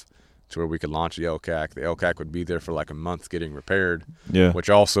enough to where we could launch the LCAC. The LCAC would be there for like a month getting repaired, which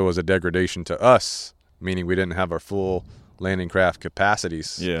also was a degradation to us, meaning we didn't have our full landing craft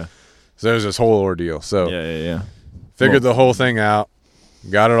capacities. Yeah. So there was this whole ordeal. So figured the whole thing out,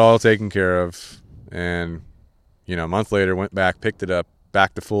 got it all taken care of, and, a month later went back, picked it up,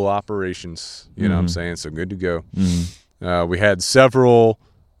 back to full operations. You know what I'm saying? So good to go. We had several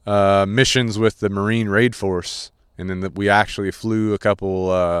missions with the Marine Raid Force, and then we actually flew a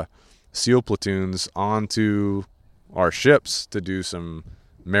couple SEAL platoons onto our ships to do some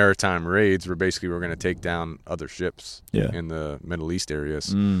maritime raids where basically we're going to take down other ships in the Middle East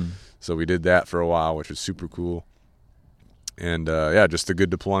areas. So we did that for a while, which was super cool. And just a good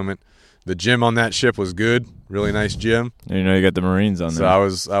deployment. The gym on that ship was good, really nice gym. You know, you got the Marines on there.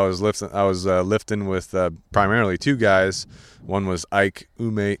 So I was lifting with primarily two guys. One was Ike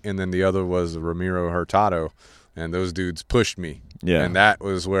Ume, and then the other was Ramiro Hurtado, and those dudes pushed me. Yeah. And that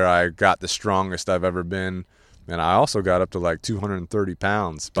was where I got the strongest I've ever been. And I also got up to like 230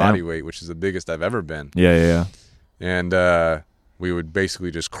 pounds body weight, which is the biggest I've ever been. Yeah. And we would basically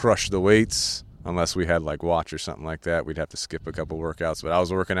just crush the weights. Unless we had like watch or something like that, we'd have to skip a couple workouts. But I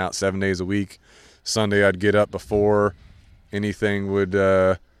was working out 7 days a week. Sunday I'd get up before anything would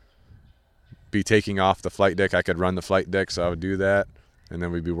be taking off the flight deck. I could run the flight deck, so I would do that. And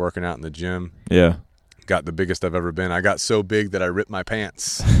then we'd be working out in the gym. Yeah. Got the biggest I've ever been. I got so big that I ripped my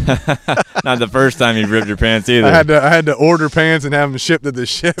pants. Not the first time you ripped your pants either. I had to order pants and have them shipped to the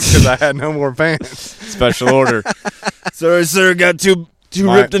ship because I had no more pants. Special order. Sorry, sir, got too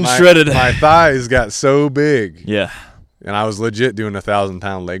ripped and shredded. My thighs got so big. Yeah. And I was legit doing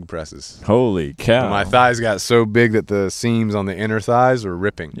 1,000-pound leg presses. Holy cow. And my thighs got so big that the seams on the inner thighs were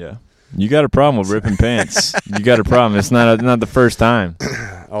ripping. Yeah. You got a problem with ripping pants. You got a problem. It's not the first time.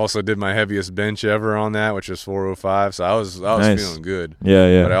 I also did my heaviest bench ever on that, which was 405. So I was Nice. feeling good.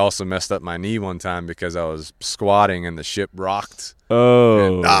 Yeah. But I also messed up my knee one time because I was squatting and the ship rocked.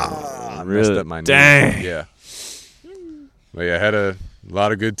 Oh. And, really? messed up my knee. Dang. Yeah. But yeah, I had a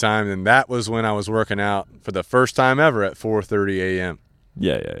lot of good times, and that was when I was working out for the first time ever at 4:30 a.m.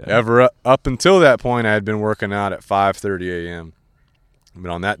 Yeah. Ever up until that point, I had been working out at 5:30 a.m. But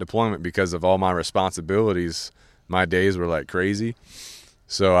on that deployment, because of all my responsibilities, my days were like crazy.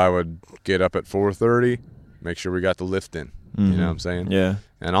 So I would get up at 4:30, make sure we got the lift in. You know what I'm saying? Yeah.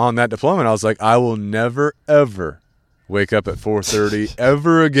 And on that deployment, I was like, I will never, ever wake up at 4:30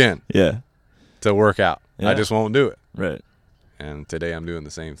 ever again Yeah. to work out. Yeah. I just won't do it. Right. And today I'm doing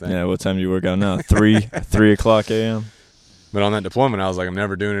the same thing. Yeah. What time do you work out now? 3 o'clock a.m. But on that deployment, I was like, I'm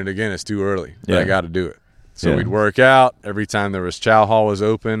never doing it again. It's too early. But Yeah. I got to do it. So Yeah. we'd work out. Every time there was chow hall was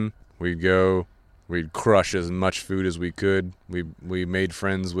open, we'd go. We'd crush as much food as we could. We made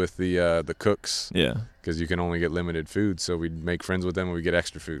friends with the cooks. Yeah. Because you can only get limited food. So we'd make friends with them and we'd get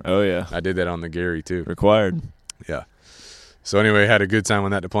extra food. Oh yeah. I did that on the Gary too. Required. Yeah. So anyway, had a good time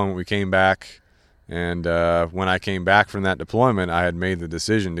on that deployment. We came back. And when I came back from that deployment, I had made the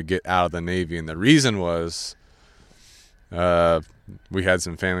decision to get out of the Navy. And the reason was we had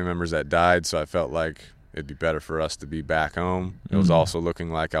some family members that died, so I felt like it'd be better for us to be back home. It was also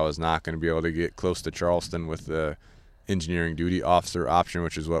looking like I was not going to be able to get close to Charleston with the engineering duty officer option,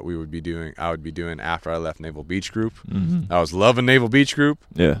 which is what we would be doing. I would be doing after I left Naval Beach Group. I was loving Naval Beach Group.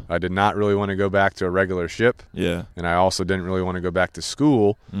 Yeah. I did not really want to go back to a regular ship. Yeah. And I also didn't really want to go back to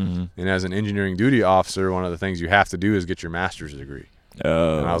school. And as an engineering duty officer, one of the things you have to do is get your master's degree.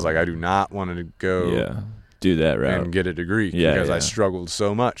 Oh. And I was like, I do not want to go do that route and get a degree Yeah, because I yeah. struggled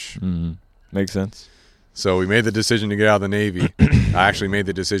so much. Makes sense. So we made the decision to get out of the Navy. I actually made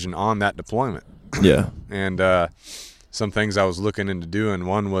the decision on that deployment. Yeah. And some things I was looking into doing,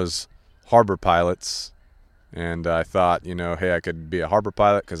 one was harbor pilots. And I thought, hey, I could be a harbor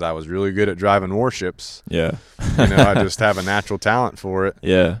pilot because I was really good at driving warships. Yeah. I just have a natural talent for it.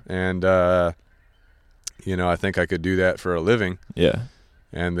 Yeah. And, I think I could do that for a living. Yeah.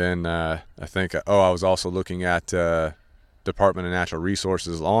 And then I think, I was also looking at Department of Natural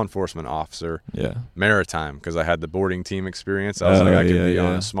Resources law enforcement officer, Yeah. maritime, because I had the boarding team experience. I was like, I could be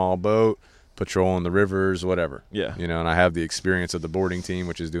on a small boat, patrolling the rivers, whatever. Yeah. And I have the experience of the boarding team,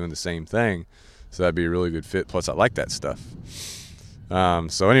 which is doing the same thing. So that'd be a really good fit. Plus, I like that stuff.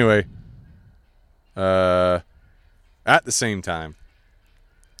 So anyway, at the same time,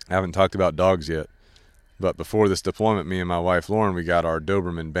 I haven't talked about dogs yet, but before this deployment, me and my wife, Lauren, we got our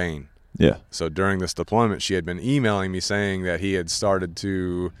Doberman Bane. Yeah. So during this deployment, she had been emailing me saying that he had started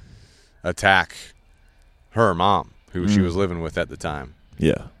to attack her mom, who she was living with at the time.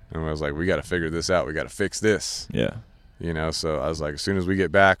 Yeah. And I was like, we got to figure this out. We got to fix this. Yeah. So I was like, as soon as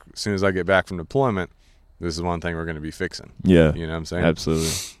I get back from deployment, this is one thing we're going to be fixing. Yeah. You know what I'm saying?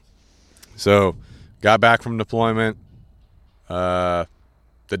 Absolutely. So got back from deployment. The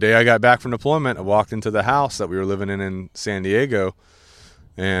day I got back from deployment, I walked into the house that we were living in San Diego,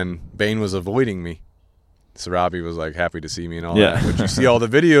 and Bane was avoiding me. So Robbie was like happy to see me and all that. But you see all the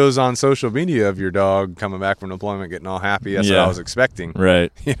videos on social media of your dog coming back from deployment, getting all happy. That's what I was expecting.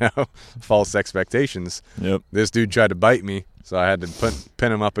 Right. False expectations. Yep. This dude tried to bite me, so I had to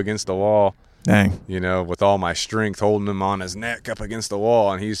pin him up against the wall. Dang. With all my strength, holding him on his neck up against the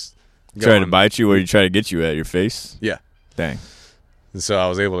wall, and he's Trying to bite you? Where you try to get you at your face? Yeah. Dang. And so I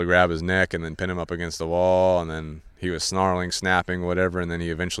was able to grab his neck and then pin him up against the wall, and then he was snarling, snapping, whatever, and then he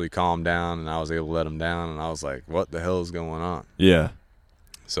eventually calmed down, and I was able to let him down, and I was like, what the hell is going on? Yeah.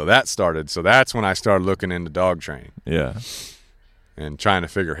 So that started. So that's when I started looking into dog training. Yeah. And trying to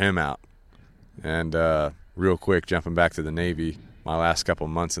figure him out. And real quick, jumping back to the Navy, my last couple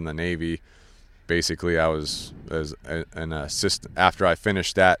months in the Navy, basically I was as an assistant. After I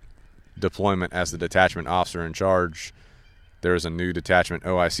finished that deployment as the detachment officer in charge, there was a new detachment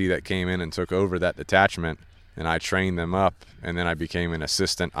OIC that came in and took over that detachment, and I trained them up, and then I became an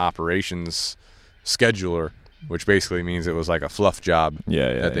assistant operations scheduler, which basically means it was like a fluff job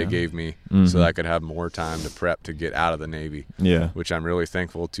that they gave me so that I could have more time to prep to get out of the Navy. Yeah. Which I'm really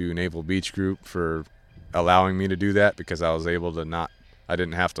thankful to Naval Beach Group for allowing me to do that, because I was able to I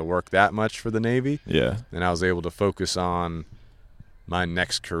didn't have to work that much for the Navy. Yeah. And I was able to focus on my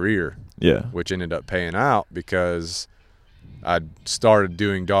next career. Yeah. Which ended up paying out because I started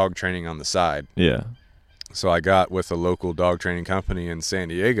doing dog training on the side. Yeah. So I got with a local dog training company in San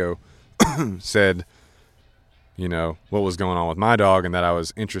Diego, said, you know, what was going on with my dog and that I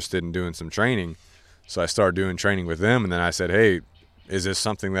was interested in doing some training. So I started doing training with them, and then I said, hey, is this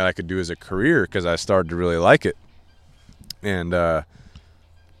something that I could do as a career? Because I started to really like it. And the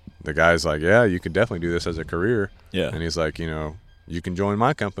guy's like, yeah, you could definitely do this as a career. Yeah. And he's like, you know, you can join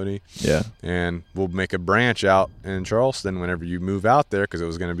my company. Yeah. And we'll make a branch out in Charleston whenever you move out there, because it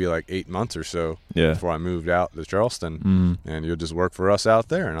was going to be like 8 months or so before I moved out to Charleston. And you'll just work for us out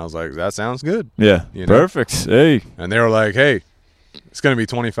there. And I was like, that sounds good. Yeah. You know? Perfect. Hey. And they were like, hey, it's going to be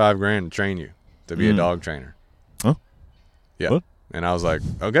 $25,000 to train you to be a dog trainer. Oh. Yeah. What? And I was like,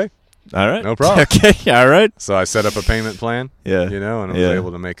 okay. All right. No problem. Okay. All right. So I set up a payment plan. Yeah. You know, and I was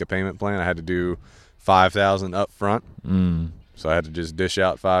able to make a payment plan. I had to do $5,000 up front. So I had to just dish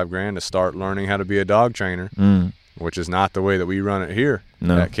out $5,000 to start learning how to be a dog trainer, which is not the way that we run it here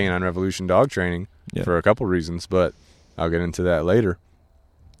at Canine Revolution Dog Training for a couple reasons, but I'll get into that later.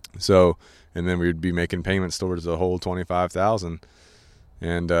 So, and then we'd be making payments towards the whole $25,000,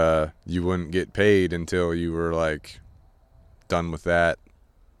 and you wouldn't get paid until you were like done with that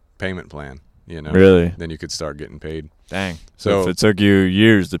payment plan. You know, really? Then you could start getting paid. Dang. So if it took you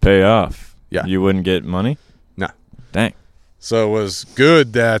years to pay off, you wouldn't get money? No. Dang. So it was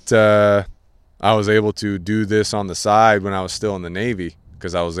good that I was able to do this on the side when I was still in the Navy,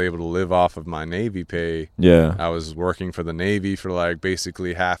 because I was able to live off of my Navy pay. Yeah. I was working for the Navy for like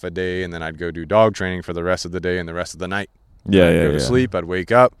basically half a day, and then I'd go do dog training for the rest of the day and the rest of the night. Yeah, I'd go to sleep. I'd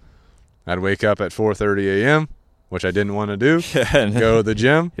wake up. I'd wake up at 4:30 a.m., which I didn't want to do. Go to the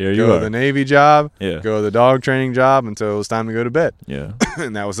gym. Go to the Navy job. Go to the dog training job until it was time to go to bed. Yeah.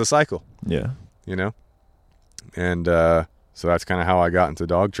 And that was the cycle. Yeah. You know? And so that's kind of how I got into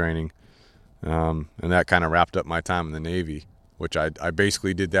dog training. And that kind of wrapped up my time in the Navy, which I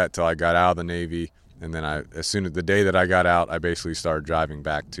basically did that till I got out of the Navy. And then as soon as the day that I got out, I basically started driving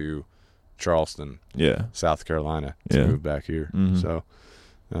back to Charleston, South Carolina, to move back here. So,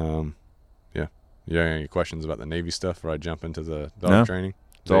 You have any questions about the Navy stuff before I jump into the dog training?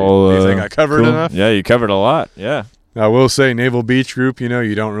 Do you think I covered enough? Yeah, you covered a lot. Yeah. I will say Naval Beach Group, you know,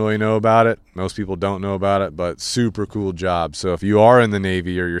 you don't really know about it. Most people don't know about it, but super cool job. So if you are in the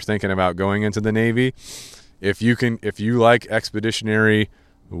Navy or you're thinking about going into the Navy, if you like expeditionary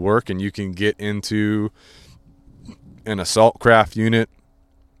work and you can get into an assault craft unit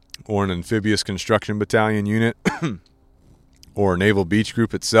or an amphibious construction battalion unit or Naval Beach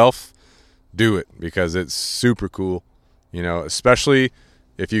Group itself, do it, because it's super cool, you know, especially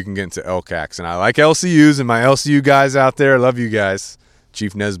if you can get into LCACs. And I like LCUs, and my LCU guys out there, I love you guys.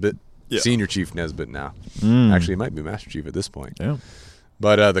 Chief Nesbitt, Senior Chief Nesbitt now. Actually, he might be Master Chief at this point. Yeah.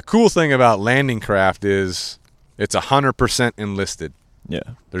 But the cool thing about landing craft is it's 100% enlisted. Yeah.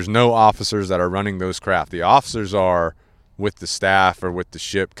 There's no officers that are running those craft. The officers are with the staff or with the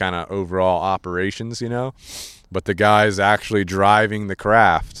ship, kind of overall operations, you know. But the guys actually driving the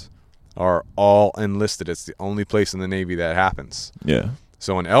craft are all enlisted. It's the only place in the Navy that happens. Yeah.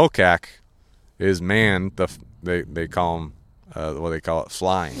 So an LCAC is manned. They call them they call it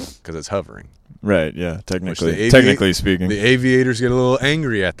flying, because it's hovering. Right. Yeah. Technically speaking, the aviators get a little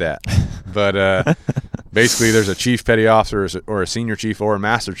angry at that. But basically, there's a chief petty officer or a senior chief or a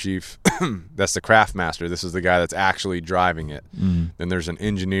master chief. That's the craft master. This is the guy that's actually driving it. Then there's an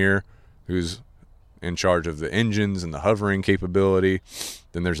engineer who's in charge of the engines and the hovering capability.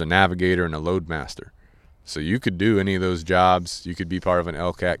 Then there's a navigator and a load master. So you could do any of those jobs. You could be part of an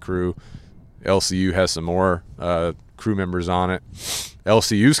LCAT crew. LCU has some more crew members on it.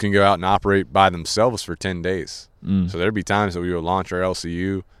 LCUs can go out and operate by themselves for 10 days. So there'd be times that we would launch our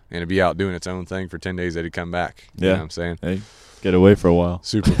LCU and it'd be out doing its own thing for 10 days. Then it'd come back. You know what I'm saying? Hey, get away for a while.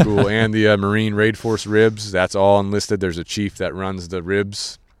 Super cool. And the Marine Raid Force Ribs, that's all enlisted. There's a chief that runs the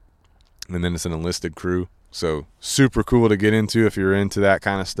ribs, and then it's an enlisted crew. So super cool to get into if you're into that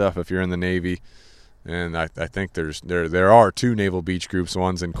kind of stuff, if you're in the Navy. And I think there are 2 naval beach groups.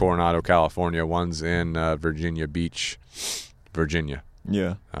 One's in Coronado, California. One's in Virginia Beach, Virginia.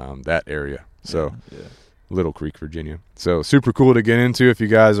 Yeah. That area. So yeah. Little Creek, Virginia. So super cool to get into if you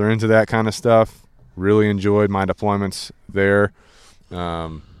guys are into that kind of stuff. Really enjoyed my deployments there.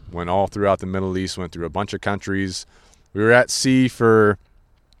 Went all throughout the Middle East, went through a bunch of countries. We were at sea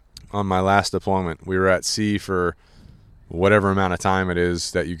on my last deployment, we were at sea for whatever amount of time it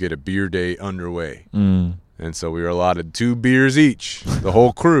is that you get a beer day underway. And so we were allotted 2 beers each, the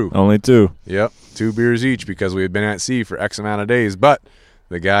whole crew. Only 2. Yep, 2 beers each because we had been at sea for X amount of days. But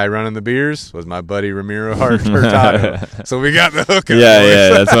the guy running the beers was my buddy Ramiro Hurtado. So we got the hookup. Yeah,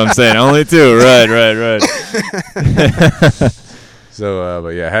 that's what I'm saying. Only 2. Right. So, but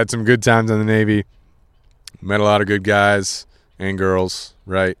yeah, had some good times in the Navy. Met a lot of good guys and girls,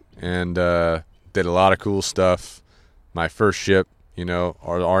 right? And did a lot of cool stuff. My first ship,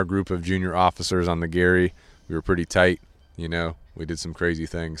 our group of junior officers on the Gary, we were pretty tight. We did some crazy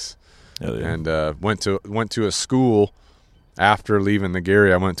things. Hell yeah. And went to a school after leaving the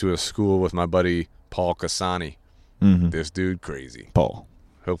Gary. I went to a school with my buddy Paul Cassani. Mm-hmm. This dude crazy. Paul.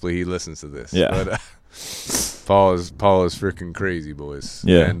 Hopefully he listens to this. Yeah. But Paul is freaking crazy, boys.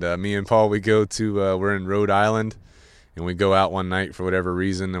 Yeah. And me and Paul, we go to we're in Rhode Island, and we go out one night for whatever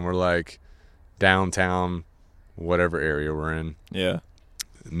reason, and we're like downtown, whatever area we're in. Yeah.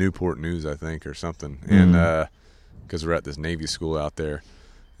 Newport News, I think, or something. And because we're at this Navy school out there,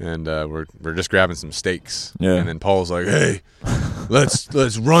 and we're just grabbing some steaks. Yeah. And then Paul's like, "Hey,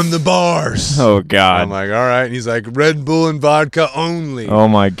 let's run the bars." Oh God. I'm like, "All right." And he's like, "Red Bull and vodka only." Oh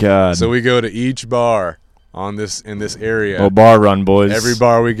my God. So we go to each bar in this area. Oh, bar run, boys. Every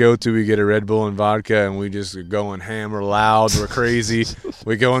bar we go to, we get a Red Bull and vodka, and we just going hammer loud. We're crazy.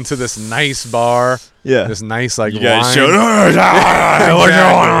 We go into this nice bar. Yeah. This nice like You guys wine. showed. Exactly. What's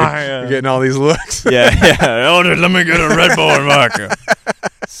going on? You're getting all these looks. Yeah. Elder, let me get a Red Bull and vodka.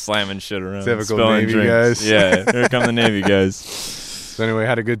 Slamming shit around. Typical spilling Navy drinks. guys. Yeah. Here come the Navy guys. So anyway,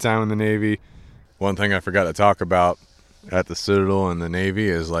 had a good time in the Navy. One thing I forgot to talk about at the Citadel and the Navy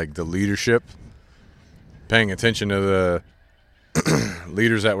is like the leadership. Paying attention to the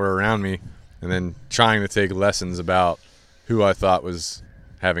leaders that were around me, and then trying to take lessons about who I thought was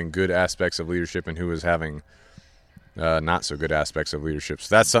having good aspects of leadership and who was having not so good aspects of leadership.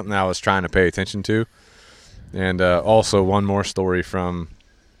 So that's something I was trying to pay attention to. And also one more story from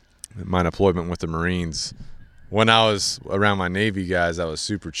my deployment with the Marines. When I was around my Navy guys, I was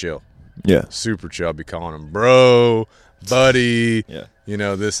super chill. Yeah. Super chill. I'd be calling them bro, buddy, Yeah.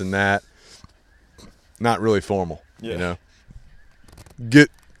 this and that. Not really formal, Yeah. Get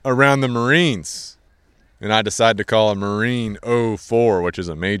around the Marines, and I decide to call a Marine 04, which is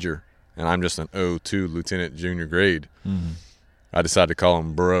a major, and I'm just an 02 lieutenant junior grade. Mm-hmm. I decide to call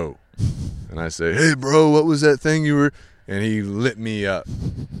him bro, and I say, "Hey, bro, what was that thing you were?" And he lit me up.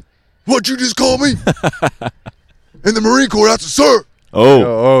 "What'd you just call me?" "In the Marine Corps, that's a sir."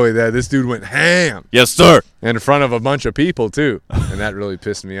 This dude went ham. Yes, sir. In front of a bunch of people, too. And that really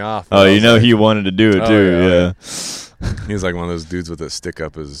pissed me off. Oh, he wanted to do it, too. Yeah. He was like one of those dudes with a stick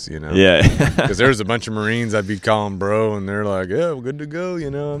up his, Yeah. Because there was a bunch of Marines I'd be calling bro, and they're like, "Yeah, we're good to go,"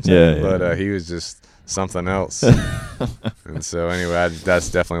 what I'm saying? Yeah. But he was just something else. And so, anyway, that's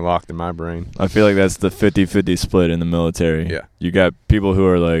definitely locked in my brain. I feel like that's the 50-50 split in the military. Yeah. You got people who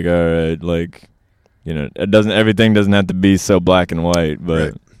are like, all right, like, everything doesn't have to be so black and white,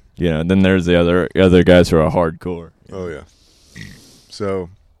 but, right. Then there's the other guys who are hardcore. Oh, yeah. So,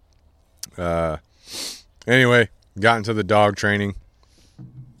 anyway, got into the dog training.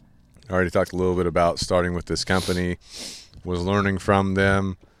 I already talked a little bit about starting with this company, was learning from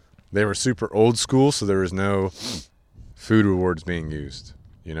them. They were super old school, so there was no food rewards being used.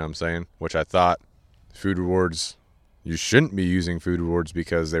 You know what I'm saying? Which I thought food rewards, you shouldn't be using food rewards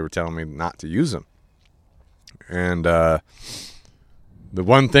because they were telling me not to use them. And the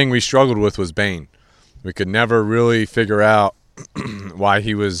one thing we struggled with was Bane. We could never really figure out why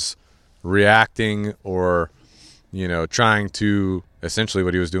he was reacting or, trying to, essentially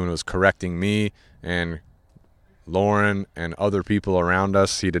what he was doing was correcting me and Lauren and other people around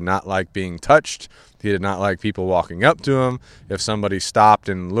us. He did not like being touched. He did not like people walking up to him. If somebody stopped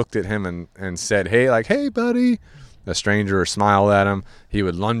and looked at him and said, "Hey, buddy," a stranger, or smiled at him, he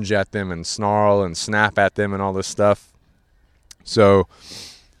would lunge at them and snarl and snap at them and all this stuff. So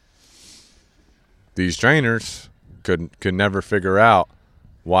these trainers could never figure out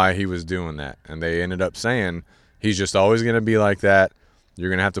why he was doing that. And they ended up saying, he's just always going to be like that. You're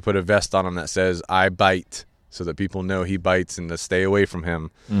going to have to put a vest on him that says, "I bite," so that people know he bites and to stay away from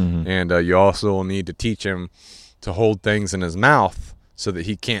him. Mm-hmm. And you also need to teach him to hold things in his mouth so that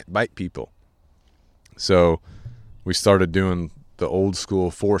he can't bite people. So we started doing the old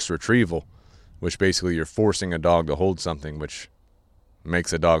school force retrieval, which basically you're forcing a dog to hold something, which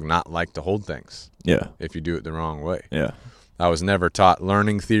makes a dog not like to hold things. Yeah. If you do it the wrong way. Yeah. I was never taught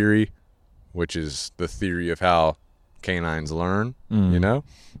learning theory, which is the theory of how canines learn, you know?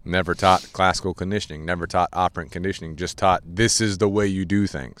 Never taught classical conditioning, never taught operant conditioning, just taught this is the way you do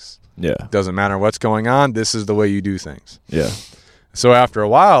things. Yeah. Doesn't matter what's going on, this is the way you do things. Yeah. So after a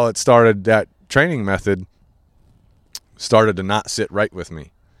while, it started, that training method started to not sit right with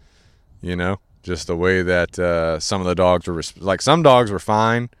me, you know? Just the way that some of the dogs were, like some dogs were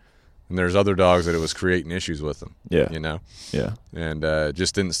fine, and there's other dogs that it was creating issues with them, Yeah. you know? Yeah. And it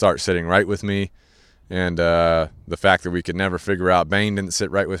just didn't start sitting right with me. And the fact that we could never figure out Bane didn't sit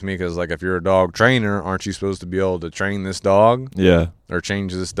right with me, because, like, if you're a dog trainer, aren't you supposed to be able to train this dog Yeah. or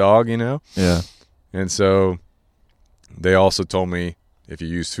change this dog, you know? Yeah. And so they also told me, if you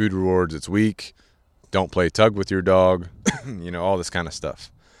use food rewards, it's weak. Don't play tug with your dog, you know, all this kind of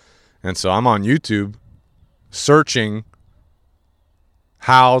stuff. And so I'm on YouTube searching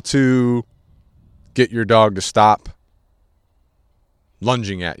how to get your dog to stop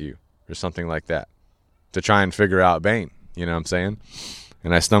lunging at you or something like that, to try and figure out Bane, you know what I'm saying?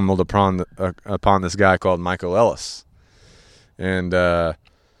 And I stumbled upon this guy called Michael Ellis. And,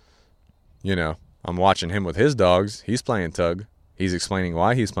 you know, I'm watching him with his dogs. He's playing tug. He's explaining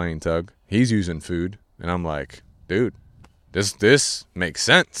why he's playing tug. He's using food. And I'm like, dude, this makes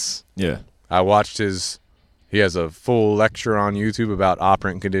sense. Yeah. I watched he has a full lecture on YouTube about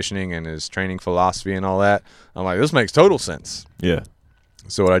operant conditioning and his training philosophy and all that. I'm like, this makes total sense. Yeah.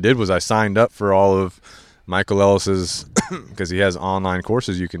 So what I did was I signed up for all of Michael Ellis's, because he has online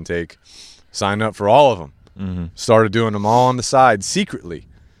courses you can take, signed up for all of them. Mm-hmm. Started doing them all on the side secretly,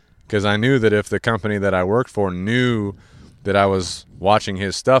 because I knew that if the company that I worked for knew that I was watching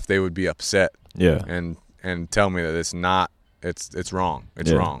his stuff, they would be upset. Yeah. And tell me that it's not, it's wrong.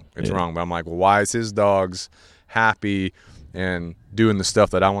 It's Yeah. wrong. It's Yeah. wrong. But I'm like, well, why is his dogs happy and doing the stuff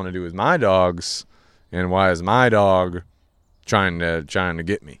that I want to do with my dogs, and why is my dog trying to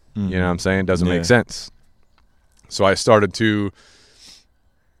get me? Mm-hmm. You know what I'm saying? It doesn't Yeah. make sense. So I started to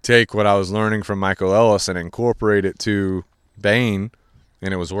take what I was learning from Michael Ellis and incorporate it to Bane,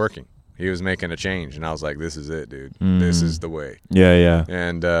 and it was working. He was making a change, and I was like, this is it, dude. This is the way. Yeah. Yeah.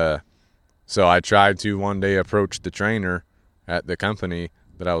 And so I tried to one day approach the trainer at the company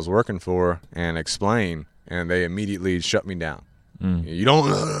that I was working for and explain, and they immediately shut me down. You don't,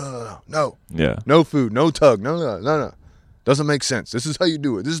 no, Yeah. no food, no tug, no. Doesn't make sense. This is how you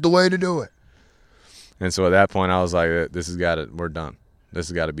do it. This is the way to do it. And so at that point, I was like, we're done. This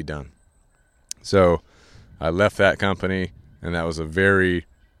has got to be done. So I left that company, and that was a very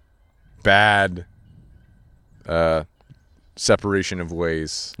bad separation of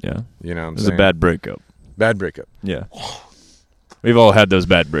ways. Yeah. You know what I'm It was saying? a bad breakup. Bad breakup. Yeah. We've all had those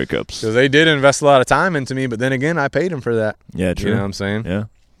bad breakups. So they did invest a lot of time into me, but then again, I paid them for that. Yeah, true. You know what I'm saying? Yeah.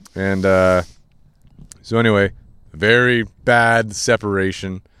 And so anyway, very bad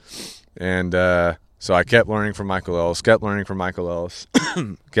separation. And so I kept learning from Michael Ellis, kept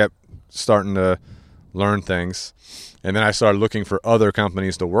starting to learn things. And then I started looking for other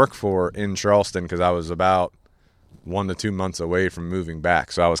companies to work for in Charleston, because I was about 1 to 2 months away from moving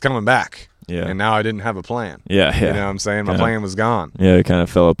back. So I was coming back. Yeah. And now I didn't have a plan. Yeah. Yeah. You know what I'm saying? My Kinda- plan was gone. Yeah, it kind of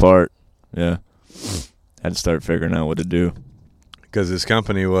fell apart. Yeah. Had to start figuring out what to do. Because this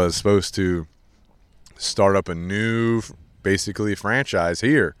company was supposed to start up a new, basically, franchise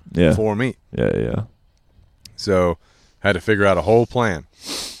here Yeah. for me. Yeah. Yeah. So had to figure out a whole plan.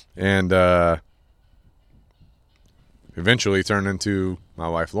 And eventually turned into my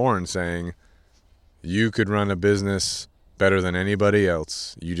wife Lauren saying, you could run a business better than anybody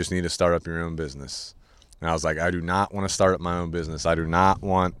else. You just need to start up your own business. And I was like, I do not want to start up my own business. I do not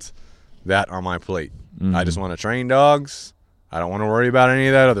want that on my plate. I just want to train dogs. I don't want to worry about any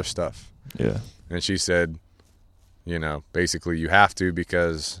of that other stuff. Yeah. And she said, you know, basically you have to,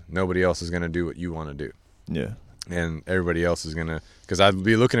 because nobody else is going to do what you want to do. Yeah. And everybody else is going to, because I'd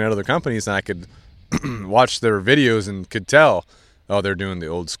be looking at other companies and I could watch their videos and could tell, oh, they're doing the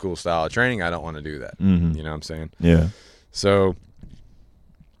old school style of training. I don't want to do that. Mm-hmm. You know what I'm saying? Yeah. So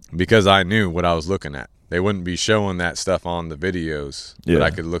because I knew what I was looking at, they wouldn't be showing that stuff on the videos, but Yeah.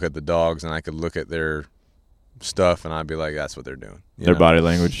 I could look at the dogs and I could look at their stuff and I'd be like, that's what they're doing. You Their know? body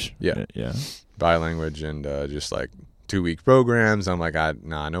language. Yeah. Yeah. Body language and just like 2-week programs. I'm like, I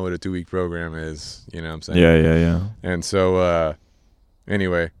know what a 2-week program is. You know what I'm saying? Yeah. Yeah. Yeah. And so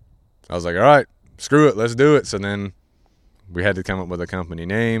anyway, I was like, all right, screw it, let's do it. So then we had to come up with a company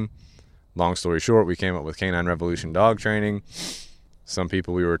name. Long story short, we came up with Canine Revolution Dog Training. Some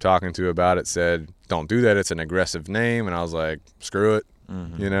people we were talking to about it said, don't do that, it's an aggressive name. And I was like, screw it,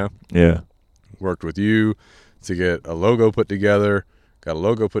 you know? Yeah. Worked with you to get a logo put together, got a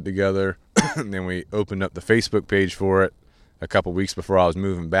logo put together, and then we opened up the Facebook page for it a couple weeks before I was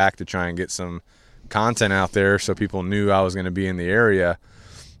moving back to try and get some content out there so people knew I was going to be in the area.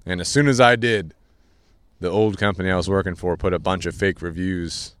 And as soon as I did, the old company I was working for put a bunch of fake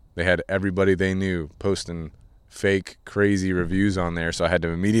reviews. They had everybody they knew posting fake, crazy reviews on there, so I had to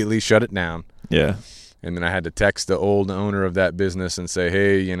immediately shut it down. Yeah. And then I had to text the old owner of that business and say,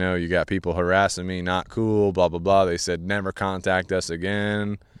 hey, you know, you got people harassing me, not cool, blah, blah, blah. They said, never contact us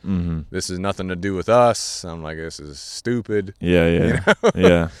again. Mm-hmm. This has nothing to do with us. I'm like, this is stupid. Yeah, yeah, You know?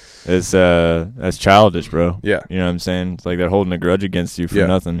 yeah. It's that's childish, bro. Yeah. You know what I'm saying? It's like they're holding a grudge against you for Yeah.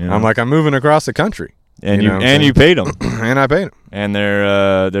 nothing. You know? I'm like, I'm moving across the country. and you know what I'm saying? you paid them, And I paid them. and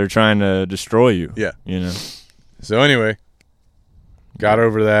they're trying to destroy you. Yeah. You know. So anyway, got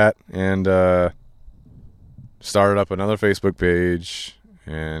over that and started up another Facebook page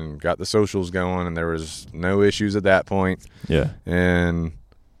and got the socials going, and there was no issues at that point. Yeah. And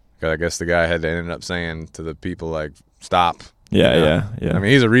I guess the guy had to end up saying to the people, like, stop. Yeah, You know? yeah, yeah. I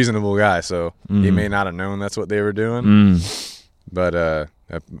mean, he's a reasonable guy, so he Mhm. may not have known that's what they were doing, but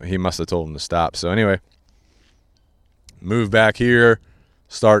he must have told them to stop. So anyway, moved back here,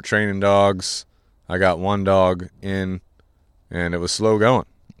 start training dogs. I got one dog in, and it was slow going.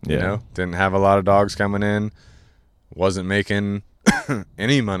 Yeah. You know, didn't have a lot of dogs coming in, wasn't making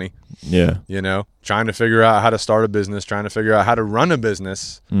any money. Yeah. You know, trying to figure out how to start a business, trying to figure out how to run a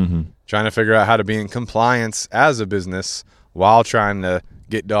business, Mm-hmm. trying to figure out how to be in compliance as a business while trying to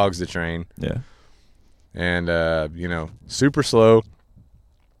get dogs to train. Yeah. And, you know, super slow.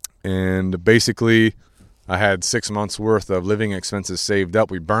 And basically, I had 6 months worth of living expenses saved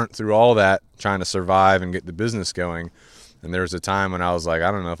up. We burnt through all that trying to survive and get the business going. And there was a time when I was like, I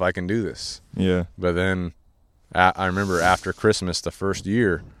don't know if I can do this. Yeah. But then I remember after Christmas, the first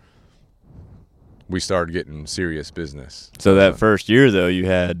year, we started getting serious business. So that first year, though, you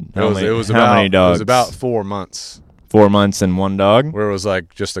had how many It dogs? was about 4 months 4 months and one dog. where it was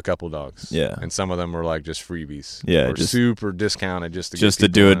like just a couple dogs. Yeah. And some of them were like just freebies. Yeah, Or just- super discounted just to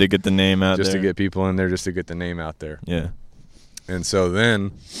Do it to get the name out just there. to get people in there, just to get the name out there. Yeah. And so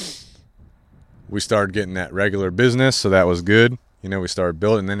then we started getting that regular business, so that was good. You know, we started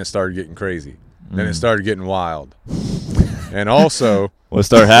building, then it started getting crazy. Then it started getting wild. And also, What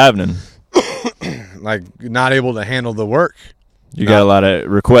started happening? like, not able to handle the work. You got a lot of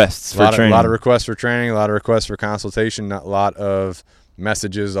requests for training. A lot of requests for training, a lot of requests for consultation, a lot of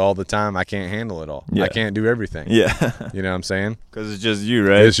messages all the time. I can't handle it all. Yeah. I can't do everything. Yeah. You know what I'm saying? Because it's just you,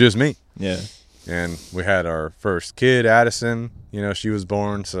 right? It's just me. Yeah. And we had our first kid, Addison. You know, she was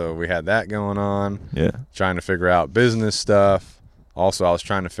born, so we had that going on. Yeah. Trying to figure out business stuff. Also, I was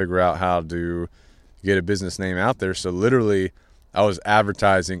trying to figure out how to get a business name out there. So literally, I was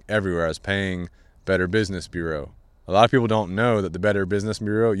advertising everywhere. I was paying Better Business Bureau. A lot of people don't know that the Better Business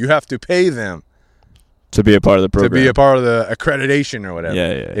Bureau, you have to pay them To be a part of the program. to be a part of the accreditation or whatever. Yeah,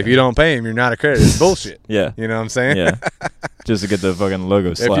 yeah, If yeah. you don't pay them, you're not accredited. It's bullshit. Yeah. You know what I'm saying? Yeah. Just to get the fucking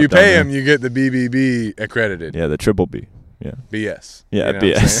logo slapped If you on pay there. them, you get the BBB accredited. Yeah, the triple B. Yeah. BS. Yeah, You know what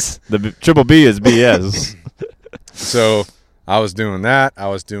I'm BS. saying? Triple B is BS. So I was doing that. I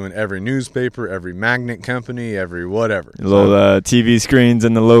was doing every newspaper, every magnet company, every whatever. Little TV screens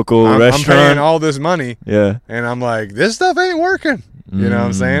in the local I'm restaurant. paying all this money, Yeah. and I'm like, this stuff ain't working. You know what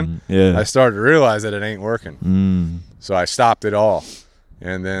I'm saying? Yeah. I started to realize that it ain't working. Mm. So I stopped it all.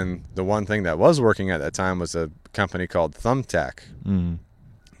 And then the one thing that was working at that time was a company called Thumbtack. Mm.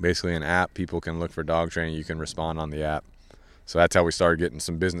 Basically an app. People can look for dog training. You can respond on the app. So that's how we started getting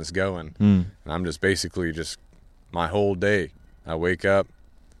some business going. Mm. And I'm just basically just my whole day. I wake up,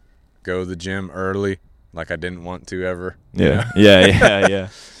 go to the gym early, like I didn't want to ever. you Yeah. know? Yeah.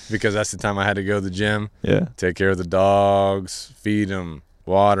 Because that's the time I had to go to the gym, Yeah. take care of the dogs, feed them,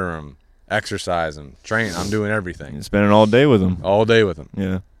 water them, exercise them, train. I'm doing everything. You're spending all day with them. All day with them.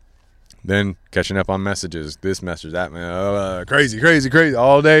 Yeah. Then catching up on messages, this message, that, crazy,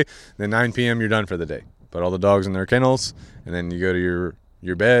 all day. Then 9 p.m. you're done for the day. Put all the dogs in their kennels, and then you go to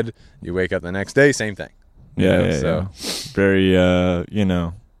your bed. You wake up the next day, same thing. Yeah. So Very,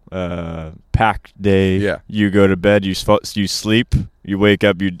 packed day. Yeah. You go to bed, you sleep, you wake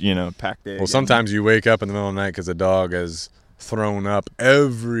up, packed day. well, again. sometimes you wake up in the middle of the night because the dog has thrown up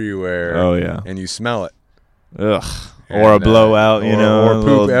everywhere. Oh, yeah. And you smell it. Ugh. Or a And, blowout, or a poop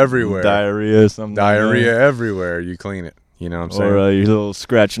little everywhere. Diarrhea or something. Diarrhea everywhere. You clean it. You know what I'm saying? Or your little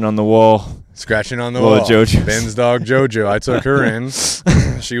scratching on the wall. Scratching on the Little wall. JoJo's. Ben's dog JoJo. I took her in.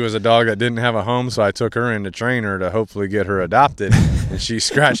 She was a dog that didn't have a home, so I took her in to train her to hopefully get her adopted. And she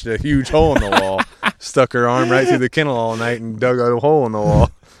scratched a huge hole in the wall, stuck her arm right through the kennel all night, and dug a hole in the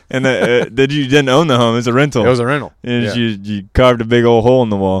wall. And you didn't own the home. It was a rental. It was a rental. And Yeah. you carved a big old hole in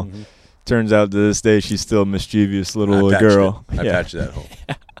the wall. Mhm. Turns out to this day she's still a mischievous little I patched girl. I patched that hole.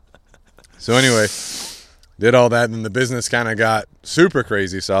 So anyway, did all that, and the business kind of got super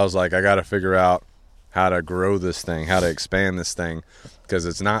crazy. So I was like, I got to figure out how to grow this thing, how to expand this thing, because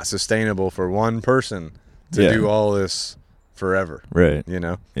it's not sustainable for one person to Yeah. do all this forever. Right. You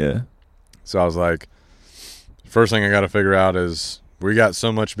know. Yeah. So I was like, first thing I got to figure out is we got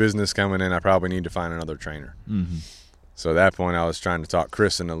so much business coming in, I probably need to find another trainer. Mm-hmm. So at that point, I was trying to talk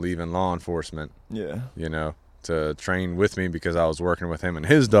Chris into leaving law enforcement, Yeah. you know, to train with me because I was working with him and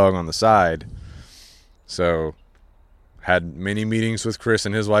his dog on the side. So had many meetings with Chris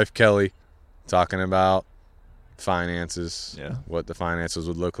and his wife, Kelly, talking about finances, Yeah. what the finances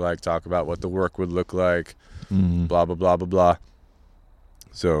would look like, talk about what the work would look like, Mm-hmm. blah, blah, blah, blah, blah.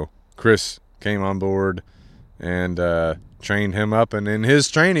 So Chris came on board and trained him up. And in his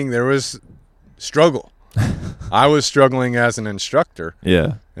training, there was struggle. I was struggling as an instructor,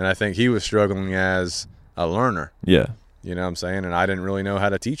 Yeah. and I think he was struggling as a learner. Yeah. You know what I'm saying? And I didn't really know how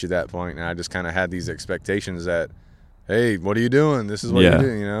to teach at that point, and I just kind of had these expectations that, hey, what are you doing? This is what Yeah. you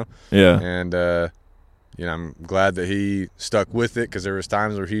do, you know? Yeah. And, you know, I'm glad that he stuck with it because there was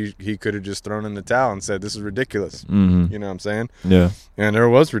times where he could have just thrown in the towel and said, this is ridiculous. Mm-hmm. You know what I'm saying? Yeah. And there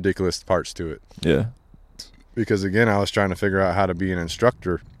was ridiculous parts to it Yeah. because, again, I was trying to figure out how to be an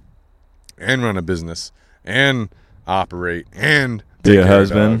instructor and run a business and operate and Be take a care of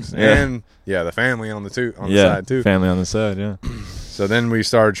husband. dogs. Yeah. And, yeah, the family on the Yeah. side, too. Family on the side. Yeah. So then we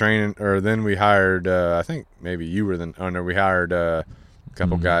started training, or then we hired, I think maybe you were we hired a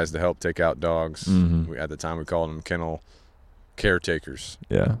couple Mhm. guys to help take out dogs. Mhm. At the time, we called them kennel caretakers.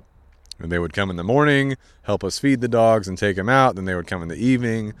 Yeah. And they would come in the morning, help us feed the dogs and take them out. Then they would come in the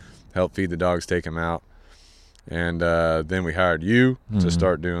evening, help feed the dogs, take them out. And then we hired you to Mhm.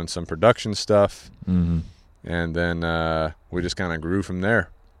 start doing some production stuff. Mm-hmm. And then we just kind of grew from there.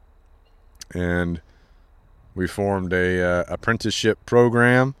 And we formed a apprenticeship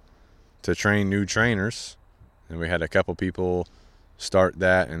program to train new trainers. And we had a couple people start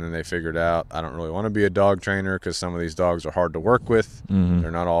that, and then they figured out, I don't really want to be a dog trainer because some of these dogs are hard to work with. Mm-hmm.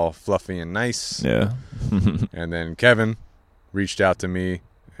 They're not all fluffy and nice. Yeah. And then Kevin reached out to me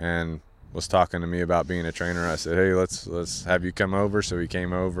and was talking to me about being a trainer. I said, hey, let's have you come over. So he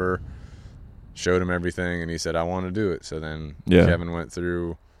came over, showed him everything, and he said, I want to do it. So then Yeah. Kevin went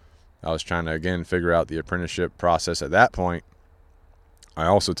through. I was trying to, again, figure out the apprenticeship process at that point. I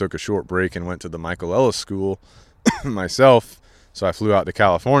also took a short break and went to the Michael Ellis School myself. So I flew out to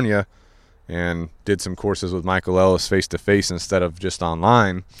California and did some courses with Michael Ellis face-to-face instead of just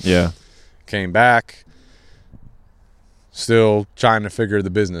online. Yeah. Came back, still trying to figure the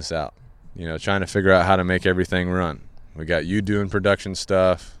business out. You know, trying to figure out how to make everything run. We got you doing production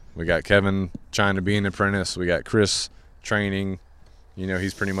stuff. We got Kevin trying to be an apprentice. We got Chris training. You know,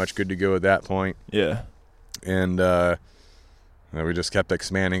 he's pretty much good to go at that point. Yeah. And we just kept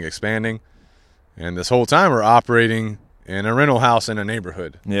expanding. And this whole time we're operating in a rental house in a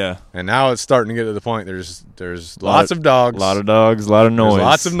neighborhood. Yeah. And now it's starting to get to the point there's lots of dogs. A lot of dogs, a lot of noise. There's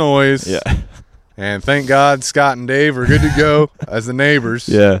lots of noise. Yeah. And thank God Scott and Dave are good to go as the neighbors.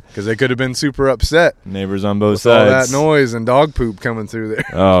 Yeah. Because they could have been super upset Neighbors on both with all that sides. noise and dog poop coming through there.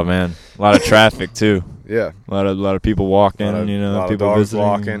 Oh man, a lot of traffic too. Yeah. A lot of people walking. A lot of people dogs visiting.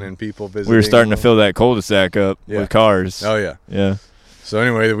 walking and people visiting. We were starting to fill that cul-de-sac up Yeah. with cars. Oh, yeah. Yeah. So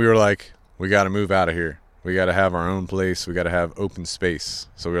anyway, we were like, we got to move out of here. We got to have our own place. We got to have open space.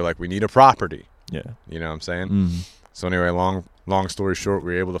 So we were like, we need a property. Yeah. You know what I'm saying? Mm. So anyway, long story short,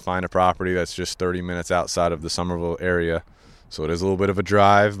 we were able to find a property that's just 30 minutes outside of the Somerville area. So it is a little bit of a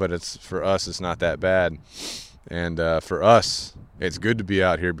drive, but for us, it's not that bad. And for us, it's good to be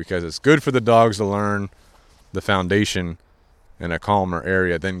out here because it's good for the dogs to learn the foundation in a calmer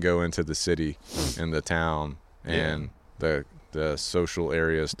area, then go into the city and the town and the social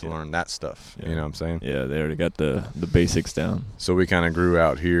areas to learn that stuff. Yeah. You know what I'm saying? Yeah, they already got the basics down. So we kind of grew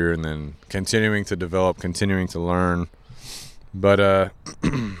out here and then continuing to develop, continuing to learn. But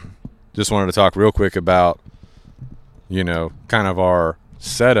just wanted to talk real quick about, you know, kind of our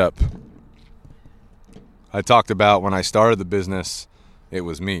setup. I talked about when I started the business, it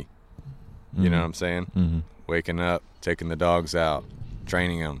was me. You know what I'm saying? Mm-hmm. Waking up, taking the dogs out,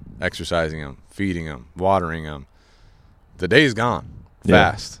 training them, exercising them, feeding them, watering them. The day's gone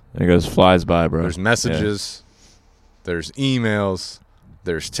fast. It goes flies by, bro. There's messages there's emails,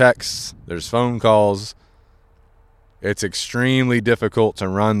 there's texts, there's phone calls. It's extremely difficult to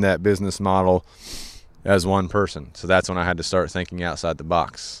run that business model as one person. So that's when I had to start thinking outside the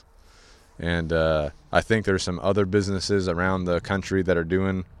box. And I think there's some other businesses around the country that are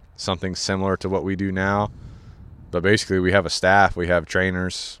doing something similar to what we do now. But basically, we have a staff, we have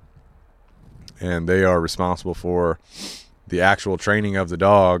trainers, and they are responsible for the actual training of the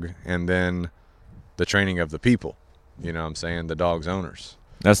dog and then the training of the people. You know what I'm saying? The dog's owners.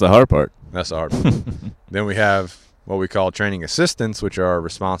 That's the hard part. That's the hard part. Then we have what we call training assistants, which are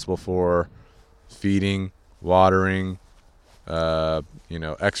responsible for feeding, watering,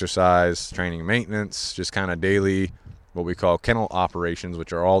 exercise, training, maintenance, just kind of daily, what we call kennel operations,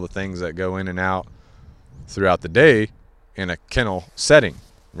 which are all the things that go in and out throughout the day in a kennel setting,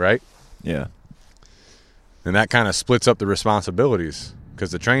 right? Yeah. And that kind of splits up the responsibilities,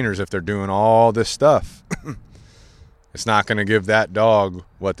 because the trainers, if they're doing all this stuff, it's not going to give that dog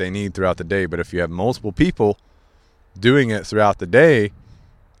what they need throughout the day. But if you have multiple people doing it throughout the day,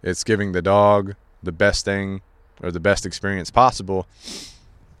 it's giving the dog the best thing or the best experience possible,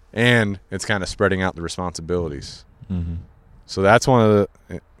 and it's kind of spreading out the responsibilities. Mm-hmm. So that's one of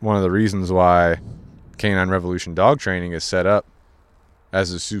the reasons why Canine Revolution Dog Training is set up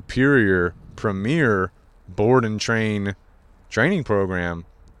as a superior, premier board and train training program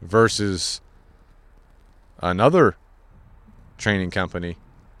versus another training company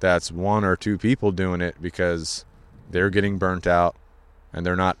that's one or two people doing it, because they're getting burnt out and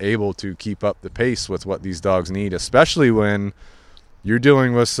they're not able to keep up the pace with what these dogs need, especially when you're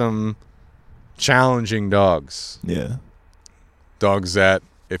dealing with some challenging dogs. Yeah. Dogs that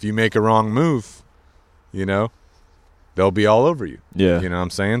if you make a wrong move, they'll be all over you. Yeah. You know what I'm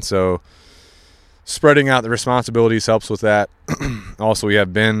saying? So spreading out the responsibilities helps with that. Also, we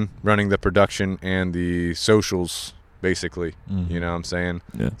have Ben running the production and the socials, basically. Mm-hmm. You know what I'm saying?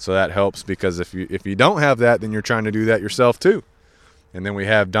 Yeah. So that helps, because if you don't have that, then you're trying to do that yourself too. And then we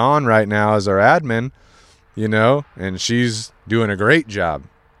have Dawn right now as our admin, and she's doing a great job,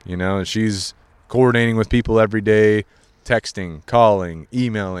 and she's coordinating with people every day, texting, calling,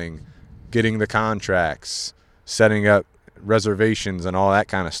 emailing, getting the contracts, setting up reservations and all that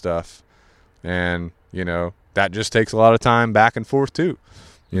kind of stuff. And, that just takes a lot of time back and forth too,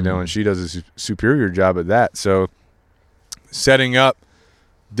 and she does a superior job at that. So setting up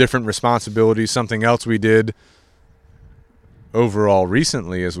different responsibilities. Something else we did overall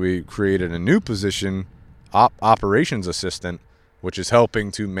recently is we created a new position, operations assistant, which is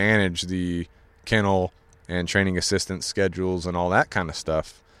helping to manage the kennel and training assistant schedules and all that kind of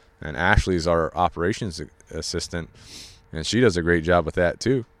stuff. And Ashley's our operations assistant, and she does a great job with that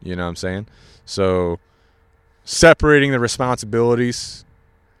too. You know what I'm saying? So separating the responsibilities,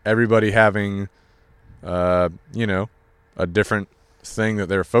 everybody having, a different thing that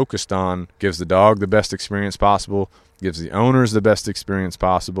they're focused on, gives the dog the best experience possible, gives the owners the best experience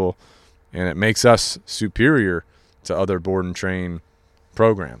possible, and it makes us superior to other board and train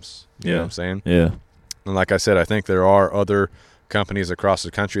programs. You know what I'm saying? Yeah. And like I said, I think there are other companies across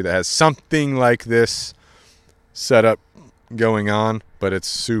the country that has something like this set up going on, but it's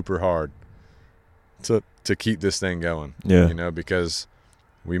super hard to keep this thing going. Yeah. Because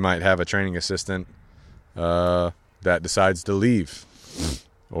we might have a training assistant that decides to leave,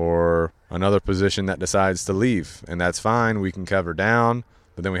 or another position that decides to leave, and that's fine. We can cover down,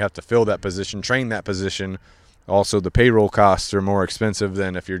 but then we have to fill that position, train that position. Also, the payroll costs are more expensive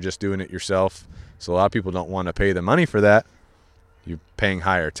than if you're just doing it yourself. So a lot of people don't want to pay the money for that. You're paying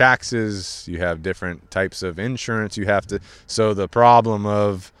higher taxes. You have different types of insurance you have to. So the problem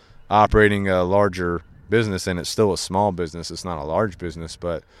of operating a larger business, and it's still a small business, it's not a large business,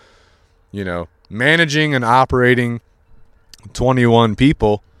 but, managing and operating 21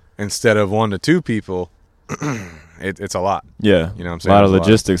 people instead of 1 to 2 people, it's a lot. Yeah. You know what I'm saying? A lot of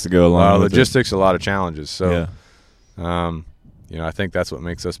logistics to go along. A lot of with logistics, a lot of challenges. So, yeah. I think that's what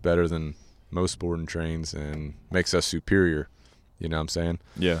makes us better than most board and trains and makes us superior. You know what I'm saying?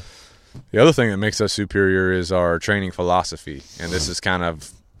 Yeah. The other thing that makes us superior is our training philosophy. And this is kind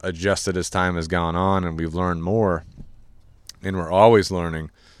of adjusted as time has gone on, and we've learned more, and we're always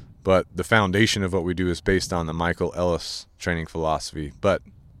learning. But the foundation of what we do is based on the Michael Ellis training philosophy. But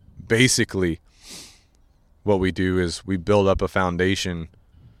basically, what we do is we build up a foundation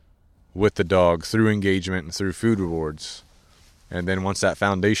with the dog through engagement and through food rewards. And then once that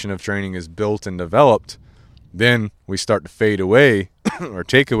foundation of training is built and developed, then we start to fade away or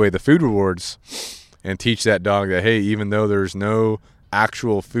take away the food rewards and teach that dog that, hey, even though there's no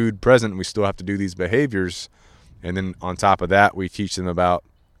actual food present, we still have to do these behaviors. And then on top of that, we teach them about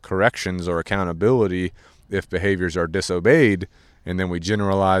corrections or accountability if behaviors are disobeyed, and then we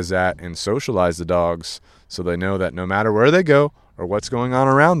generalize that and socialize the dogs so they know that no matter where they go or what's going on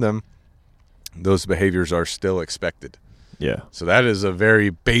around them, those behaviors are still expected. Yeah. So that is a very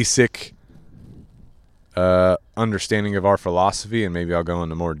basic understanding of our philosophy, and maybe I'll go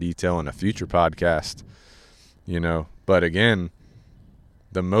into more detail in a future podcast, But again,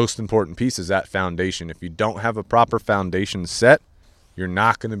 the most important piece is that foundation. If you don't have a proper foundation set, you're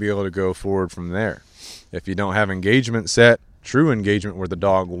not going to be able to go forward from there. If you don't have engagement set, true engagement where the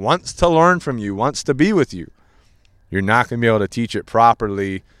dog wants to learn from you, wants to be with you, you're not going to be able to teach it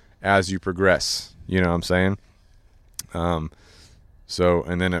properly as you progress. You know what I'm saying?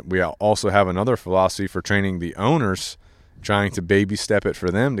 And then we also have another philosophy for training the owners, trying to baby step it for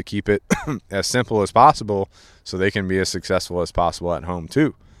them to keep it as simple as possible so they can be as successful as possible at home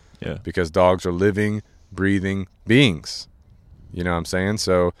too. Yeah. Because dogs are living, breathing beings. You know what I'm saying?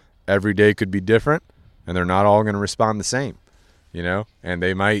 So every day could be different, and they're not all going to respond the same, And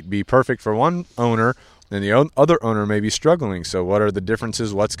they might be perfect for one owner, and the other owner may be struggling. So what are the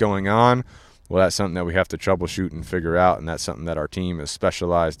differences? What's going on? Well, that's something that we have to troubleshoot and figure out, and that's something that our team is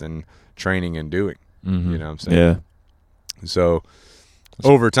specialized in training and doing. Mm-hmm. You know what I'm saying? Yeah. So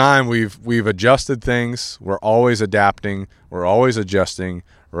over time, we've adjusted things. We're always adapting. We're always adjusting.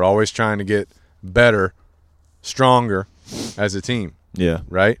 We're always trying to get better, stronger as a team. Yeah.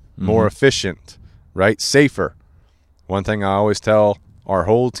 Right? Mm-hmm. More efficient, right? Safer. One thing I always tell our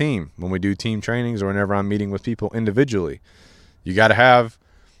whole team when we do team trainings or whenever I'm meeting with people individually, you got to have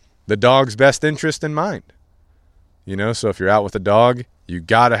the dog's best interest in mind. So if you're out with a dog, you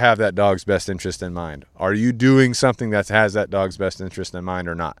got to have that dog's best interest in mind. Are you doing something that has that dog's best interest in mind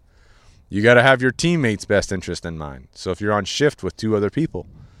or not? You got to have your teammates' best interest in mind. So if you're on shift with 2 other people,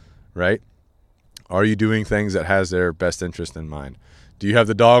 right? Are you doing things that has their best interest in mind? Do you have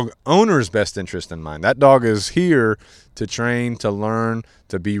the dog owner's best interest in mind? That dog is here to train, to learn,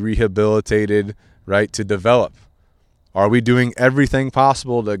 to be rehabilitated, right? To develop. Are we doing everything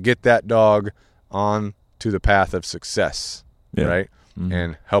possible to get that dog on to the path of success, right? Mm-hmm.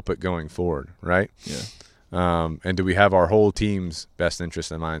 And help it going forward, right? Yeah. And do we have our whole team's best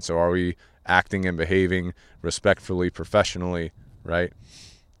interest in mind? So are we acting and behaving respectfully, professionally, right?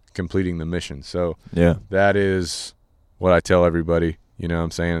 Completing the mission. So that is what I tell everybody, you know what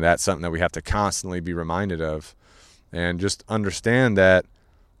I'm saying? That's something that we have to constantly be reminded of, and just understand that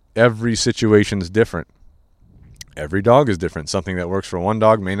every situation is different. Every dog is different. Something that works for one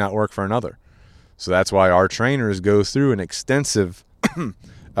dog may not work for another. So that's why our trainers go through an extensive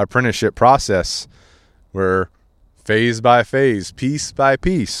apprenticeship process where phase by phase, piece by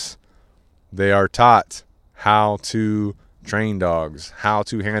piece, they are taught how to train dogs, how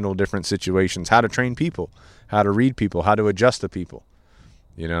to handle different situations, how to train people, how to read people, how to adjust to people.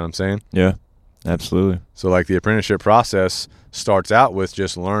 You know what I'm saying? Yeah, absolutely. So like the apprenticeship process starts out with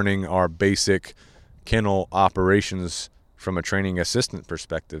just learning our basic kennel operations from a training assistant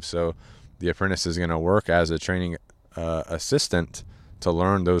perspective. So the apprentice is going to work as a training assistant to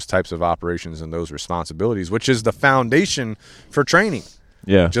learn those types of operations and those responsibilities, which is the foundation for training.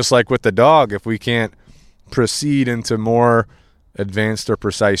 Yeah. Just like with the dog, if we can't proceed into more advanced or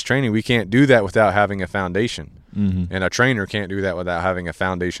precise training, we can't do that without having a foundation. Mm-hmm. And a trainer can't do that without having a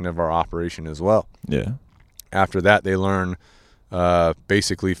foundation of our operation as well. Yeah. After that, they learn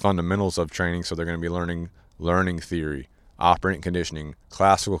basically fundamentals of training. So they're going to be learning theory, operant conditioning,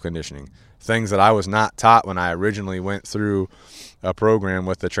 classical conditioning, things that I was not taught when I originally went through a program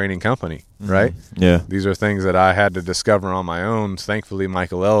with the training company, right? Yeah. These are things that I had to discover on my own. Thankfully,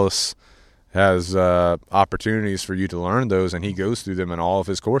 Michael Ellis has opportunities for you to learn those, and he goes through them in all of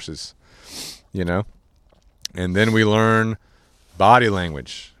his courses, And then we learn body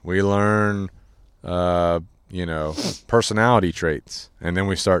language. We learn, personality traits. And then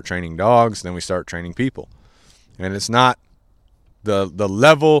we start training dogs. Then we start training people. And it's not the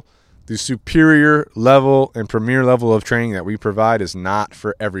level, the superior level and premier level of training that we provide is not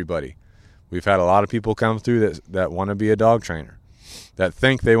for everybody. We've had a lot of people come through that want to be a dog trainer, that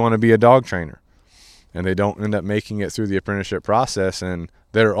think they want to be a dog trainer, and they don't end up making it through the apprenticeship process, and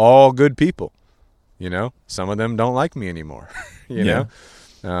they're all good people. Some of them don't like me anymore.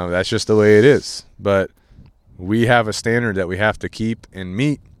 That's just the way it is. But we have a standard that we have to keep and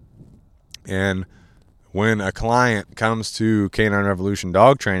meet. And when a client comes to Canine Revolution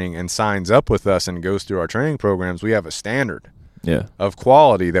Dog Training and signs up with us and goes through our training programs, we have a standard of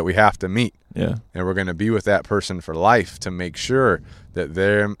quality that we have to meet. Yeah. And we're going to be with that person for life to make sure that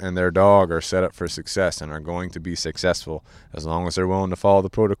them and their dog are set up for success and are going to be successful as long as they're willing to follow the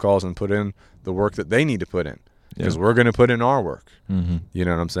protocols and put in the work that they need to put in. because we're going to put in our work. Mm-hmm. You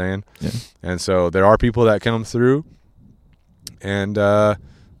know what I'm saying? Yeah. And so there are people that come through and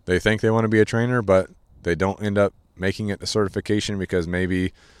they think they want to be a trainer, but they don't end up making it a certification because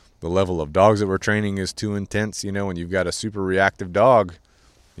maybe the level of dogs that we're training is too intense. You know, when you've got a super reactive dog,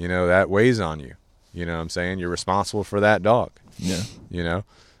 you know, that weighs on you. You know what I'm saying? You're responsible for that dog. Yeah. You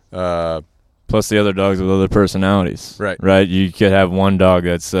know? Plus the other dogs with other personalities. Right. Right? You could have one dog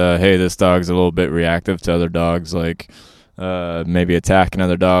that's, hey, this dog's a little bit reactive to other dogs, like maybe attacking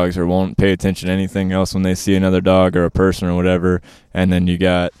other dogs or won't pay attention to anything else when they see another dog or a person or whatever. And then you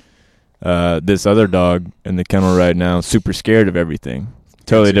got this other dog in the kennel right now, super scared of everything.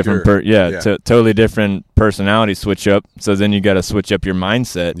 Totally different, totally different personality switch up. So then you got to switch up your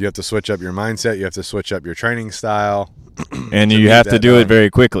mindset. You have to switch up your mindset. You have to switch up your training style. And you have to do it very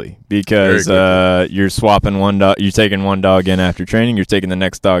quickly because you're swapping one dog. You're taking one dog in after training. You're taking the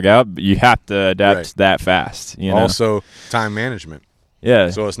next dog out. But you have to adapt that fast. You know? Also, time management. Yeah.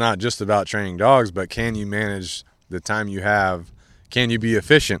 So it's not just about training dogs, but can you manage the time you have? Can you be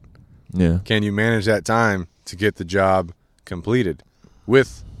efficient? Yeah. Can you manage that time to get the job completed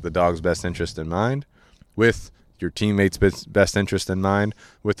with the dog's best interest in mind, with your teammates' best interest in mind,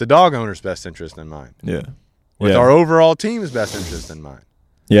 with the dog owner's best interest in mind? Yeah. With our overall team's best interest in mind.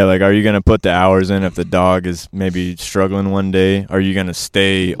 Yeah, like are you going to put the hours in if the dog is maybe struggling one day? Are you going to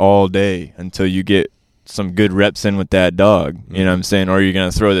stay all day until you get some good reps in with that dog? You know what I'm saying? Or are you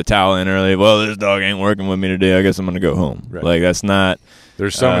going to throw the towel in early? Well, this dog ain't working with me today. I guess I'm going to go home. Right. Like that's not.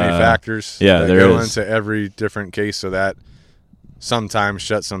 There's so many factors that go into every different case, so that sometimes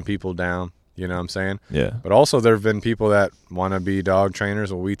shuts some people down. You know what I'm saying? Yeah. But also there have been people that want to be dog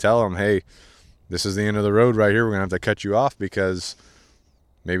trainers. Well, we tell them, hey, this is the end of the road right here. We're going to have to cut you off because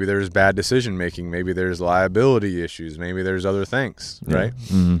maybe there's bad decision making. Maybe there's liability issues. Maybe there's other things, right?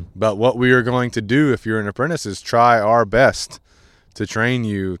 Mm-hmm. But what we are going to do if you're an apprentice is try our best to train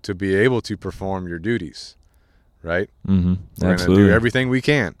you to be able to perform your duties, right? Mm-hmm. We're going to do everything we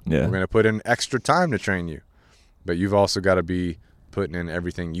can. Yeah. We're going to put in extra time to train you. But you've also got to be putting in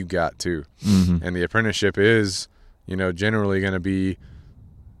everything you got too. Mm-hmm. And the apprenticeship is, you know, generally going to be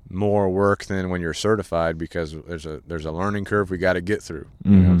more work than when you're certified because there's a learning curve we got to get through.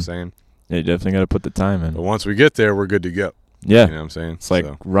 You know what I'm saying? Yeah, you definitely got to put the time in. But once we get there, we're good to go. Yeah. You know what I'm saying? It's like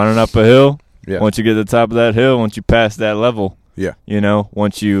running up a hill. Yeah. Once you get to the top of that hill, once you pass that level, you know,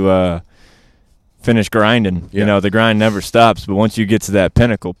 once you finish grinding, you know, the grind never stops. But once you get to that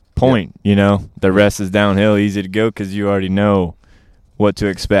pinnacle point, you know, the rest is downhill, easy to go because you already know what to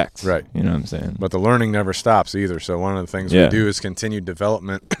expect. Right. You know what I'm saying? But the learning never stops either. So one of the things we do is continued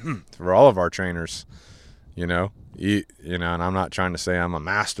development for all of our trainers, you know, and I'm not trying to say I'm a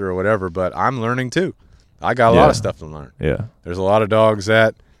master or whatever, but I'm learning too. I got a lot of stuff to learn. Yeah. There's a lot of dogs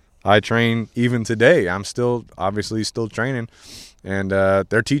that I train even today. I'm still training and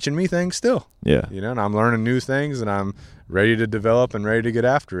they're teaching me things still. Yeah. You know, and I'm learning new things and I'm ready to develop and ready to get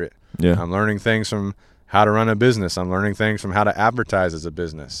after it. Yeah. I'm learning things from how to run a business. I'm learning things from how to advertise as a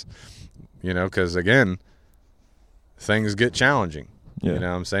business, you know, because, again, things get challenging. Yeah. You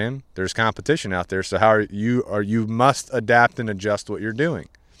know what I'm saying? There's competition out there, so you must adapt and adjust what you're doing.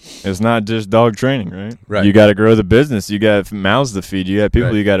 It's not just dog training, right? Right. You got to grow the business. You got mouths to feed. You got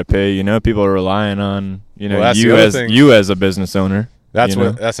people you got to pay. You know, people are relying on, you know, you as a business owner.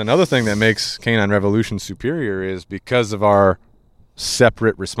 That's another thing that makes Canine Revolution superior is because of our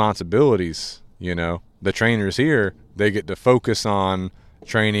separate responsibilities, you know. The trainers here, they get to focus on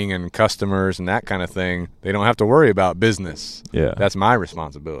training and customers and that kind of thing. They don't have to worry about business. Yeah. That's my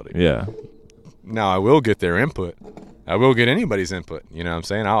responsibility. Yeah. Now, I will get their input. I will get anybody's input. You know what I'm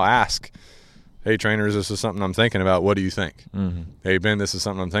saying? I'll ask, hey, trainers, this is something I'm thinking about. What do you think? Mm-hmm. Hey, Ben, this is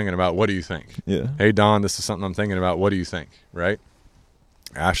something I'm thinking about. What do you think? Yeah. Hey, Don, this is something I'm thinking about. What do you think? Right?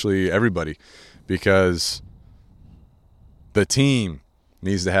 Ashley, everybody. Because the team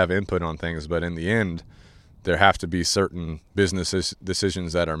needs to have input on things, but in the end, there have to be certain business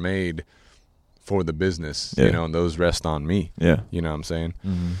decisions that are made for the business, you know, and those rest on me. Yeah. You know what I'm saying?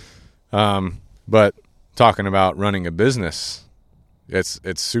 Mm-hmm. But talking about running a business, it's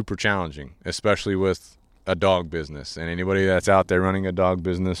super challenging, especially with a dog business. And anybody that's out there running a dog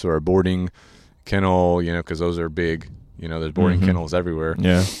business or a boarding kennel, you know, because those are big, you know, there's boarding kennels everywhere.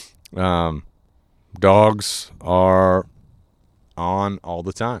 Yeah. Dogs are on all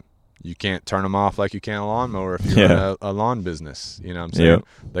the time. You can't turn them off like you can a lawnmower if you run a lawn business. You know what I'm saying? Yep.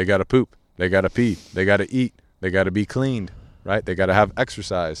 They got to poop. They got to pee. They got to eat. They got to be cleaned, right? They got to have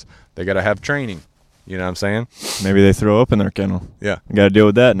exercise. They got to have training. You know what I'm saying? Maybe they throw up in their kennel. Yeah. You got to deal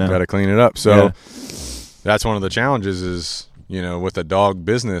with that now. Got to clean it up. So that's one of the challenges is, with a dog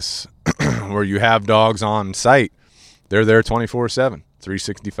business where you have dogs on site, they're there 24/7,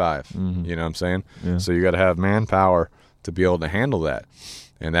 365. Mm-hmm. You know what I'm saying? Yeah. So you got to have manpower to be able to handle that.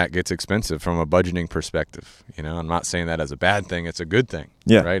 And that gets expensive from a budgeting perspective. I'm not saying that as a bad thing. It's a good thing,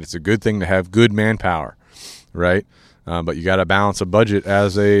 right? It's a good thing to have good manpower, right? But you got to balance a budget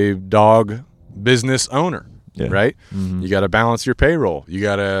as a dog business owner, right? Mm-hmm. You got to balance your payroll. You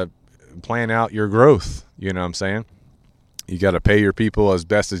got to plan out your growth. You know what I'm saying? You got to pay your people as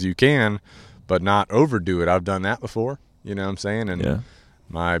best as you can, but not overdo it. I've done that before, you know what I'm saying? And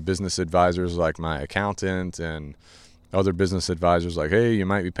my business advisors, like my accountant and other business advisors, like, hey, you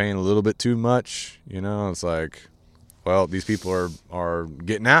might be paying a little bit too much. It's like, well, these people are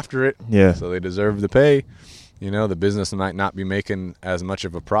getting after it, so they deserve the pay. The business might not be making as much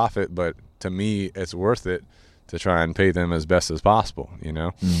of a profit, but to me, it's worth it to try and pay them as best as possible,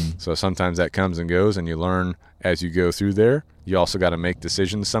 So sometimes that comes and goes, and you learn as you go through there. You also got to make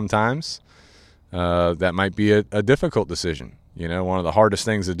decisions sometimes. That might be a difficult decision. One of the hardest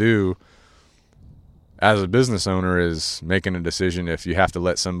things to do as a business owner is making a decision if you have to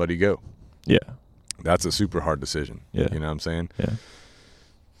let somebody go. Yeah. That's a super hard decision. Yeah. You know what I'm saying?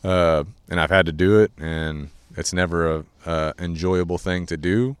 Yeah. And I've had to do it, and it's never a enjoyable thing to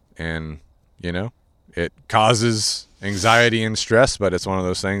do. And, it causes anxiety and stress, but it's one of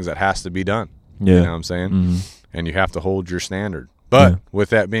those things that has to be done. Yeah. You know what I'm saying? Mm-hmm. And you have to hold your standard. But with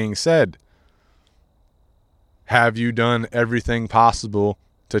that being said, have you done everything possible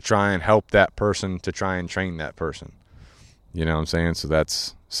to try and help that person, to try and train that person? You know what I'm saying? So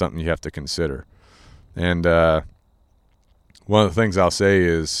that's something you have to consider. And one of the things I'll say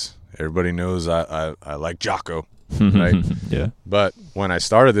is everybody knows I like Jocko, right? Yeah. But when I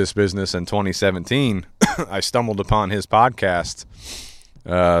started this business in 2017, I stumbled upon his podcast,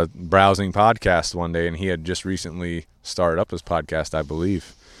 browsing podcast one day, and he had just recently started up his podcast, I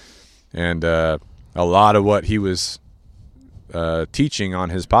believe. And a lot of what he was teaching on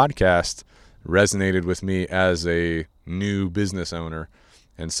his podcast resonated with me as a new business owner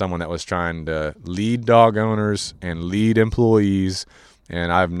and someone that was trying to lead dog owners and lead employees.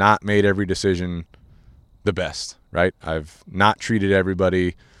 And I've not made every decision the best, right? I've not treated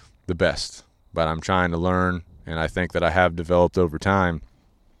everybody the best, but I'm trying to learn, and I think that I have developed over time.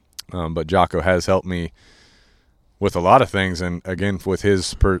 But Jocko has helped me with a lot of things, and again, with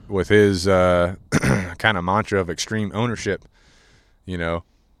his kind of mantra of extreme ownership,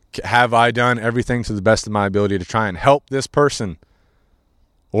 have I done everything to the best of my ability to try and help this person,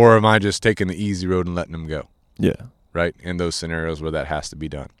 or am I just taking the easy road and letting them go? Yeah. Right? In those scenarios where that has to be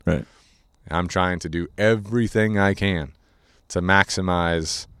done. Right. I'm trying to do everything I can to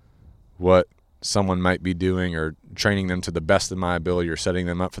maximize what someone might be doing, or training them to the best of my ability, or setting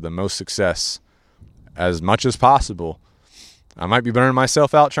them up for the most success as much as possible. I might be burning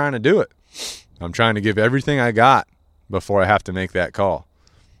myself out trying to do it. I'm trying to give everything I got before I have to make that call.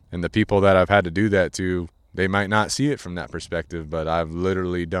 And the people that I've had to do that to, they might not see it from that perspective, but I've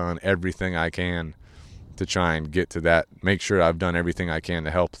literally done everything I can to try and get to that, make sure I've done everything I can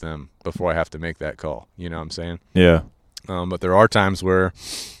to help them before I have to make that call. You know what I'm saying? Yeah. But there are times where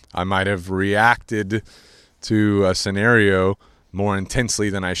I might have reacted to a scenario more intensely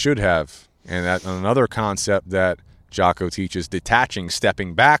than I should have. And that another concept that Jocko teaches, detaching,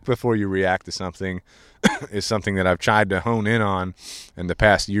 stepping back before you react to something, is something that I've tried to hone in on in the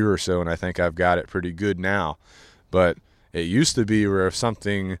past year or so, and I think I've got it pretty good now. But it used to be where if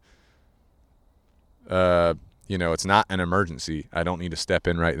something, it's not an emergency, I don't need to step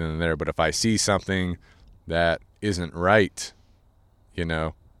in right then and there. But if I see something that isn't right,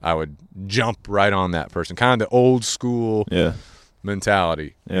 I would jump right on that person. Kind of the old school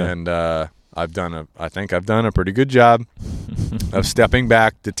mentality. Yeah. And I think I've done a pretty good job of stepping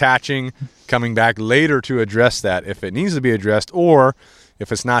back, detaching, coming back later to address that if it needs to be addressed, or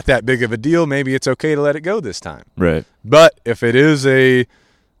if it's not that big of a deal, maybe it's okay to let it go this time. Right. But if it is a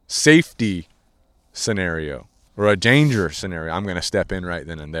safety scenario or a danger scenario, I'm going to step in right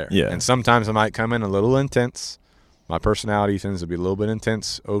then and there. Yeah. And sometimes I might come in a little intense. My personality tends to be a little bit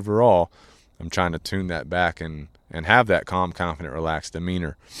intense overall. I'm trying to tune that back and have that calm, confident, relaxed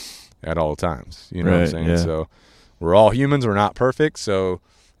demeanor at all times. You know what I'm saying? Yeah. So we're all humans. We're not perfect. So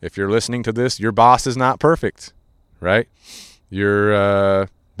if you're listening to this, your boss is not perfect, right? Your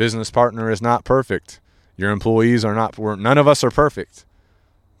business partner is not perfect. Your employees are not. None of us are perfect.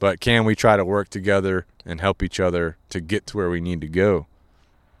 But can we try to work together and help each other to get to where we need to go?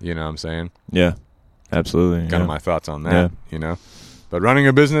 You know what I'm saying? Yeah, absolutely. Kind of my thoughts on that, But running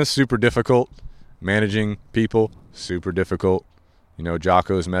a business, super difficult. Managing people, super difficult.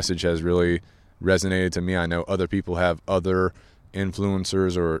 Jocko's message has really resonated to me. I know other people have other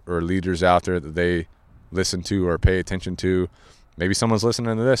influencers or leaders out there that they listen to or pay attention to. Maybe someone's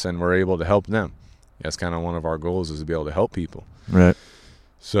listening to this and we're able to help them. That's kind of one of our goals, is to be able to help people. Right.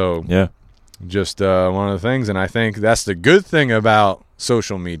 So yeah, just one of the things, and I think that's the good thing about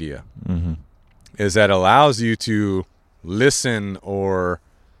social media, is that allows you to listen or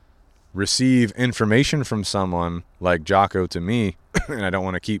receive information from someone like Jocko to me. And I don't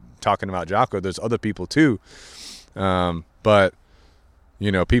want to keep talking about Jocko. There's other people too. But,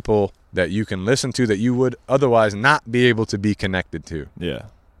 you know, people that you can listen to that you would otherwise not be able to be connected to. Yeah.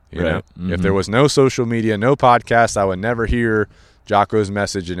 You know, if there was no social media, no podcast, I would never hear Jocko's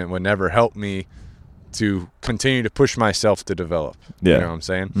message, and it would never help me to continue to push myself to develop. Yeah. You know what I'm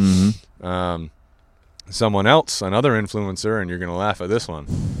saying? Someone else, another influencer, and you're going to laugh at this one,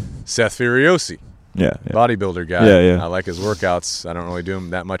 Seth Furiosi. Yeah. Bodybuilder guy. Yeah. I like his workouts. I don't really do them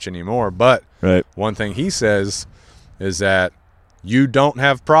that much anymore. But one thing he says is that you don't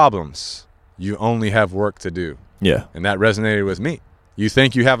have problems. You only have work to do. Yeah. And that resonated with me. You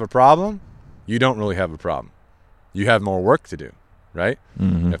think you have a problem? You don't really have a problem. You have more work to do, right?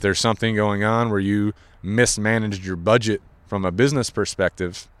 If there's something going on where you mismanaged your budget from a business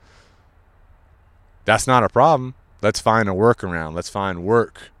perspective, that's not a problem. Let's find a workaround. Let's find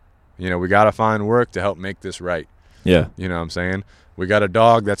work. You know, we got to find work to help make this right. Yeah. You know what I'm saying? We got a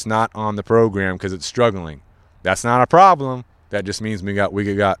dog that's not on the program because it's struggling. That's not a problem. That just means we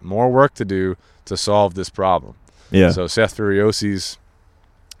got more work to do to solve this problem. Yeah. So Seth Furiosi's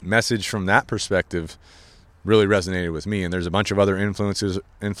message from that perspective really resonated with me. And there's a bunch of other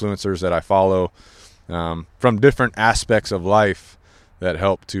influencers that I follow from different aspects of life that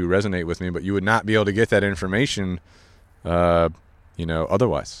help to resonate with me. But you would not be able to get that information,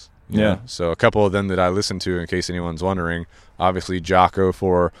 otherwise. You know? So a couple of them that I listen to, in case anyone's wondering, obviously Jocko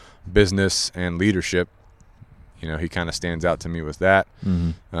for business and leadership. You know, he kind of stands out to me with that.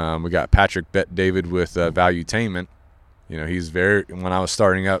 We got Patrick Bet-David with Valuetainment. You know, he's when I was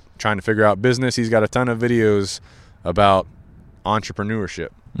starting up trying to figure out business, he's got a ton of videos about entrepreneurship.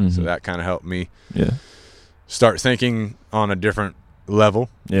 So that kind of helped me start thinking on a different level,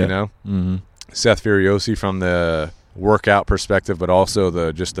 you know. Seth Furiosi from the workout perspective, but also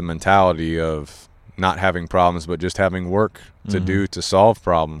the mentality of not having problems, but just having work to do to solve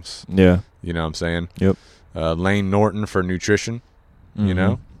problems. Yeah. You know what I'm saying? Yep. Lane Norton for nutrition, you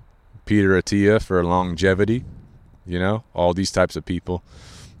know, Peter Attia for longevity, you know, all these types of people.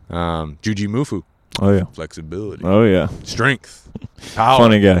 Juji Mufu. Oh, yeah. Flexibility. Oh, yeah. Strength. Power.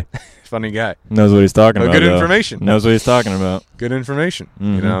 Funny guy. Knows what he's talking about. Good information. Knows what he's talking about. Good information.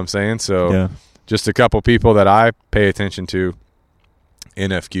 You know what I'm saying? So just a couple people that I pay attention to.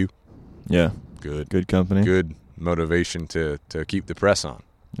 NFQ. Yeah. Good company. Good motivation to keep the press on.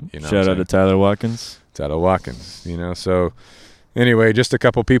 You know, shout out to Tyler Watkins. You know, so anyway, just a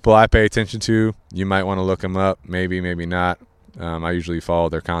couple people I pay attention to. You might want to look them up, maybe not. I usually follow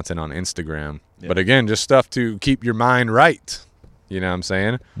their content on Instagram. But again, just stuff to keep your mind right. You know what I'm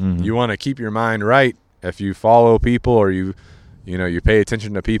saying? You want to keep your mind right. If you follow people or you pay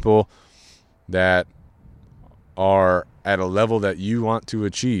attention to people that are at a level that you want to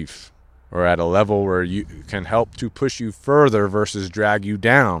achieve, or at a level where you can help to push you further versus drag you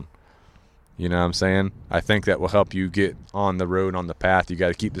down. You know what I'm saying? I think that will help you get on the road, on the path. You got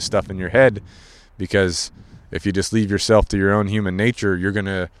to keep the stuff in your head, because if you just leave yourself to your own human nature, you're going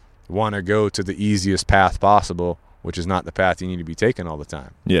to want to go to the easiest path possible, which is not the path you need to be taking all the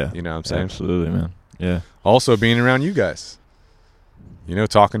time. Yeah. You know what I'm saying? Absolutely, man. Yeah. Also, being around you guys, you know,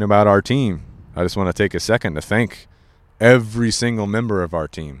 talking about our team, I just want to take a second to thank every single member of our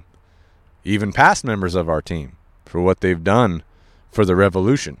team, even past members of our team, for what they've done for the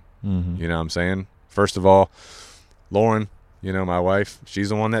revolution. You know what I'm saying? First of all, Lauren, you know, my wife, she's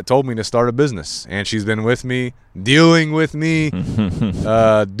the one that told me to start a business, and she's been with me, dealing with me,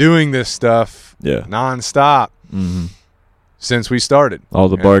 doing this stuff nonstop since we started. All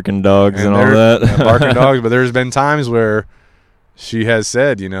the barking dogs and all that. Barking dogs, but there's been times where she has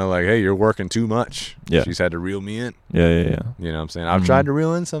said, you know, like, hey, you're working too much. Yeah. She's had to reel me in. Yeah. You know what I'm saying? I've tried to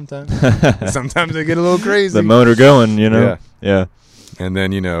reel in sometimes. Sometimes I get a little crazy. The motor going, you know? Yeah. And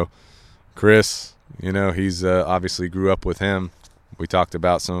then, you know, Chris, you know, he's obviously grew up with him. We talked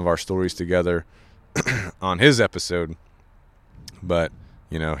about some of our stories together on his episode. But,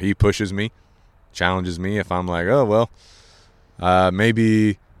 you know, he pushes me, challenges me. If I'm like, oh, well,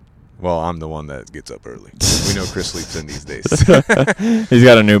 maybe... Well, I'm the one that gets up early. We know Chris sleeps in these days. He's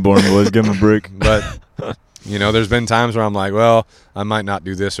got a newborn, boys. Give him a break. But You know, there's been times where I'm like, well, I might not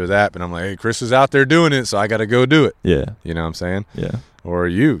do this or that, but I'm like, hey, Chris is out there doing it, so I got to go do it. Yeah. You know what I'm saying? Yeah. Or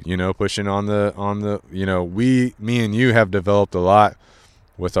you know, pushing on the, you know, me and you have developed a lot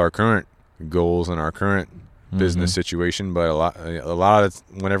with our current goals and our current business situation, but a lot of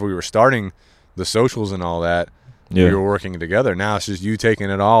whenever we were starting the socials and all that, we were working together. Now it's just you taking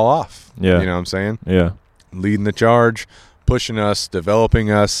it all off. Yeah. You know what I'm saying? Yeah. Leading the charge, pushing us,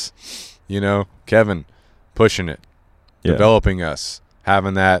 developing us, you know, Kevin pushing it, developing us,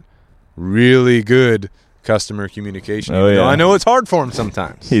 having that really good customer communication. I know it's hard for him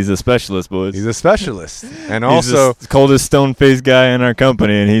sometimes. He's a specialist, boys. He's a specialist. And he's also the coldest stone-faced guy in our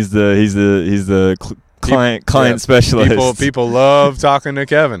company, and he's the client specialist. People love talking to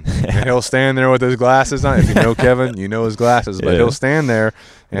Kevin. And he'll stand there with his glasses on. If you know Kevin, you know his glasses, but he'll stand there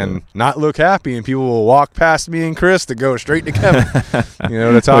and not look happy, and people will walk past me and Chris to go straight to Kevin. You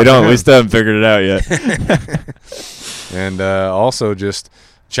know, to talk to him. We still haven't figured it out yet. And also just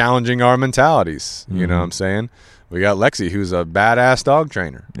challenging our mentalities. You know what I'm saying? We got Lexi, who's a badass dog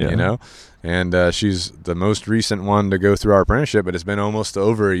trainer, you know, and she's the most recent one to go through our apprenticeship, but it's been almost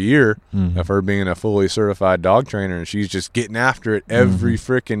over a year of her being a fully certified dog trainer, and she's just getting after it every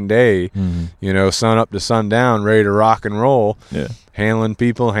freaking day, you know, sun up to sundown, ready to rock and roll, handling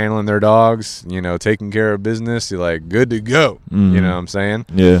people, handling their dogs, you know, taking care of business. You're like, good to go, you know what I'm saying?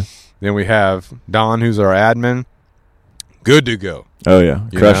 Yeah. Then we have Don, who's our admin, good to go. Oh, yeah,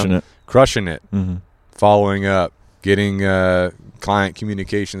 Crushing it, following up, getting client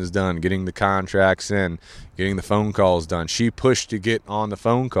communications done, getting the contracts in, getting the phone calls done. She pushed to get on the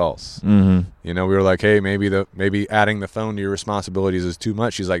phone calls. You know, we were like, hey, maybe adding the phone to your responsibilities is too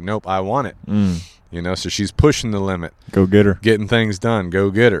much. She's like, nope, I want it. You know, so she's pushing the limit. Go get her. Getting things done. Go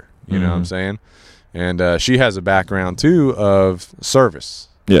get her. You know what I'm saying? And she has a background, too, of service.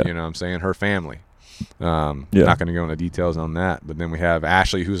 Yeah. You know what I'm saying? Her family. Not going to go into details on that. But then we have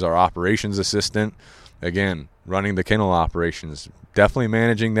Ashley, who's our operations assistant. Again, running the kennel operations, definitely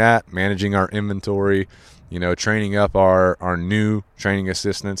managing that, managing our inventory, you know, training up our new training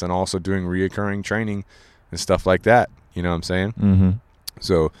assistants, and also doing reoccurring training and stuff like that. You know what I'm saying?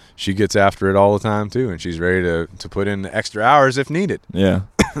 So she gets after it all the time too, and she's ready to put in the extra hours if needed. Yeah.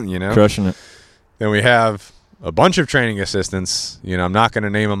 You know? Crushing it. Then we have a bunch of training assistants. You know, I'm not going to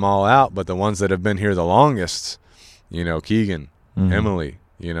name them all out, but the ones that have been here the longest, you know, Keegan, Emily,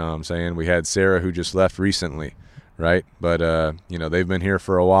 you know what I'm saying? We had Sarah, who just left recently, right? But, you know, they've been here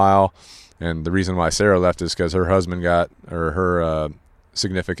for a while. And the reason why Sarah left is because her husband her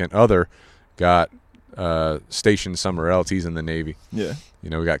significant other got stationed somewhere else. He's in the Navy. Yeah. You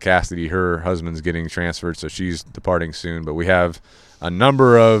know, we got Cassidy. Her husband's getting transferred, so she's departing soon. But we have a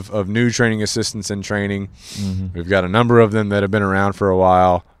number of new training assistants in training. We've got a number of them that have been around for a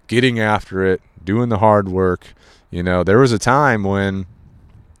while, getting after it, doing the hard work. You know, there was a time when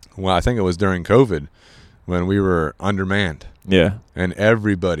I think it was during COVID, when we were undermanned. Yeah. And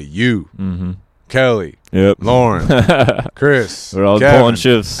everybody, Kelly, Lauren, Chris, we're all Kevin, pulling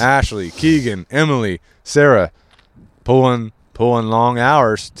shifts. Ashley, Keegan, Emily, Sarah, pulling long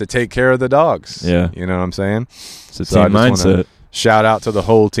hours to take care of the dogs. Yeah. You know what I'm saying? It's a team mindset. Shout out to the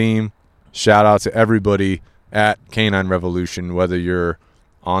whole team. Shout out to everybody at Canine Revolution, whether you're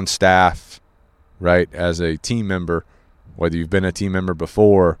on staff, right, as a team member, whether you've been a team member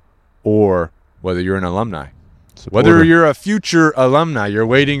before, or whether you're an alumni. Whether you're a future alumni, you're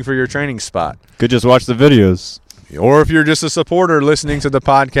waiting for your training spot. Could just watch the videos. Or if you're just a supporter listening to the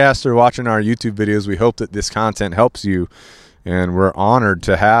podcast or watching our YouTube videos, we hope that this content helps you. And we're honored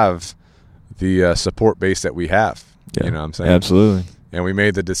to have the support base that we have. Yeah, you know what I'm saying? Absolutely. And we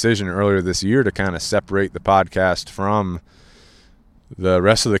made the decision earlier this year to kind of separate the podcast from the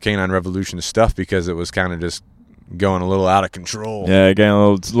rest of the Canine Revolution stuff, because it was kind of just going a little out of control. Yeah, again,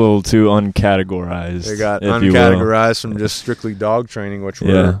 a little too uncategorized. They got uncategorized from just strictly dog training, which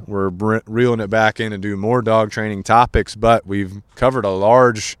we're reeling it back in to do more dog training topics, but we've covered a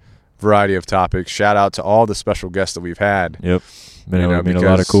large variety of topics. Shout out to all the special guests that we've had. Yep. Been able to meet a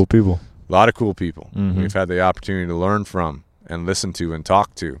lot of cool people. A lot of cool people we've had the opportunity to learn from and listen to and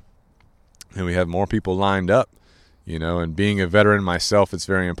talk to. And we have more people lined up, you know, and being a veteran myself, it's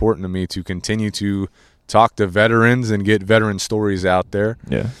very important to me to continue to talk to veterans and get veteran stories out there.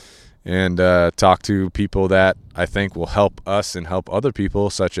 Yeah. And talk to people that I think will help us and help other people,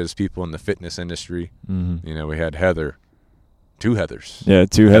 such as people in the fitness industry. You know, we had Heather, 2 Heathers. Yeah,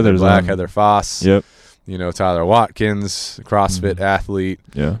 2 Heathers. Black, Heather Foss. Yep. You know, Tyler Watkins, CrossFit athlete,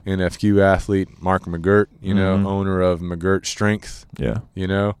 NFQ athlete, Mark McGirt, you know, owner of McGirt Strength. Yeah. You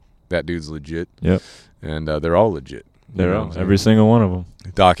know, that dude's legit. Yep. And they're all legit. They're all, every single one of them.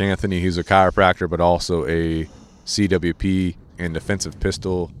 Doc Anthony, he's a chiropractor, but also a CWP and defensive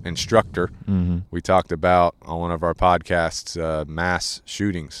pistol instructor. Mm-hmm. We talked about on one of our podcasts mass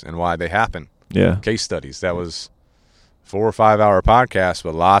shootings and why they happen. Yeah. Case studies. That was 4 or 5 hour podcast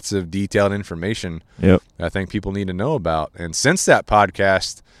with lots of detailed information. Yep. I think people need to know about. And since that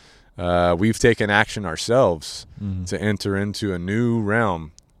podcast, we've taken action ourselves to enter into a new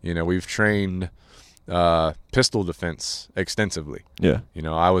realm. You know, we've trained pistol defense extensively. Yeah. You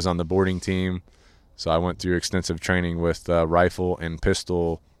know, I was on the boarding team, so I went through extensive training with rifle and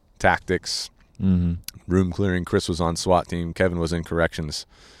pistol tactics, room clearing. Chris was on SWAT team. Kevin was in corrections.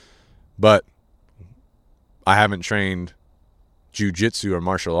 But I haven't trained jiu-jitsu or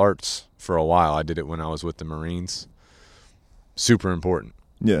martial arts for a while. I did it when I was with the Marines. Super important.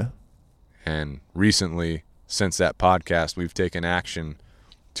 Yeah. And recently, since that podcast, we've taken action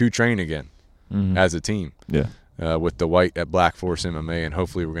to train again as a team. Yeah. With the White at Black Force MMA, and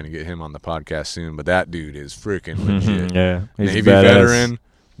hopefully we're going to get him on the podcast soon. But that dude is freaking legit. Yeah. He's Navy veteran.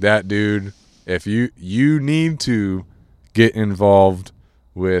 That dude, if you need to get involved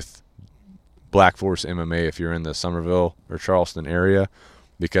with Black Force MMA if you're in the Somerville or Charleston area,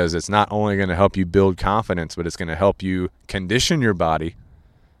 because it's not only going to help you build confidence, but it's going to help you condition your body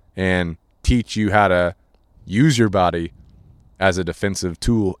and teach you how to use your body as a defensive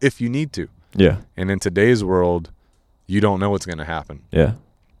tool if you need to. Yeah. And in today's world, you don't know what's going to happen. Yeah.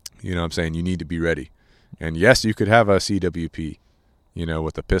 You know what I'm saying? You need to be ready. And yes, you could have a CWP, you know,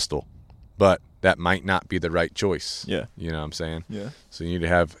 with a pistol, but that might not be the right choice. Yeah. You know what I'm saying? Yeah. So you need to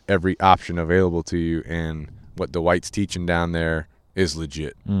have every option available to you, and what the White's teaching down there is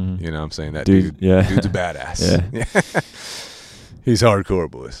legit. You know what I'm saying? That dude's a badass. Yeah. He's hardcore,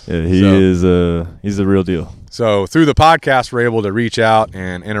 boys. Yeah, he's the real deal. So through the podcast, we're able to reach out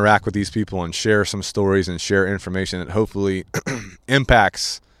and interact with these people and share some stories and share information that hopefully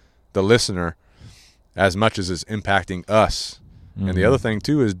impacts the listener as much as it's impacting us. And the other thing,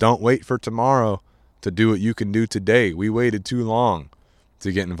 too, is don't wait for tomorrow to do what you can do today. We waited too long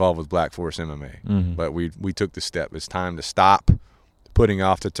to get involved with Black Force MMA. But we took the step. It's time to stop putting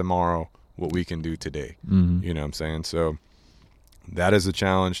off to tomorrow what we can do today. You know what I'm saying? So that is a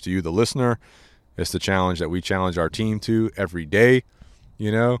challenge to you, the listener. It's the challenge that we challenge our team to every day.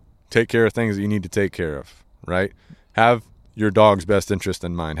 You know, take care of things that you need to take care of, right? Have your dog's best interest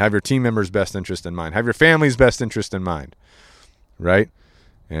in mind. Have your team members' best interest in mind. Have your family's best interest in mind, right?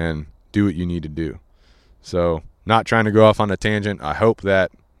 And do what you need to do. So not trying to go off on a tangent. I hope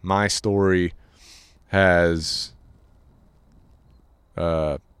that my story has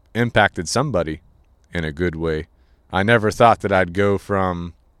impacted somebody in a good way. I never thought that I'd go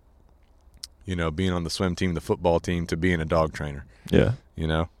from, you know, being on the swim team, the football team, to being a dog trainer. Yeah. You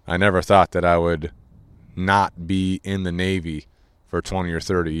know, I never thought that I would not be in the Navy for 20 or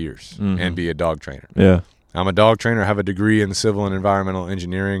 30 years and be a dog trainer. Yeah. I'm a dog trainer. I have a degree in civil and environmental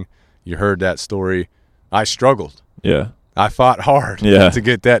engineering. You heard that story. I struggled. Yeah. I fought hard to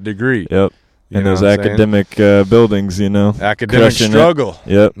get that degree. Yep. In those academic buildings, you know. Academic struggle.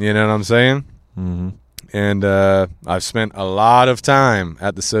 Yep. You know what I'm saying? And I've spent a lot of time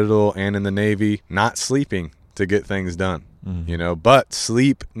at the Citadel and in the Navy not sleeping to get things done, you know. But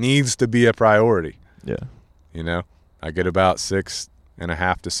sleep needs to be a priority. Yeah. You know, I get about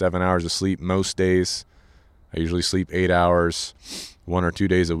 6.5 to 7 hours of sleep most days. I usually sleep 8 hours 1 or 2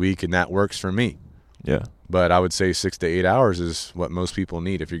 days a week, and that works for me. Yeah. But I would say 6 to 8 hours is what most people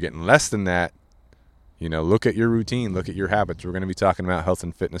need. If you're getting less than that, you know, look at your routine, look at your habits. We're going to be talking about health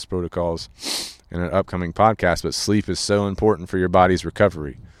and fitness protocols in an upcoming podcast, but sleep is so important for your body's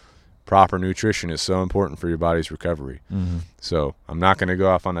recovery. Proper nutrition is so important for your body's recovery. So I'm not going to go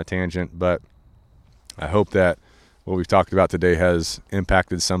off on a tangent, but I hope that what we've talked about today has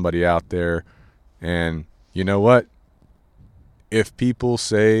impacted somebody out there. And you know what? If people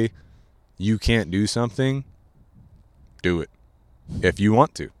say you can't do something, do it if you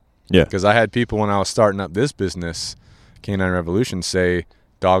want to. Yeah. Because I had people when I was starting up this business, Canine Revolution, say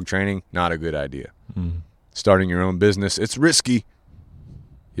dog training, not a good idea. Starting your own business, it's risky.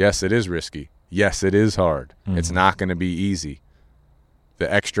 Yes, it is risky. Yes, it is hard. It's not going to be easy.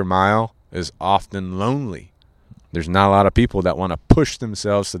 The extra mile is often lonely. There's not a lot of people that want to push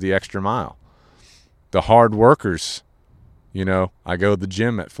themselves to the extra mile. The hard workers, you know, I go to the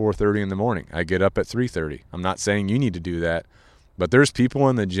gym at 4:30 in the morning. I get up at 3:30. I'm not saying you need to do that, but there's people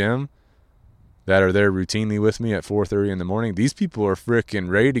in the gym that are there routinely with me at 4:30 in the morning. These people are freaking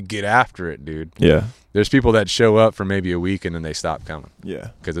ready to get after it, dude. Yeah. There's people that show up for maybe a week and then they stop coming. Yeah.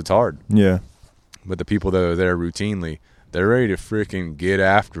 Because it's hard. Yeah. But the people that are there routinely, they're ready to freaking get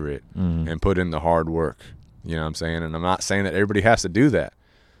after it and put in the hard work. You know what I'm saying? And I'm not saying that everybody has to do that,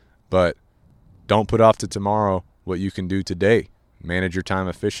 but don't put off to tomorrow what you can do today. Manage your time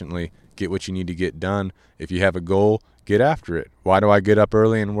efficiently. Get what you need to get done. If you have a goal, get after it. Why do I get up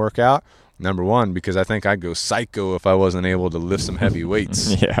early and work out? Number one, because I think I'd go psycho if I wasn't able to lift some heavy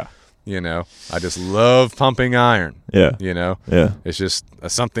weights. Yeah. You know, I just love pumping iron. Yeah. You know, Yeah. it's just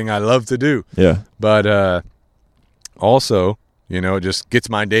something I love to do. Yeah. But also, you know, it just gets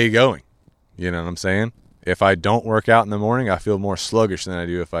my day going. You know what I'm saying? If I don't work out in the morning, I feel more sluggish than I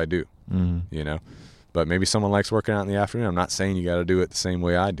do if I do. Mm-hmm. You know, but maybe someone likes working out in the afternoon. I'm not saying you got to do it the same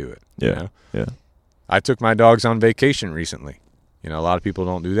way I do it. Yeah. You know? Yeah. I took my dogs on vacation recently. You know, a lot of people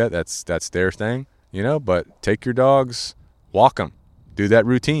don't do that. That's their thing, you know, but take your dogs, walk them, do that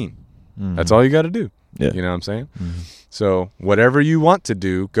routine. Mm-hmm. That's all you got to do. Yeah. You know what I'm saying? Mm-hmm. So whatever you want to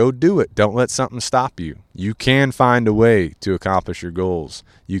do, go do it. Don't let something stop you. You can find a way to accomplish your goals.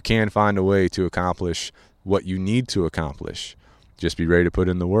 You can find a way to accomplish what you need to accomplish. Just be ready to put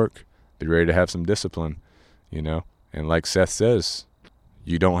in the work. Be ready to have some discipline, you know. And like Seth says,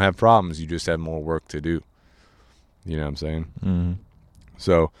 you don't have problems. You just have more work to do. You know what I'm saying? Mm-hmm.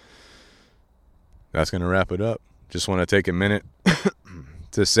 So that's going to wrap it up. Just want to take a minute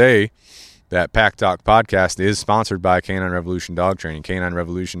to say that Pack Talk Podcast is sponsored by Canine Revolution Dog Training. Canine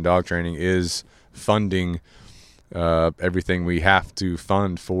Revolution Dog Training is funding everything we have to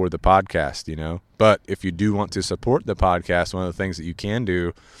fund for the podcast, you know. But if you do want to support the podcast, one of the things that you can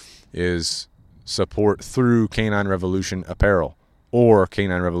do is support through Canine Revolution Apparel or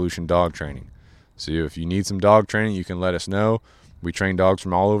Canine Revolution Dog Training. So if you need some dog training, you can let us know. We train dogs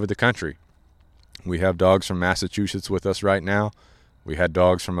from all over the country. We have dogs from Massachusetts with us right now. We had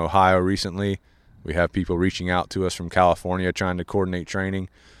dogs from Ohio recently. We have people reaching out to us from California trying to coordinate training.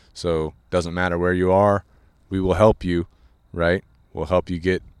 So doesn't matter where you are, we will help you, right? We'll help you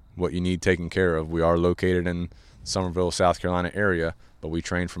get what you need taken care of. We are located in Summerville, South Carolina area, but we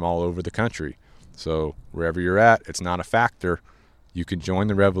train from all over the country. So wherever you're at, it's not a factor. You can join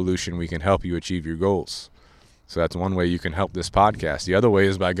the revolution. We can help you achieve your goals. So that's one way you can help this podcast. The other way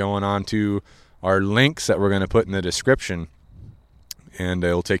is by going on to our links that we're going to put in the description, and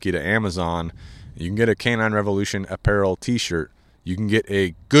it'll take you to Amazon. You can get a Canine Revolution Apparel t-shirt. You can get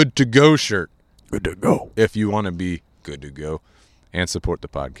a Good to Go shirt. Good to go. If you want to be good to go and support the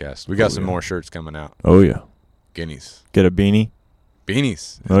podcast. We got some more shirts coming out. Oh, yeah. Guineas. Get a beanie.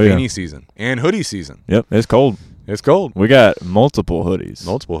 Beanies. It's Oh, yeah. beanie season. And hoodie season. Yep. It's cold. It's cold. We got multiple hoodies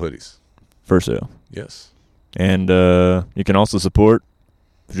Multiple hoodies. for sale. Yes. And you can also support.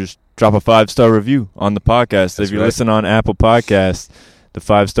 Just drop a 5-star review on the podcast. That's if you right. listen on Apple Podcasts, the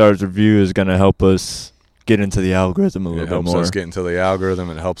 5 stars review is going to help us get into the algorithm a It little bit helps more. us get into the algorithm.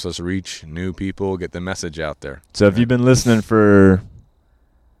 It helps us reach new people, get the message out there. So if you've been listening for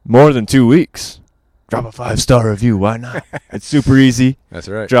more than 2 weeks, drop a 5-star review. Why not? It's super easy. That's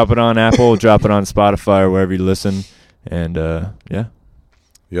right. Drop it on Apple, drop it on Spotify, or wherever you listen. And, yeah.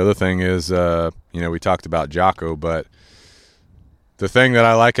 The other thing is, we talked about Jocko, but the thing that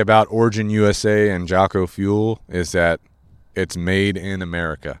I like about Origin USA and Jocko Fuel is that it's made in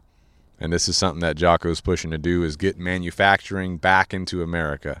America. And this is something that Jocko's pushing to do, is get manufacturing back into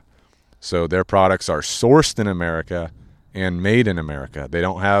America. So their products are sourced in America and made in America. They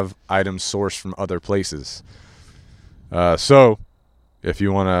don't have items sourced from other places. So if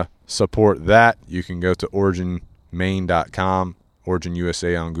you want to support that, you can go to originmaine.com, Origin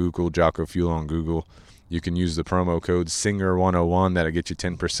USA on Google, Jocko Fuel on Google. You can use the promo code SINGER101. That'll get you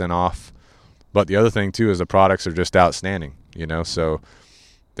 10% off. But the other thing, too, is the products are just outstanding, so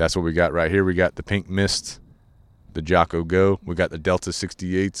that's what we got right here. We got the Pink Mist, the Jocko Go. We got the Delta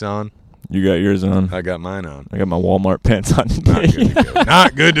 68s on. You got yours on. I got mine on. I got my Walmart pants on Not today. good to go.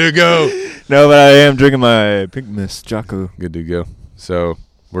 Not good to go. No, but I am drinking my Pink Mist Jocko. Good to go. So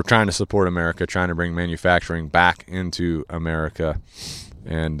we're trying to support America, trying to bring manufacturing back into America.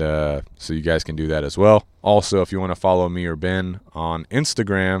 And so you guys can do that as well. Also, if you want to follow me or Ben on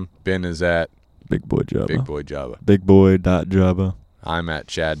Instagram, Ben is at Big Boy Jabba. Big Boy Jabba. Bigboy.jabba. I'm at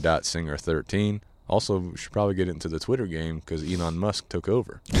Chad.Singer13. Also, we should probably get into the Twitter game because Elon Musk took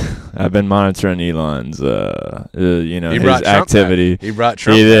over. I've been monitoring Elon's, He his brought Trump activity. back. He brought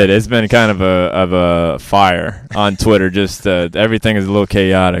Trump He back. did. It's been kind of a fire on Twitter. Just everything is a little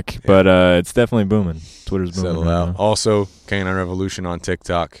chaotic, but it's definitely booming. Twitter's booming. Settle right out. now. Also, Canine Revolution on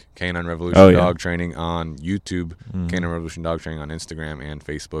TikTok, Canine Revolution Oh, yeah. Dog Training on YouTube, Mhm. Canine Revolution Dog Training on Instagram and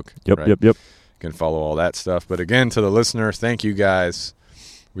Facebook. Yep, right? yep. You can follow all that stuff. But again, to the listener, thank you guys.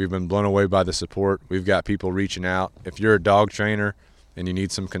 We've been blown away by the support. We've got people reaching out. If you're a dog trainer and you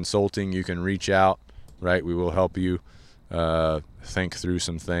need some consulting, you can reach out, right? We will help you think through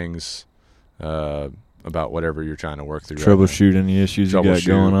some things. about whatever you're trying to work through. Troubleshoot any issues you got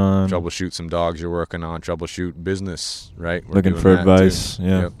going on. Troubleshoot some dogs you're working on. Troubleshoot business, right? We're looking for advice.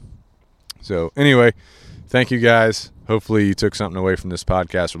 Yeah. Yep. So anyway, thank you guys. Hopefully you took something away from this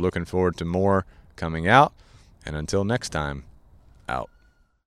podcast. We're looking forward to more coming out. And until next time, out.